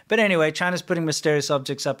anywhere. But anyway, China's putting mysterious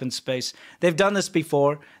objects up in space. They've done this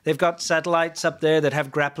before. They've got satellites up there that have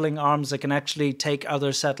grappling arms that can actually take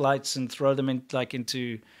other satellites and throw them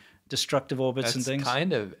into destructive orbits and things. That's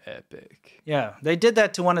kind of epic. Yeah, they did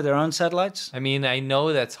that to one of their own satellites. I mean, I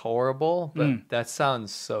know that's horrible, but that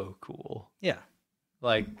sounds so cool. Yeah.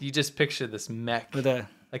 Like, you just picture this mech,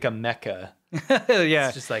 like a mecha. Yeah.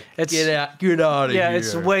 It's just like, get out of here. Yeah,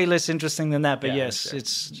 it's way less interesting than that, but yes,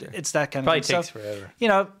 it's that kind of thing. Probably takes forever.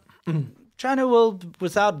 China will,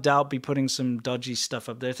 without doubt, be putting some dodgy stuff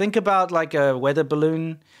up there. Think about like a weather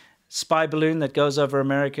balloon, spy balloon that goes over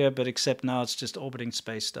America, but except now it's just orbiting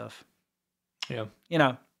space stuff. Yeah.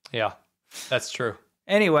 Yeah, that's true.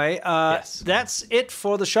 Anyway, that's it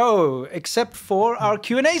for the show, except for our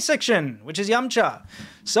Q&A section, which is Yamcha.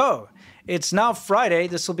 So, it's now Friday.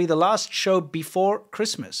 This will be the last show before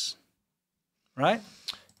Christmas, right?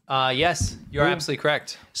 Yes, you're absolutely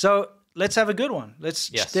correct. So, let's have a good one.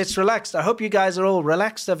 Let's relax. I hope you guys are all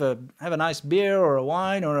relaxed. Have a nice beer or a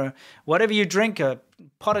wine or whatever you drink, a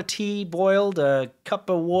pot of tea boiled, a cup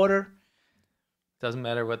of water. Doesn't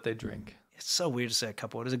matter what they drink. It's so weird to say a cup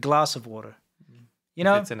of water. It's a glass of water.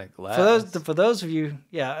 It's in a glass. For those of you,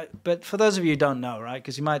 but for those of you who don't know, right?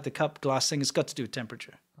 Because the glass thing, it's got to do with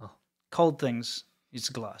temperature. Oh. Cold things, it's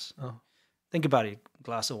a glass. Oh. Think about it. A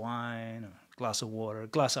glass of wine, a glass of water, a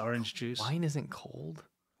glass of orange juice. Wine isn't cold?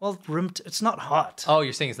 Well, it's not hot. Oh,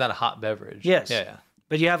 you're saying it's not a hot beverage. Yes. Yeah.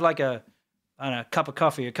 But you have like a cup of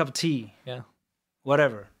coffee, a cup of tea. Yeah.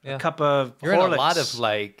 Whatever. Yeah. A cup of You're Horlicks. in a lot of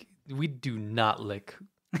we do not lick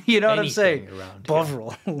you know what I'm saying?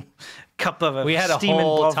 Bovril. Cup of we had a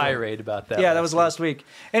whole tirade about that. Yeah, that was last week.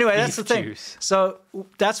 Anyway, that's the thing. Juice. So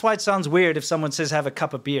that's why it sounds weird if someone says have a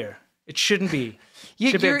cup of beer. It shouldn't be.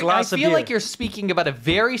 It should be a glass of beer. I feel like you're speaking about a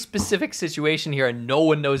very specific situation here, and no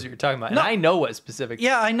one knows what you're talking about. And I know what specific.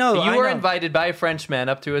 Yeah, I know. You were invited by a Frenchman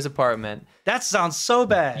up to his apartment. That sounds so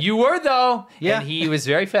bad. You were, though. Yeah. And he was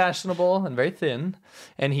very fashionable and very thin.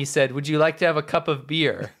 And he said, "Would you like to have a cup of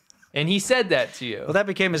beer?" And he said that to you. Well, that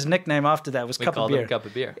became his nickname after that, was Cup of Beer. We called him Cup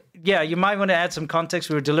of Beer. Yeah, you might want to add some context.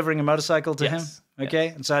 We were delivering a motorcycle to him, okay?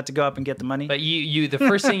 Yes. And so I had to go up and get the money. But you the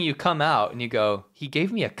first thing you come out and you go, he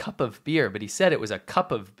gave me a cup of beer, but he said it was a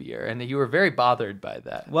cup of beer. And you were very bothered by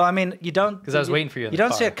that. Well, I mean, you don't... Because I was waiting for you in the car. You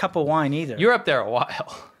don't say a cup of wine either. You were up there a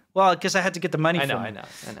while. Well, because I had to get the money from him. I know.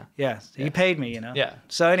 Yeah, so he paid me, Yeah.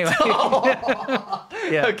 So anyway.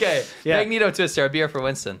 Yeah. Okay. Yeah. Magneto Twister, a beer for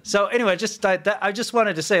Winston. So anyway, I just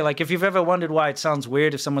wanted to say, if you've ever wondered why it sounds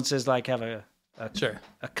weird if someone says, have a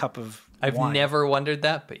cup of I've wine. never wondered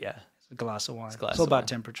that, but yeah. It's a glass of wine. It's a glass It's all of about wine.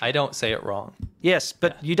 temperature. I don't say it wrong. Yes,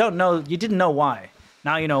 but you don't know. You didn't know why.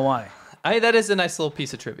 Now you know why. That is a nice little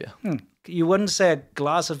piece of trivia. You wouldn't say a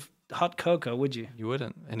glass of hot cocoa, would you? You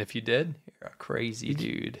wouldn't. And if you did, you're a crazy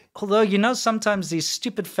dude. Although, sometimes these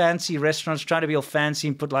stupid fancy restaurants try to be all fancy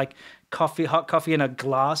and put like hot coffee in a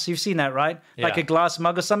glass. You've seen that, right? Like Yeah. a glass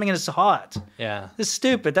mug or something and it's hot. Yeah. It's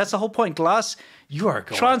stupid. That's the whole point. Glass You are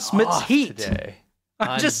going transmits off heat. today. I'm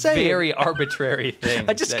on just saying. Very arbitrary things.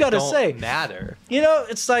 I just that gotta don't say. matter.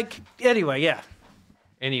 It's like, anyway, yeah.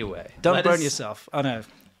 Anyway. Don't let burn us- yourself on a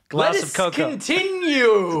glass Let of us cocoa.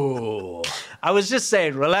 continue. I was just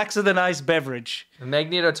saying, relax with a nice beverage.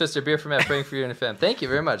 Magneto Twister, beer from Matt, praying for you and your fam. Thank you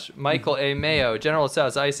very much. Michael A. Mayo, General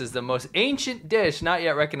Tso's ice is the most ancient dish not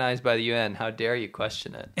yet recognized by the UN. How dare you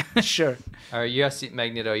question it? Sure. All right, yes,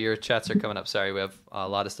 Magneto, your chats are coming up. Sorry, we have a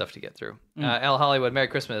lot of stuff to get through. L. Hollywood, Merry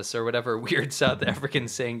Christmas, or whatever weird South African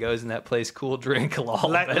saying goes in that place. Cool drink, lol.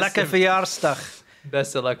 Lekker verjaarsdag.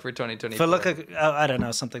 Best of luck for 2024. For look, I don't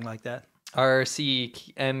know, something like that.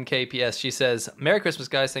 RCMKPS, she says, Merry Christmas,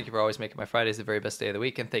 guys. Thank you for always making my Fridays the very best day of the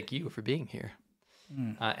week, and thank you for being here.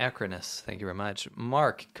 Acronus, thank you very much.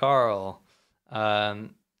 Mark, Carl,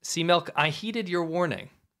 Sea Milk, I heeded your warning.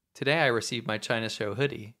 Today I received my China Show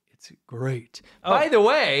hoodie. It's great. By the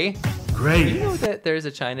way, Great. do you know that there's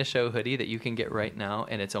a China Show hoodie that you can get right now,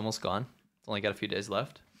 and it's almost gone? It's only got a few days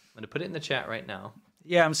left. I'm going to put it in the chat right now.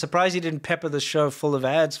 Yeah, I'm surprised you didn't pepper the show full of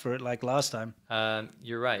ads for it like last time.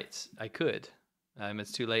 You're right. I could.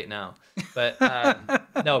 It's too late now. But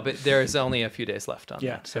no, but there's only a few days left on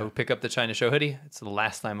Yeah, that. So pick up the China Show hoodie. It's the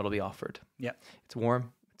last time it'll be offered. Yeah. It's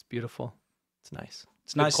warm. It's beautiful. It's nice.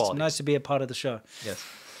 It's nice to be a part of the show. Yes.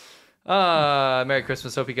 Merry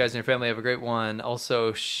Christmas. Hope you guys and your family have a great one.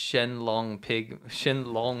 Also, Shenlong Pig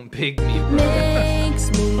meat burger. Makes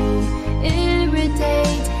me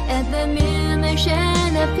irritate at the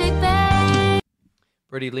mention of pig bang.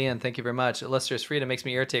 Birdie Leon, thank you very much. Illustrious Freedom makes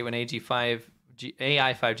me irritate when AI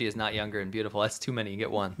 5G is not younger and beautiful. That's too many. You get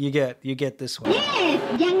one. You get this one.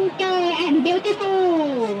 Yes, younger and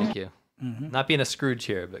beautiful. Thank you. Not being a Scrooge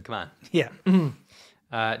here, but come on. Yeah.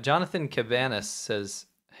 Jonathan Cabanas says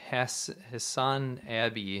Hassan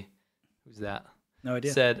Abbey, who's that? No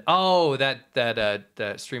idea. Said,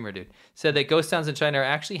 that streamer dude said that ghost towns in China are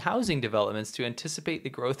actually housing developments to anticipate the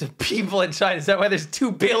growth of people in China. Is that why there's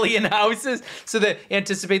 2 billion houses? So that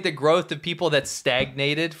anticipate the growth of people that's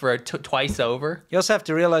stagnated for twice over. You also have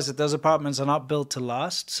to realize that those apartments are not built to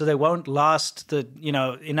last, so they won't last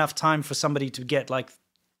enough time for somebody to get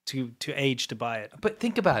to age to buy it. But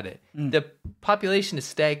think about it. The population is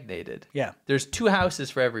stagnated. Yeah. There's 2 houses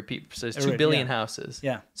for every people. So there's 2 billion houses.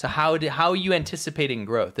 Yeah. So how are you anticipating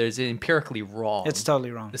growth? There's empirically wrong. It's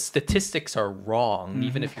totally wrong. The statistics are wrong,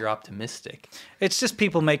 even if you're optimistic. It's just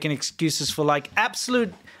people making excuses for like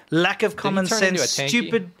absolute lack of common turn into sense, a tanky?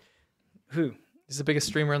 stupid. Who? He's the biggest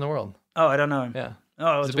streamer in the world. Oh, I don't know him. Yeah.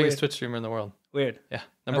 Oh, He's it's the biggest weird. Twitch streamer in the world. Weird. Yeah.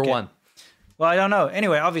 Number Okay. 1. Well, I don't know.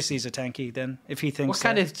 Anyway, obviously he's a tanky then, if he thinks What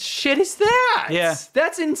kind that. of shit is that? Yeah.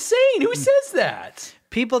 That's insane. Who says that?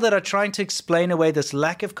 People that are trying to explain away this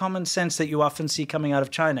lack of common sense that you often see coming out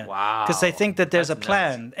of China. Wow. Because they think that there's That's a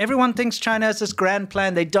plan. Everyone thinks China has this grand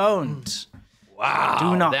plan. They don't. Wow.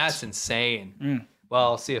 Do not. That's insane. Well,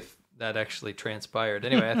 I'll see if that actually transpired.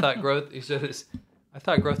 Anyway, I thought growth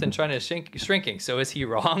in China is shrinking. So is he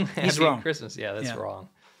wrong? He's Happy wrong. Christmas. Yeah, that's Yeah. wrong.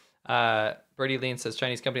 Birdie Lean says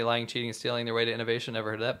Chinese company lying, cheating, and stealing their way to innovation.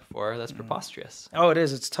 Never heard of that before. That's preposterous. Oh, it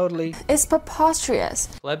is. It's totally. It's preposterous.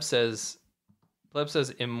 Pleb says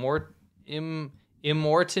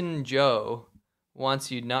Immortan Joe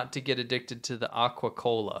wants you not to get addicted to the aqua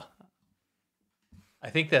cola. I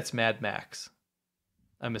think that's Mad Max.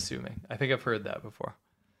 I'm assuming. I think I've heard that before.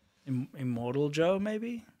 Immortal Joe,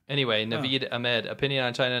 maybe? Anyway, Naveed Ahmed, opinion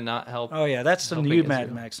on China not help. Oh, yeah. That's the helping new Israel.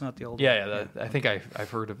 Mad Max, not the old Yeah, one. I think I've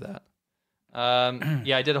heard of that.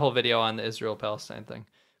 Yeah, I did a whole video on the Israel-Palestine thing.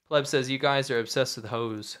 Pleb says, you guys are obsessed with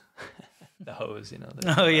hoes. The hose,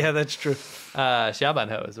 Oh, yeah, that's true. Shaban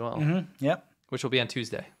Ho as well. Yep. Which will be on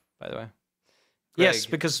Tuesday, by the way. Yes,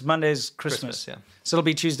 Greg, because Monday's Christmas. yeah. So it'll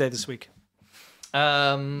be Tuesday this week.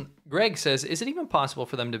 Greg says, is it even possible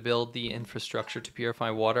for them to build the infrastructure to purify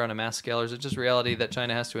water on a mass scale, or is it just reality that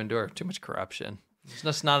China has to endure? Too much corruption. There's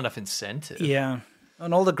just not enough incentive. Yeah.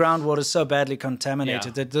 And all the groundwater is so badly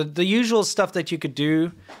contaminated that the usual stuff that you could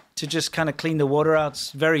do to just kind of clean the water out is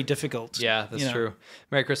very difficult. Yeah, that's true.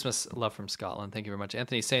 Merry Christmas. Love from Scotland. Thank you very much.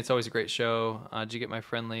 Anthony Saint's always a great show. Did you get my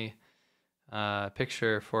friendly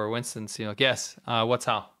picture for Winston Seal? Yes. What's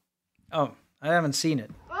how? Oh, I haven't seen it.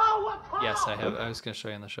 Oh, what's Yes, I have. I was going to show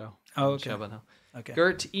you on the show. Oh, okay. Okay.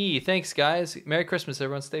 Gert E. Thanks, guys. Merry Christmas,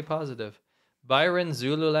 everyone. Stay positive. Byron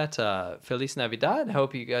Zululeta. Feliz Navidad.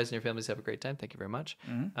 Hope you guys and your families have a great time. Thank you very much.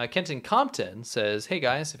 Kenton Compton says, hey,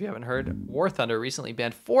 guys, if you haven't heard, War Thunder recently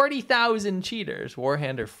banned 40,000 cheaters.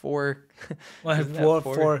 Warhammer 4...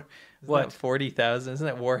 What? 40,000? Isn't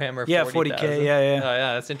that Warhammer 40,000? Yeah, 40K, yeah. Oh,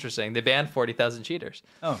 yeah, that's interesting. They banned 40,000 cheaters.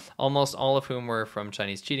 Oh. Almost all of whom were from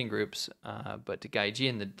Chinese cheating groups, but Gaiji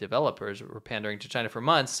and the developers were pandering to China for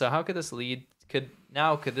months. So how could this lead...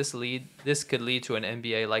 This could lead to an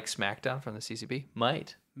NBA like SmackDown from the CCP?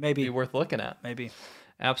 Might. Maybe. Be worth looking at. Maybe.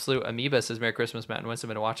 Absolute Amoeba says, Merry Christmas, Matt and Winston.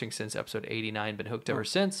 Been watching since episode 89. Been hooked ever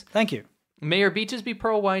since. Thank you. May your beaches be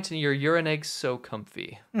pearl white and your urine eggs so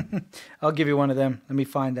comfy. I'll give you one of them. Let me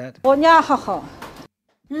find that. They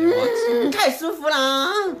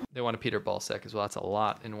want a Peter Ballsack as well. That's a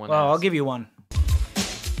lot in one. Well, ass. I'll give you one.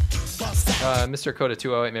 Mr. Coda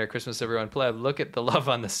 208, Merry Christmas, everyone. Pleb, look at the love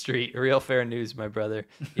on the street. Real fair news, my brother.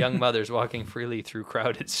 Young mothers walking freely through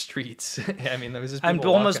crowded streets. I mean, there was just I'm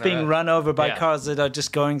people almost being around. run over by cars that are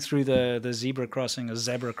just going through the zebra crossing, a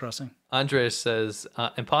zebra crossing. Andres says,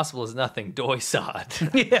 impossible is nothing.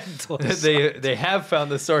 Doysad. Yeah, Doysad. They have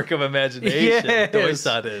found the Sork of imagination. Yes.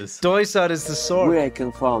 Doysad is. Doysad is the Sork. Where I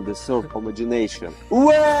can find the Sork of imagination.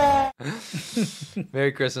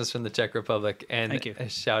 Merry Christmas from the Czech Republic. And Thank you. A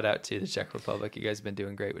shout out to the Czech Republic. You guys have been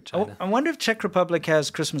doing great with China. I wonder if Czech Republic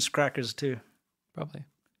has Christmas crackers too. Probably.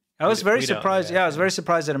 I was very we don't, surprised. yeah. I was very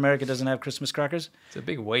surprised that America doesn't have Christmas crackers. It's a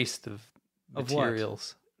big waste of Of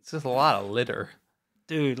materials. It's just a lot of litter.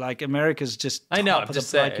 Dude, like America's just. I know. top I'm of just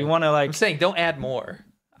the, saying. Like, you want to like. I'm saying don't add more.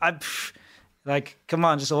 Like, come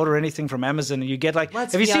on, just order anything from Amazon and you get like.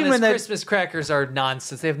 Let's have be you seen honest, when they Christmas crackers are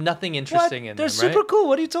nonsense. They have nothing interesting in They're them. super right? cool.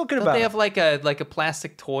 What are you talking Don't about? they have like a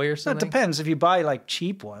plastic toy or It something? depends. If you buy like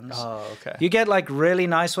cheap ones, Oh, okay. you get like really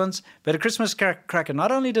nice ones. But a Christmas cracker,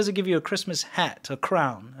 not only does it give you a Christmas hat, a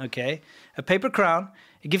crown, okay, a paper crown,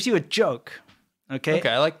 it gives you a joke, okay. Okay,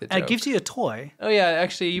 I like the And joke. it gives you a toy. Oh yeah,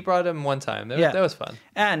 actually, you brought them one time. That was fun.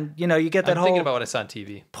 And you know, you get that I'm thinking whole about what I saw on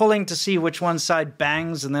TV. pulling to see which one side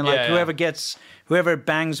bangs, and then like whoever it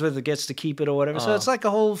bangs with, it gets to keep it or whatever. So it's like a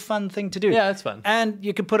whole fun thing to do. Yeah, it's fun. And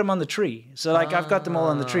you can put them on the tree. So like I've got them all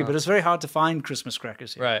on the tree, but it's very hard to find Christmas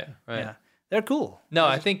crackers here. Right. Yeah, they're cool. No,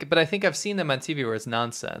 I think I've seen them on TV where it's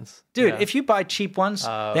nonsense. Dude, Yeah. if you buy cheap ones,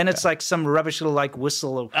 then it's like some rubbish little like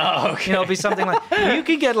whistle. Or, you know, it'll be something like you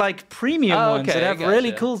can get like premium ones that have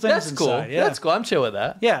really cool things That's cool. inside. Yeah. That's cool. I'm chill with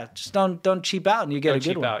that. Yeah, just don't cheap out and you get Don't a good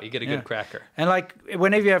cheap one. out. You get a good cracker. And like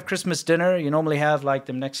whenever you have Christmas dinner, you normally have like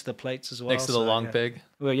them next to the plates as well. Next to the long yeah. pig.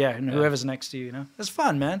 Well, yeah, and whoever's next to you, you know. It's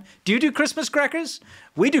fun, man. Do you do Christmas crackers?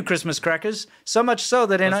 We do Christmas crackers. So much so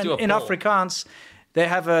that in Let's do a poll. Afrikaans, they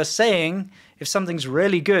have a saying, if something's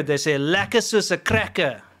really good, they say, lekker soos 'n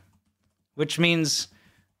cracker, which means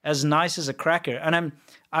as nice as a cracker. And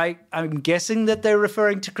I'm guessing that they're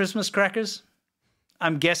referring to Christmas crackers.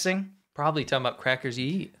 I'm guessing. Probably talking about crackers you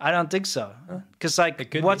eat. I don't think so. Because,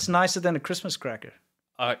 like, what's nicer than a Christmas cracker?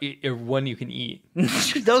 One you can eat.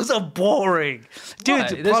 Those are boring. Dude,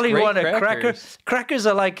 What? you There's probably great want a cracker. crackers. Crackers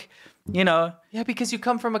are like, you know. Yeah, because you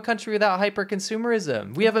come from a country without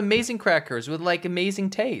hyper-consumerism. We have amazing crackers with, like,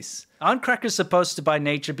 amazing tastes. Aren't crackers supposed to by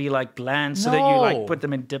nature be like bland so that you like put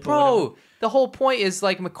them in dip or whatever? Bro, the whole point is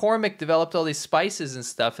like McCormick developed all these spices and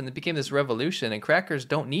stuff and it became this revolution and crackers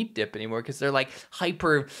don't need dip anymore because they're like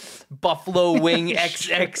hyper buffalo wing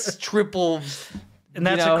XX triple. And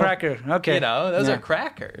that's a cracker. Okay. You know, those are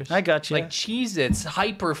crackers. I got you. Like Cheez-Its,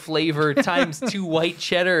 hyper flavor times 2 white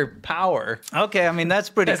cheddar power. Okay, I mean, that's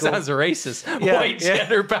pretty That cool. sounds racist. Yeah, White yeah.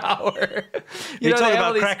 cheddar power. You're know, talking they have about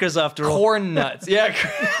all these crackers after all. corn nuts. Yeah.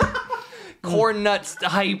 Corn nuts,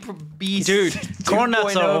 hype beast. Dude, corn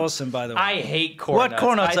nuts are 2.0. awesome, by the way. I hate corn What nuts.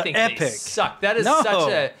 corn nuts I are think they epic. suck. That is No.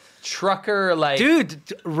 such a trucker like. Dude,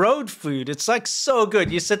 road food. It's like so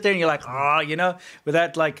good. You sit there and you're like, you know, with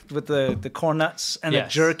that, like with the corn nuts and the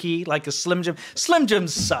Yes. jerky, like a Slim Jim. Slim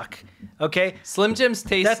Jims suck. Okay. Slim Jims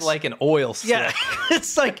taste like an oil slick. Yeah,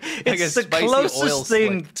 it's like it's a the spicy oil closest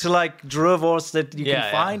thing slick. to like Druvors that you Yeah,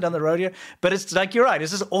 can find on the road here. But it's like you're right.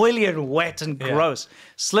 It's just oily and wet and gross.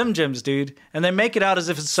 Slim Jims, dude, and they make it out as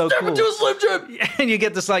if it's so cool. Do a Slim Jim. And you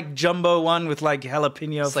get this like jumbo one with like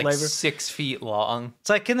jalapeno It's like flavor. 6 feet long. It's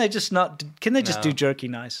like, can they just No. do jerky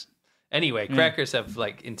nice? Anyway, crackers have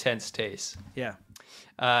like intense taste. Yeah.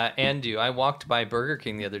 Andu, I walked by Burger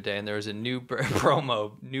King the other day and there was a new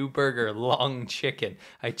promo, new burger, long chicken.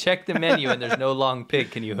 I checked the menu and there's no long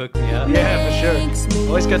pig. Can you hook me up? Yeah, for sure.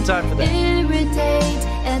 Always got time for that. Irritate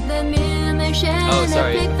at the Oh,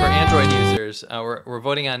 sorry. For Android users, we're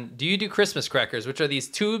voting on, do you do Christmas crackers, which are these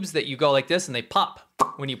tubes that you go like this and they pop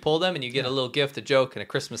when you pull them and you get a little gift, a joke, and a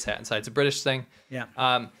Christmas hat inside. It's a British thing.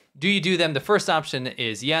 Yeah. Do you do them? The first option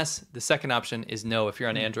is yes. The second option is no. If you're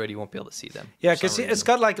on Android, you won't be able to see them. Yeah, because it's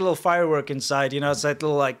got like a little firework inside. You know, it's that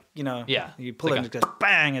little Yeah. You pull it and it goes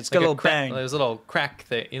bang. It's got a little bang. There's a little crack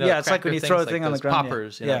thing. Yeah, it's like when you throw a thing on the ground.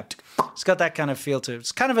 Poppers. Yeah. It's got that kind of feel to it.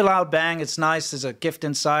 It's kind of a loud bang. It's nice. There's a gift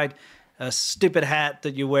inside, a stupid hat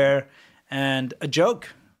that you wear, and a joke.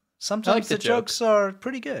 Sometimes the jokes are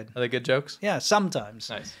pretty good. Are they good jokes? Yeah, sometimes.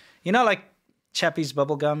 Nice. You know, like Chappie's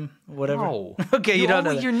bubblegum, whatever. No. Okay, you don't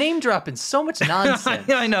know that. You're name dropping so much nonsense.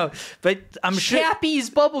 I know, but I'm sure. Chappie's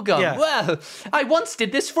bubblegum. Yeah. Well, I once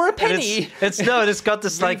did this for a penny. It's got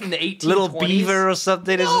this like from the 1820s? little beaver or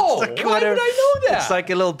something. No, like, why would I know that? It's like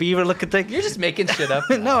a little beaver looking thing. You're just making shit up.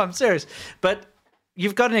 No, I'm serious. But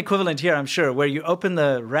you've got an equivalent here, I'm sure, where you open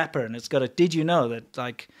the wrapper and it's got a, did you know that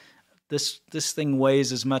like this thing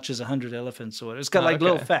weighs as much as 100 elephants or whatever. It's got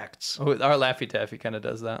little facts. Oh, our Laffy Taffy kind of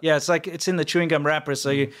does that. Yeah, it's like it's in the chewing gum wrapper, so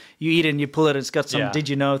you eat it and you pull it and it's got some did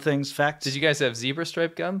you know things, facts. Did you guys have zebra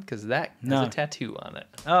stripe gum? Because that has a tattoo on it.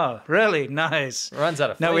 Oh, really? Nice. It runs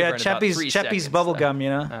out of flavor. No, we had Chappie's bubble gum, you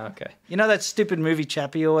know? Oh, okay. You know that stupid movie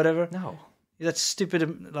Chappie or whatever? No. That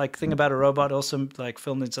stupid like thing about a robot also like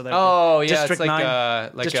filmed in South Africa. Oh yeah, District it's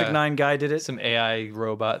 9, like District 9 guy did it. Some AI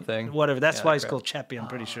robot thing. Whatever. That's why it's called Chappie. I'm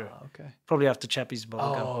pretty sure. Okay. Probably after Chappie's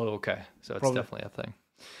bubblegum. Oh, okay. So it's definitely a thing.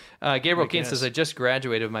 Gabriel Keane says, I just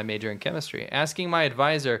graduated with my major in chemistry. Asking my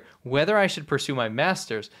advisor whether I should pursue my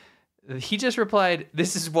master's. He just replied,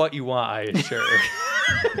 "This is what you want, I assure."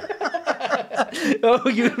 Oh,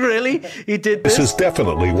 you really? He did this? This is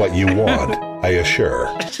definitely what you want, I assure.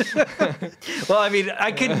 Well, I mean,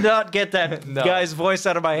 I could not get that guy's voice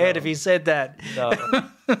out of my head if he said that. No.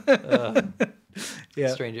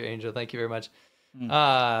 Yeah. Stranger Angel, thank you very much.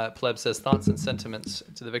 Pleb says, thoughts and sentiments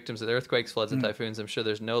to the victims of the earthquakes, floods, and typhoons. I'm sure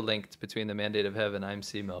there's no link between the mandate of heaven. I'm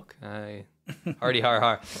sea milk. Hardy har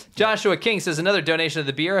har. Joshua King says, another donation to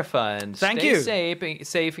the Beer Fund. Thank you. Stay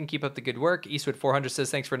safe and keep up the good work. Eastwood 400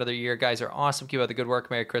 says, thanks for another year. Guys are awesome. Keep up the good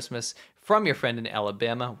work. Merry Christmas from your friend in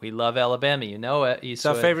Alabama. We love Alabama. You know it. Eastwood. It's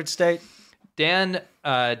our favorite state. Dan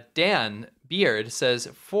Beard says,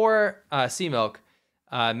 for Sea Milk,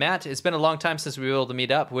 Matt, it's been a long time since we were able to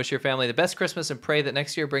meet up. Wish your family the best Christmas and pray that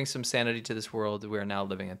next year brings some sanity to this world we are now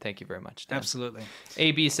living in. Thank you very much, Dan. Absolutely.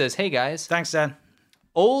 AB says, hey guys. Thanks, Dan.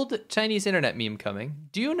 Old Chinese internet meme coming.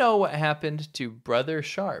 Do you know what happened to Brother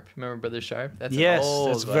Sharp? Remember Brother Sharp? That's yes,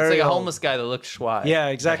 it's like a homeless guy that looked schwa. Yeah,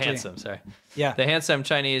 exactly. Handsome, sorry. Yeah. The handsome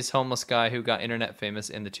Chinese homeless guy who got internet famous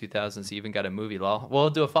in the 2000s. He even got a movie, lol. We'll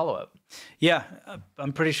do a follow-up. Yeah,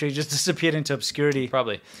 I'm pretty sure he just disappeared into obscurity.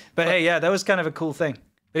 Probably. But hey, yeah, that was kind of a cool thing.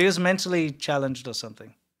 But he was mentally challenged or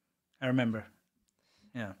something. I remember.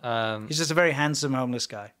 Yeah. He's just a very handsome homeless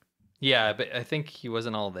guy. Yeah, but I think he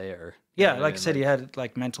wasn't all there. Yeah, like I said, he had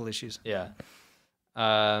like mental issues. Yeah.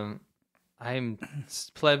 Pleb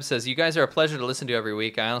says, you guys are a pleasure to listen to every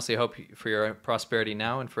week. I honestly hope for your prosperity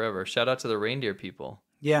now and forever. Shout out to the reindeer people.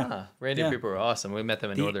 Yeah. Reindeer people are awesome. We met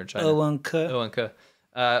them in northern China. Owenke.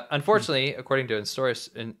 Unfortunately, according to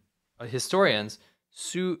historians,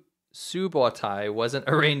 Subotai wasn't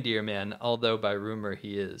a reindeer man, although by rumor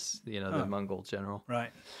he is, the Mongol general.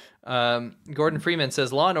 Right. Gordon Freeman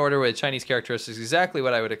says, Law and Order with Chinese characteristics, exactly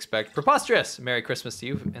what I would expect. Preposterous! Merry Christmas to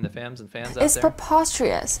you and the fams and fans out there. It's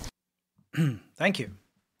preposterous. Thank you.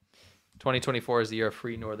 2024 is the year of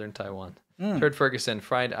free northern Taiwan. Turd Ferguson,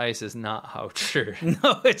 fried ice is not how true.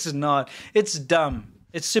 No, it's not. It's dumb.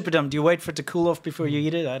 It's super dumb. Do you wait for it to cool off before you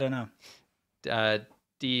eat it? I don't know. Dan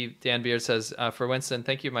Beard says, for Winston,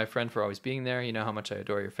 thank you, my friend, for always being there. You know how much I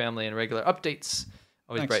adore your family and regular updates.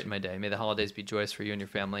 Always brighten my day. May the holidays be joyous for you and your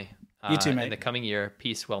family. You too, mate. In the coming year,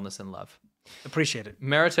 peace, wellness, and love. Appreciate it.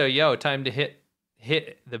 Marito, time to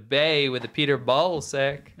hit the bay with the Peter Ball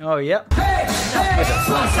sack. Oh, yep.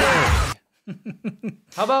 How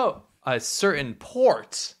about a certain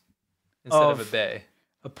port instead of a bay?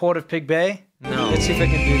 A port of Pig Bay? No. Let's see if I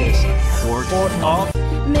can do this. Port of...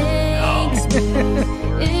 Makes me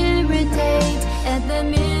irritate at the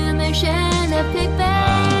mere mention of Pig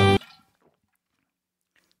Bay.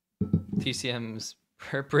 TCM's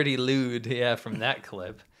pretty lewd, from that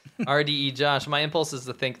clip. RDE Josh, my impulse is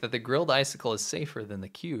to think that the grilled icicle is safer than the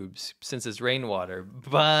cubes since it's rainwater.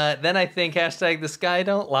 But then I think # the sky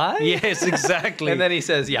don't lie. Yes, exactly. And then he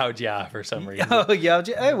says Yao Jia for some reason. Oh, Yao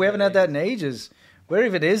Jia. Hey, we haven't had that in ages. Where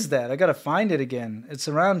even is that? I got to find it again. It's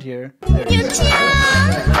around here.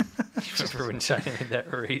 Remember when China made that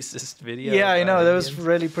racist video? Yeah, I know. about That was Indians?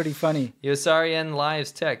 really pretty funny. Yosarian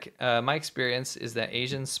Lives Tech. My experience is that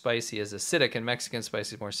Asian spicy is acidic and Mexican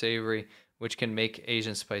spicy is more savory, which can make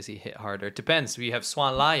Asian spicy hit harder. It depends. You have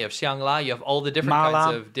Swan La, you have Xiang La, you have all the different Mala.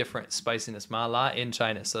 kinds of different spiciness. Ma La in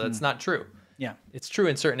China. So that's not true. Yeah. It's true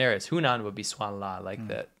in certain areas. Hunan would be Swan La, like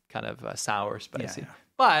that kind of sour spicy. Yeah.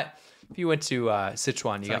 But if you went to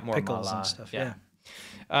Sichuan, you got Like more pickles Ma La. and stuff. Yeah.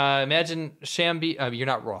 Imagine Shambi. You're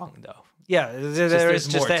not wrong, though. Yeah,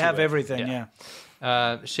 there's more they to have it. everything. Yeah.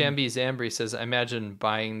 Yeah. Shambi Zambri says, imagine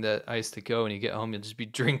buying the ice to go and you get home, you'll just be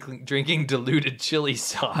drinking diluted chili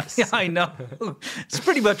sauce. Yeah, I know. It's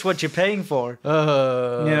pretty much what you're paying for.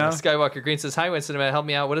 Yeah. Skywalker Green says, hi, Winston, help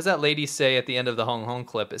me out. What does that lady say at the end of the Hong Hong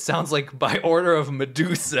clip? It sounds like by order of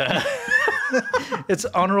Medusa. It's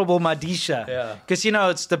Honorable Madisha. Yeah. Because,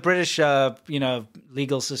 it's the British,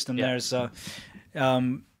 legal system there. So,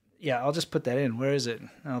 I'll just put that in. Where is it?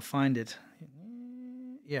 I'll find it.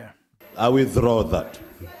 Yeah. I withdraw that.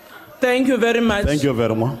 Thank you very much. Thank you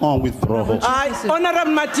very much. I withdraw.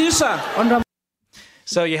 Honorable Matisha.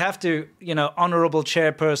 So you have to, honorable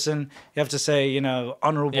chairperson. You have to say,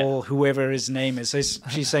 honorable whoever his name is. So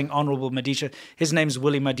she's saying honorable Madisha. His name's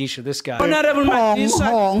Willie Madisha, this guy. Honorable Matisha.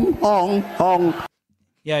 Hong, Hong, Hong.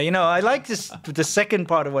 Yeah, I like the second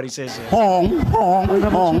part of what he says here. Hong, Hong,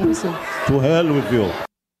 Hong. To hell with you.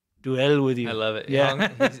 To hell with you. I love it. Yeah.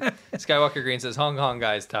 Skywalker Green says, Hong Kong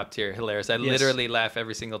guys, top tier. Hilarious. I literally laugh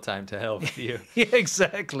every single time. To hell with you. Yeah,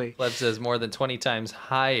 exactly. Pleb says more than 20 times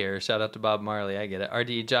higher. Shout out to Bob Marley. I get it.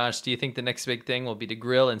 RD Josh, do you think the next big thing will be to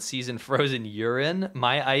grill and season frozen urine?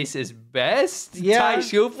 My ice is best? Yeah. 太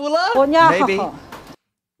舒服了? Maybe.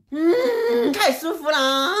 太舒服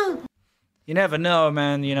了. You never know,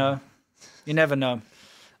 man, You never know.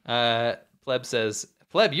 Pleb says,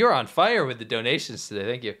 Pleb, you're on fire with the donations today.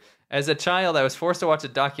 Thank you. As a child, I was forced to watch a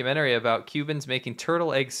documentary about Cubans making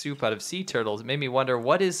turtle egg soup out of sea turtles. It made me wonder,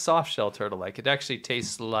 what is soft-shell turtle like? It actually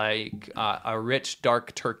tastes like a rich,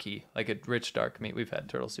 dark turkey, like a rich, dark meat. We've had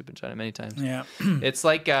turtle soup in China many times. Yeah. It's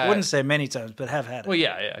like... I wouldn't say many times, but have had it. Well,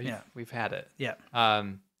 yeah. We've had it. Yeah.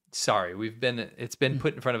 Sorry, it's been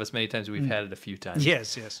put in front of us many times. We've had it a few times.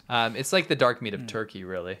 Yes. It's like the dark meat of turkey,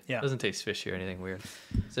 really. Yeah. It doesn't taste fishy or anything weird.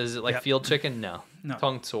 So is it like field chicken? No.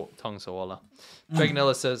 Tong soala.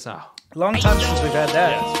 Dragonella says, Long time since we've had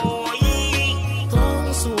that.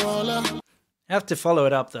 Have to follow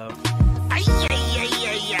it up, though.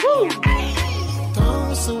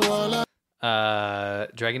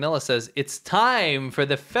 Dragonella says, it's time for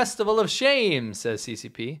the Festival of Shame, says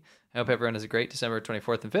CCP. I hope everyone has a great December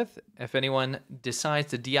 24th and 5th. If anyone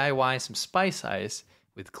decides to DIY some spice ice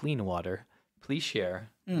with clean water, please share.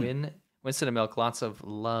 Winston and Milk, lots of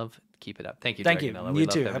love. Keep it up. Thank you, Thank you. Dragonella. We You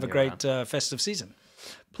love too. having Have a you great around. festive season.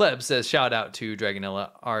 Pleb says, shout out to Dragonella,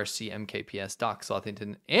 RCMKPS, Doc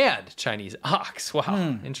Slothington, and Chinese Ox.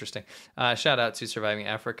 Wow, interesting. Shout out to Surviving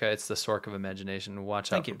Africa. It's the Sork of Imagination.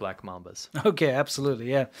 Watch out for black mambas. Okay, absolutely,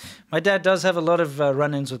 yeah. My dad does have a lot of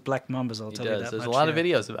run-ins with black mambas, I'll tell you that There's much, a lot of yeah.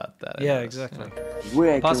 videos about that. I Yeah, noticed. exactly.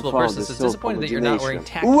 Where I Possible can find Person the says, soap disappointed that you're not wearing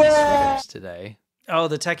tacky imagination. sweaters today. Oh,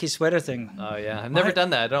 the tacky sweater thing. Oh, yeah. I've never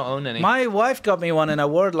done that. I don't own any. My wife got me one, and I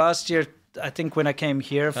wore it last year, I think, when I came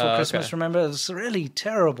here for Christmas, okay. remember? It was really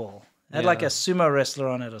terrible. It had like a sumo wrestler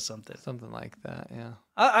on it or something. Something like that, yeah.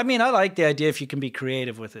 I mean, I like the idea if you can be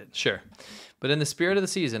creative with it. Sure. But in the spirit of the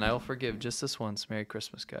season, I will forgive just this once. Merry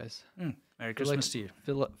Christmas, guys. Merry Christmas to you.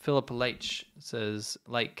 Philip Leitch says,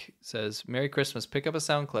 Merry Christmas. Pick up a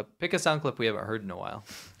sound clip. Pick a sound clip we haven't heard in a while.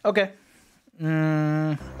 Okay.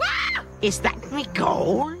 Is that me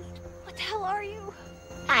gold? What the hell are you?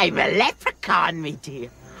 I'm a leprechaun, me dear.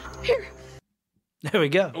 Here. There we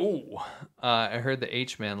go. Ooh. I heard the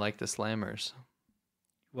H-Man liked the Slammers.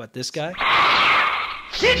 What, this guy?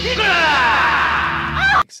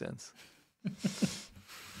 Makes sense.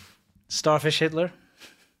 Starfish Hitler?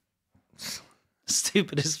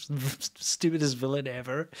 Stupidest villain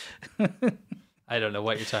ever. I don't know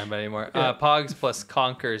what you're talking about anymore. Pogs plus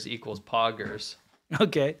Conkers equals Poggers.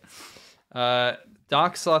 Okay.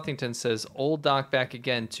 Doc Slothington says, old Doc back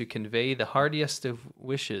again to convey the heartiest of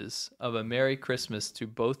wishes of a Merry Christmas to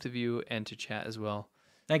both of you and to chat as well.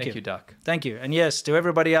 Thank you, Doc. Thank you. And yes, to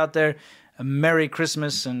everybody out there, a Merry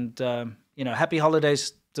Christmas and, happy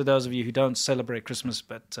holidays to those of you who don't celebrate Christmas.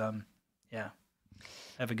 But,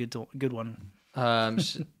 have a good one.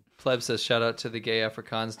 Pleb says, shout out to the gay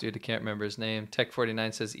Afrikaans dude. I can't remember his name.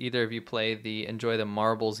 Tech49 says, either of you play the Enjoy the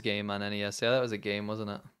Marbles game on NES. Yeah, that was a game,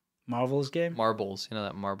 wasn't it? Marvel's game? Marbles. You know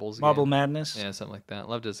that Marbles Marble game? Madness? Yeah, something like that.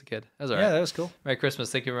 Loved it as a kid. That was all right. Yeah, that was cool. Merry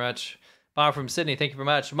Christmas. Thank you very much. Bob from Sydney, thank you very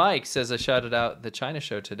much. Mike says I shouted out the China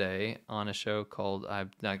show today on a show called,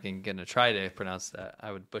 I'm not going to try to pronounce that.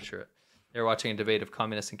 I would butcher it. They're watching a debate of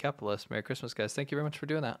communists and capitalists. Merry Christmas, guys. Thank you very much for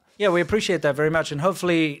doing that. Yeah, we appreciate that very much. And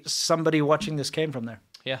hopefully somebody watching this came from there.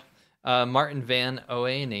 Yeah. Martin Van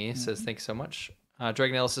Oene says, thanks so much.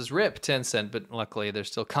 Dragon Ellis says, rip, 10 cent, but luckily there's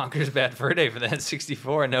still Conker's Bad Fur Day for the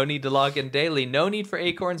N64. No need to log in daily. No need for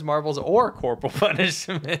acorns, marbles, or corporal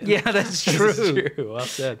punishment. Yeah, that's true. That's true. Well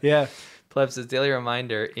said. Yeah. Pleb says, daily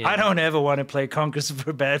reminder. I don't ever want to play Conker's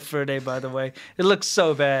Bad Fur Day, by the way. It looks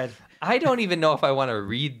so bad. I don't even know if I want to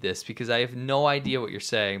read this because I have no idea what you're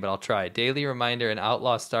saying, but I'll try. Daily reminder in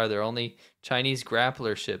Outlaw Star, they're only Chinese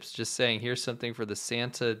grappler ships. Just saying, here's something for the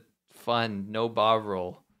Santa fun, no bob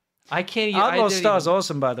roll. I can't even. Outlaw Star is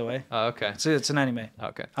awesome, by the way. Oh, okay. It's an anime.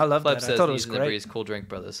 Okay. I love Pleb that. Says, I thought it was Knees in great. the Breeze, Cool Drink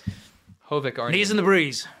Brothers. Hovik Arnie. Knees in the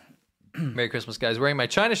Breeze. Merry Christmas, guys. Wearing my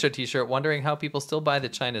China show t-shirt, wondering how people still buy the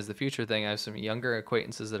China is the future thing. I have some younger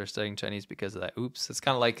acquaintances that are studying Chinese because of that. Oops. It's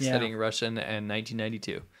kind of like studying Russian in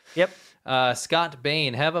 1992. Yep. Scott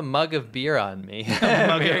Bain, have a mug of beer on me.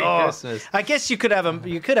 Merry Christmas. I guess you could have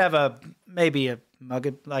a maybe a mug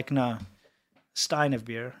of, like, no, stein of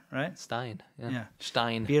beer, right? Stein. Yeah.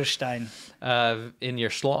 Stein. Beer stein. In your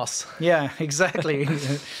Schloss. Yeah, exactly.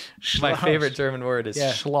 My favorite German word is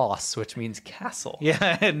Schloss, which means castle.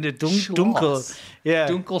 Yeah, and dunkel. Yeah.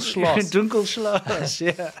 Dunkelschloss. Dunkelschloss,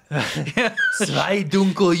 yeah. Zwei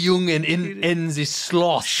Dunkeljungen in the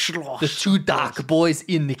Schloss. The two dark boys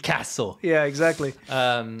in the castle. Yeah, exactly.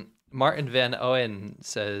 Martin Van Owen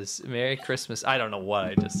says, Merry Christmas. I don't know what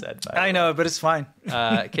I just said. I know, but it's fine.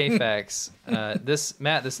 K-Fax.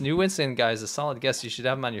 This new Winston guy is a solid guest. You should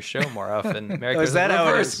have him on your show more often. Merry Christmas. Is that how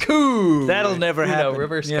it reverse is? coup. That'll never happen.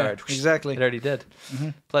 Reverse card. Exactly. It already did.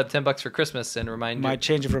 Pleb, $10 for Christmas and remind Might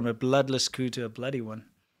change it from a bloodless coup to a bloody one.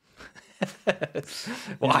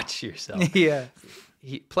 Watch yourself. Yeah.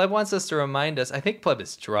 Pleb wants us to remind us. I think Pleb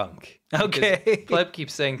is drunk. Okay. Pleb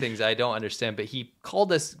keeps saying things I don't understand, but he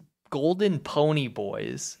called us Golden Pony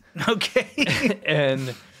Boys. Okay.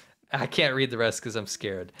 And I can't read the rest because I'm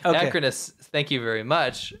scared. Okay. Acronus, thank you very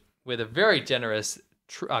much with a very generous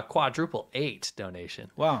quadruple 8 donation.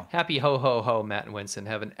 Wow. Happy ho ho ho, Matt and Winston.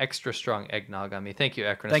 Have an extra strong eggnog on me. Thank you,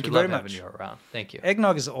 Acronus. Thank you we very love much. having you around. Thank you.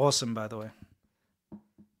 Eggnog is awesome, by the way.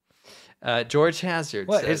 George Hazard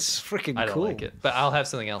What? says, It's freaking cool. I don't like it, but I'll have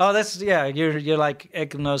something else. Oh, that's, yeah, you're like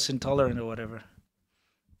eggnog intolerant or whatever.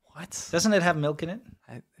 What? Doesn't it have milk in it?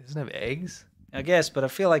 It doesn't have eggs? I guess, but I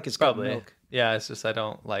feel like it's Probably. got milk. Yeah, it's just I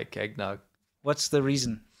don't like eggnog. What's the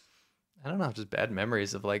reason? I don't know, just bad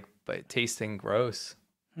memories of like tasting gross.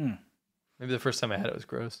 Maybe the first time I had it was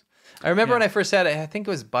gross. I remember when I first had it, I think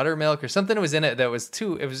it was buttermilk or something was in it that was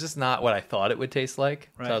it was just not what I thought it would taste like.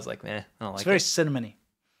 Right. So I was like, I don't like It's very it. cinnamony.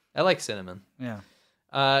 I like cinnamon. Yeah.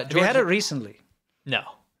 Have you had it recently? No.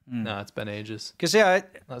 No, it's been ages. Because I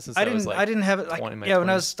I didn't have it like when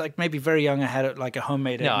I was like maybe very young. I had it like a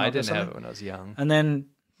homemade. No, I eggnog or didn't have something. it when I was young. And then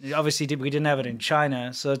obviously we didn't have it in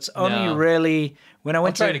China, so it's only really when I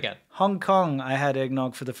went try to it again. Hong Kong, I had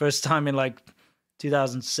eggnog for the first time in like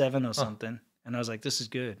 2007 or something, and I was like, "This is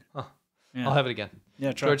good." Yeah. I'll have it again.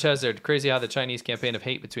 Yeah, try. George Hazard, crazy how the Chinese campaign of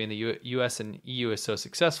hate between the U.S. and EU is so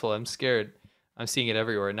successful. I'm scared. I'm seeing it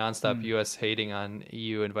everywhere. Nonstop U.S. hating on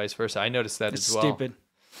EU and vice versa. I noticed that It's as well. stupid.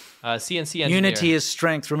 CNC engineer. Unity is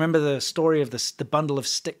strength. Remember the story of the bundle of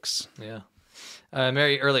sticks. Yeah.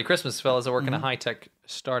 Merry early Christmas, fellas. I work in a high-tech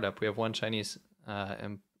startup. We have one Chinese,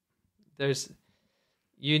 and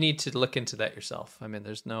you need to look into that yourself. I mean,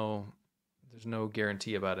 there's no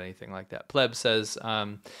guarantee about anything like that. Pleb says,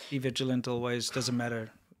 be vigilant always. Doesn't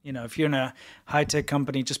matter. You know, if you're in a high-tech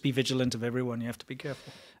company, just be vigilant of everyone. You have to be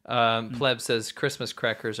careful. Pleb says, Christmas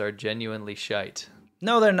crackers are genuinely shite.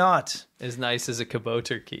 No, they're not. As nice as a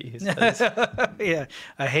Kubota key. Yeah,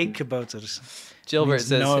 I hate Kubotas. Gilbert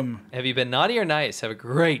says, have you been naughty or nice? Have a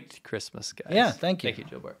great Christmas, guys. Yeah, thank you. Thank you,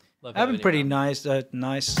 Gilbert. Love I've been having pretty you around.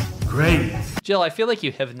 nice. Great. Jill, I feel like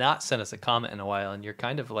you have not sent us a comment in a while, and you're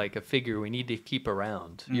kind of like a figure we need to keep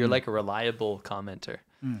around. You're like a reliable commenter.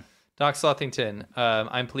 Doc Slothington,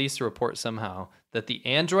 I'm pleased to report somehow that the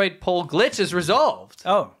Android poll glitch is resolved.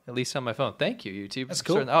 Oh. At least on my phone. Thank you, YouTube. That's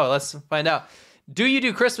cool. Oh, let's find out. Do you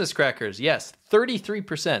do Christmas crackers? Yes.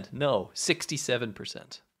 33%. No.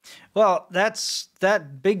 67%. Well,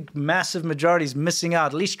 that big, massive majority is missing out.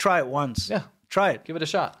 At least try it once. Yeah. Try it. Give it a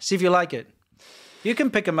shot. See if you like it. You can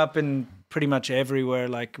pick them up in pretty much everywhere.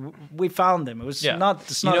 Like, we found them. It's not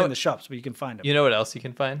in the shops, but you can find them. You know what else you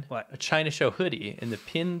can find? What? A China Show hoodie in the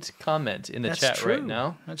pinned comment in the chat right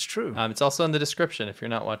now. That's true. It's also in the description if you're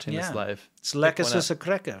not watching this live. It's lekker soos 'n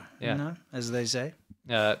cracker, Yeah. you know, as they say.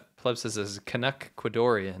 Pleb says, as a Canuck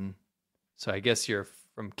Ecuadorian, So I guess you're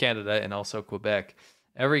from Canada and also Quebec.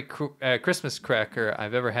 Every Christmas cracker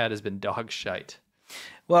I've ever had has been dog shite.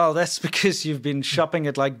 Well, that's because you've been shopping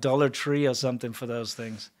at like Dollar Tree or something for those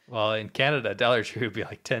things. Well, in Canada, Dollar Tree would be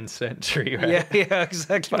like 10-cent tree, right? Yeah,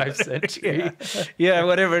 exactly. 5-cent tree. Yeah,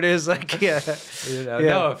 whatever it is. Like, yeah.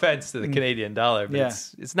 No offense to the Canadian dollar, but Yeah.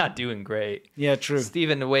 it's not doing great. Yeah, true.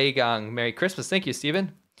 Stephen Weigong, Merry Christmas. Thank you,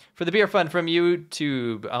 Stephen. For the beer fund from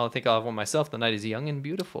YouTube, I think I'll have one myself. The night is young and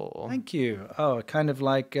beautiful. Thank you. Oh, kind of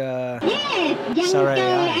like... Yes, Sorry,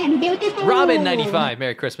 and beautiful. Robin95,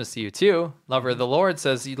 Merry Christmas to you too. Lover of the Lord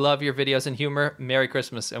says you love your videos and humor. Merry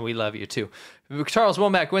Christmas, and we love you too. Charles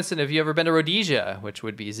Womack Winston, have you ever been to Rhodesia, which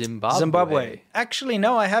would be Zimbabwe? Actually,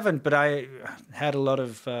 no, I haven't, but I had a lot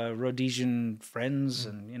of Rhodesian friends,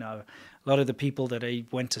 and, you know, a lot of the people that I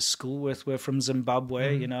went to school with were from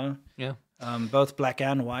Zimbabwe, you know? Yeah. Both black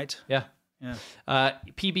and white. Yeah. Yeah.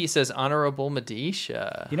 PB says, Honorable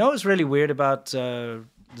Medisha. You know what's really weird about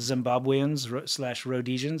Zimbabweans /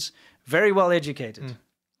 Rhodesians? Very well educated.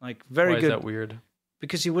 Like, very good. Why is that weird?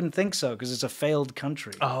 Because you wouldn't think so, because it's a failed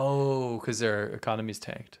country. Oh, because their economy's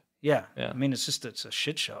tanked. Yeah. Yeah. I mean, it's a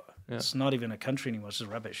shit show. Yeah. It's not even a country anymore. It's just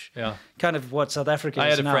rubbish. Yeah. Kind of what South Africa I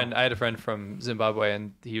is had a now. friend. I had a friend from Zimbabwe,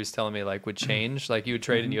 and he was telling me like would change. Like you would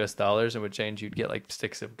trade in U.S. dollars, and would change. You'd get like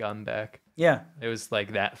sticks of gum back. Yeah. It was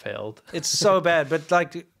like that failed. It's so bad, but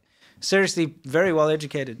like seriously, very well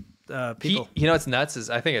educated people. You know what's nuts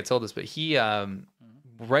is I think I told this, but he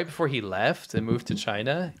right before he left and moved to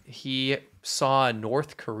China, he saw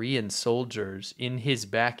North Korean soldiers in his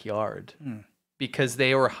backyard. Because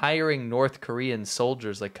they were hiring North Korean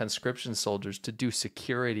soldiers, like conscription soldiers, to do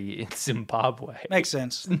security in Zimbabwe. Makes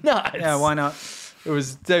sense. Nuts. Yeah, why not? It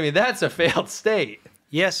was. I mean, that's a failed state.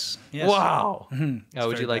 Yes. Wow. Mm-hmm.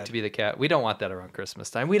 Would you like to be the cat? We don't want that around Christmas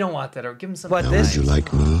time. We don't want that. Give him some. What, nice. this? Would you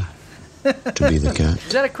like me to be the cat?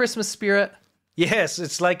 Is that a Christmas spirit? Yes,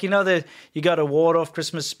 it's like, you know, you got to ward off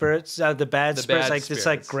Christmas spirits, the bad spirits. It's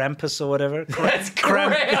like Krampus or whatever. That's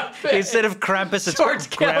Krampus. Instead of Krampus, it's George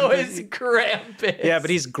Gallo Krampus. is Krampus. Yeah, but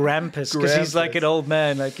he's Grampus because he's like an old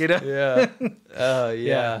man, like, you know. Yeah. Oh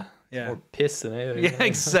yeah. Yeah. More piss than anything. Yeah,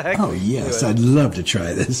 exactly. Oh, yes, I'd love to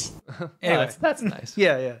try this. Anyway. That's nice.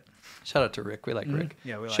 Yeah. Shout out to Rick. We like Rick.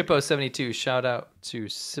 Yeah, we like Shippo72, shout out to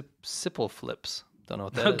Sipple Flips. Don't know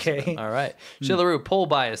what that is. Okay. All right. Shilaroo, poll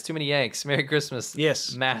bias, too many Yanks. Merry Christmas.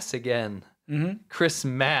 Yes. Mass again. Chris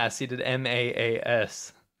Mass, he did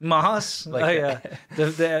MAAS. Mass? Like yeah.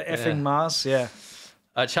 The effing Mass, yeah.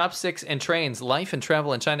 Chopsticks and Trains, Life and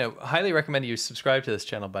Travel in China. Highly recommend you subscribe to this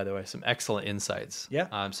channel, by the way. Some excellent insights.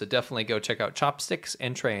 Yeah. So definitely go check out Chopsticks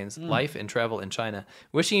and Trains, Life and Travel in China.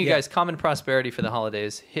 Wishing you guys common prosperity for the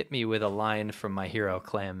holidays. Hit me with a line from my hero,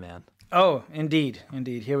 Clam Man. Oh, indeed.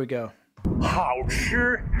 Here we go. 好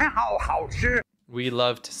吃，好吃。 We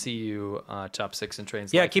love to see you, Chopsticks and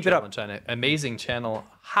Trains. Yeah, Life keep and it Travel up. in China. Amazing channel.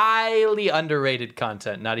 Highly underrated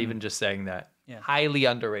content. Not even just saying that. Yeah. Highly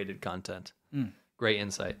underrated content. Great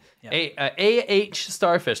insight. Yeah. AH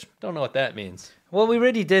Starfish. Don't know what that means. Well, we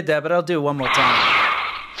already did that, but I'll do it one more time.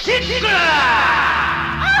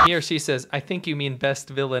 He or she says, I think you mean best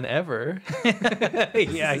villain ever.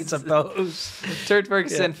 Yeah, I suppose. Turd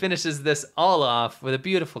Ferguson finishes this all off with a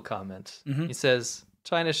beautiful comment. He says,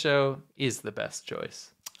 China show is the best choice.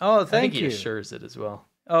 Oh, I thank think you. he assures it as well.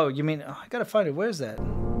 Oh, you mean, I gotta find it. Where's that?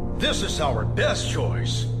 This is our best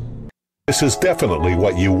choice. This is definitely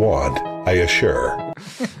what you want, I assure.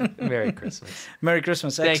 Merry Christmas. Merry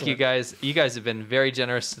Christmas. Thank Excellent. you guys. You guys have been very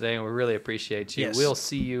generous today, and we really appreciate you. Yes. We'll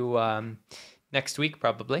see you next week,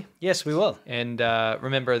 probably. Yes, we will. And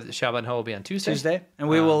remember, the Shaban Ho will be on Tuesday. And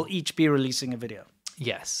we will each be releasing a video.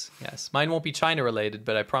 Yes. Mine won't be China related,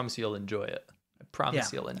 but I promise you'll enjoy it. I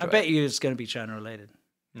promise you'll enjoy it. I bet you it's going to be China related.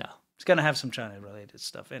 No. It's going to have some China related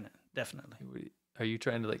stuff in it, definitely. Are you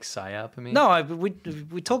trying to like psyop me? No,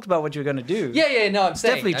 we talked about what you were going to do. Yeah. No, I'm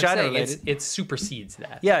saying definitely China related. It supersedes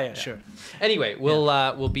that. Yeah, sure. Anyway,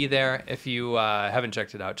 we'll be there. If you haven't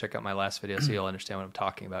checked it out, check out my last video so you'll understand what I'm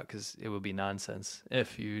talking about, because it would be nonsense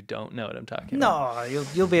if you don't know what I'm talking about. No,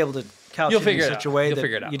 you'll be able to couch You'll it figure in it such out. a way You'll that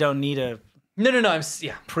figure it out. you don't need a No.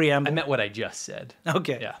 preamble. I meant what I just said.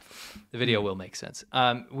 Okay. Yeah. The video will make sense.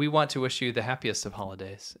 We want to wish you the happiest of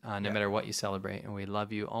holidays, no matter what you celebrate, and we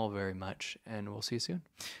love you all very much, and we'll see you soon.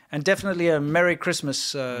 And definitely a Merry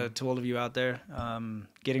Christmas to all of you out there.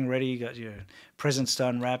 Getting ready, you got your presents to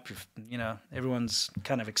unwrap. You know, everyone's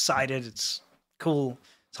kind of excited. It's cool.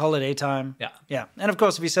 It's holiday time. Yeah. And of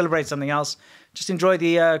course, if you celebrate something else, just enjoy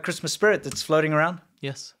the Christmas spirit that's floating around.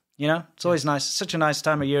 Yes. You know, it's always nice. It's such a nice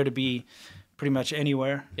time of year to be pretty much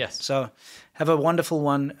anywhere. Yes. So have a wonderful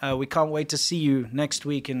one. We can't wait to see you next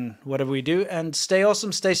week in whatever we do. And stay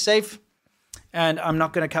awesome, stay safe. And I'm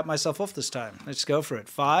not going to cut myself off this time. Let's go for it.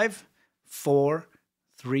 5, 4,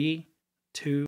 3, 2.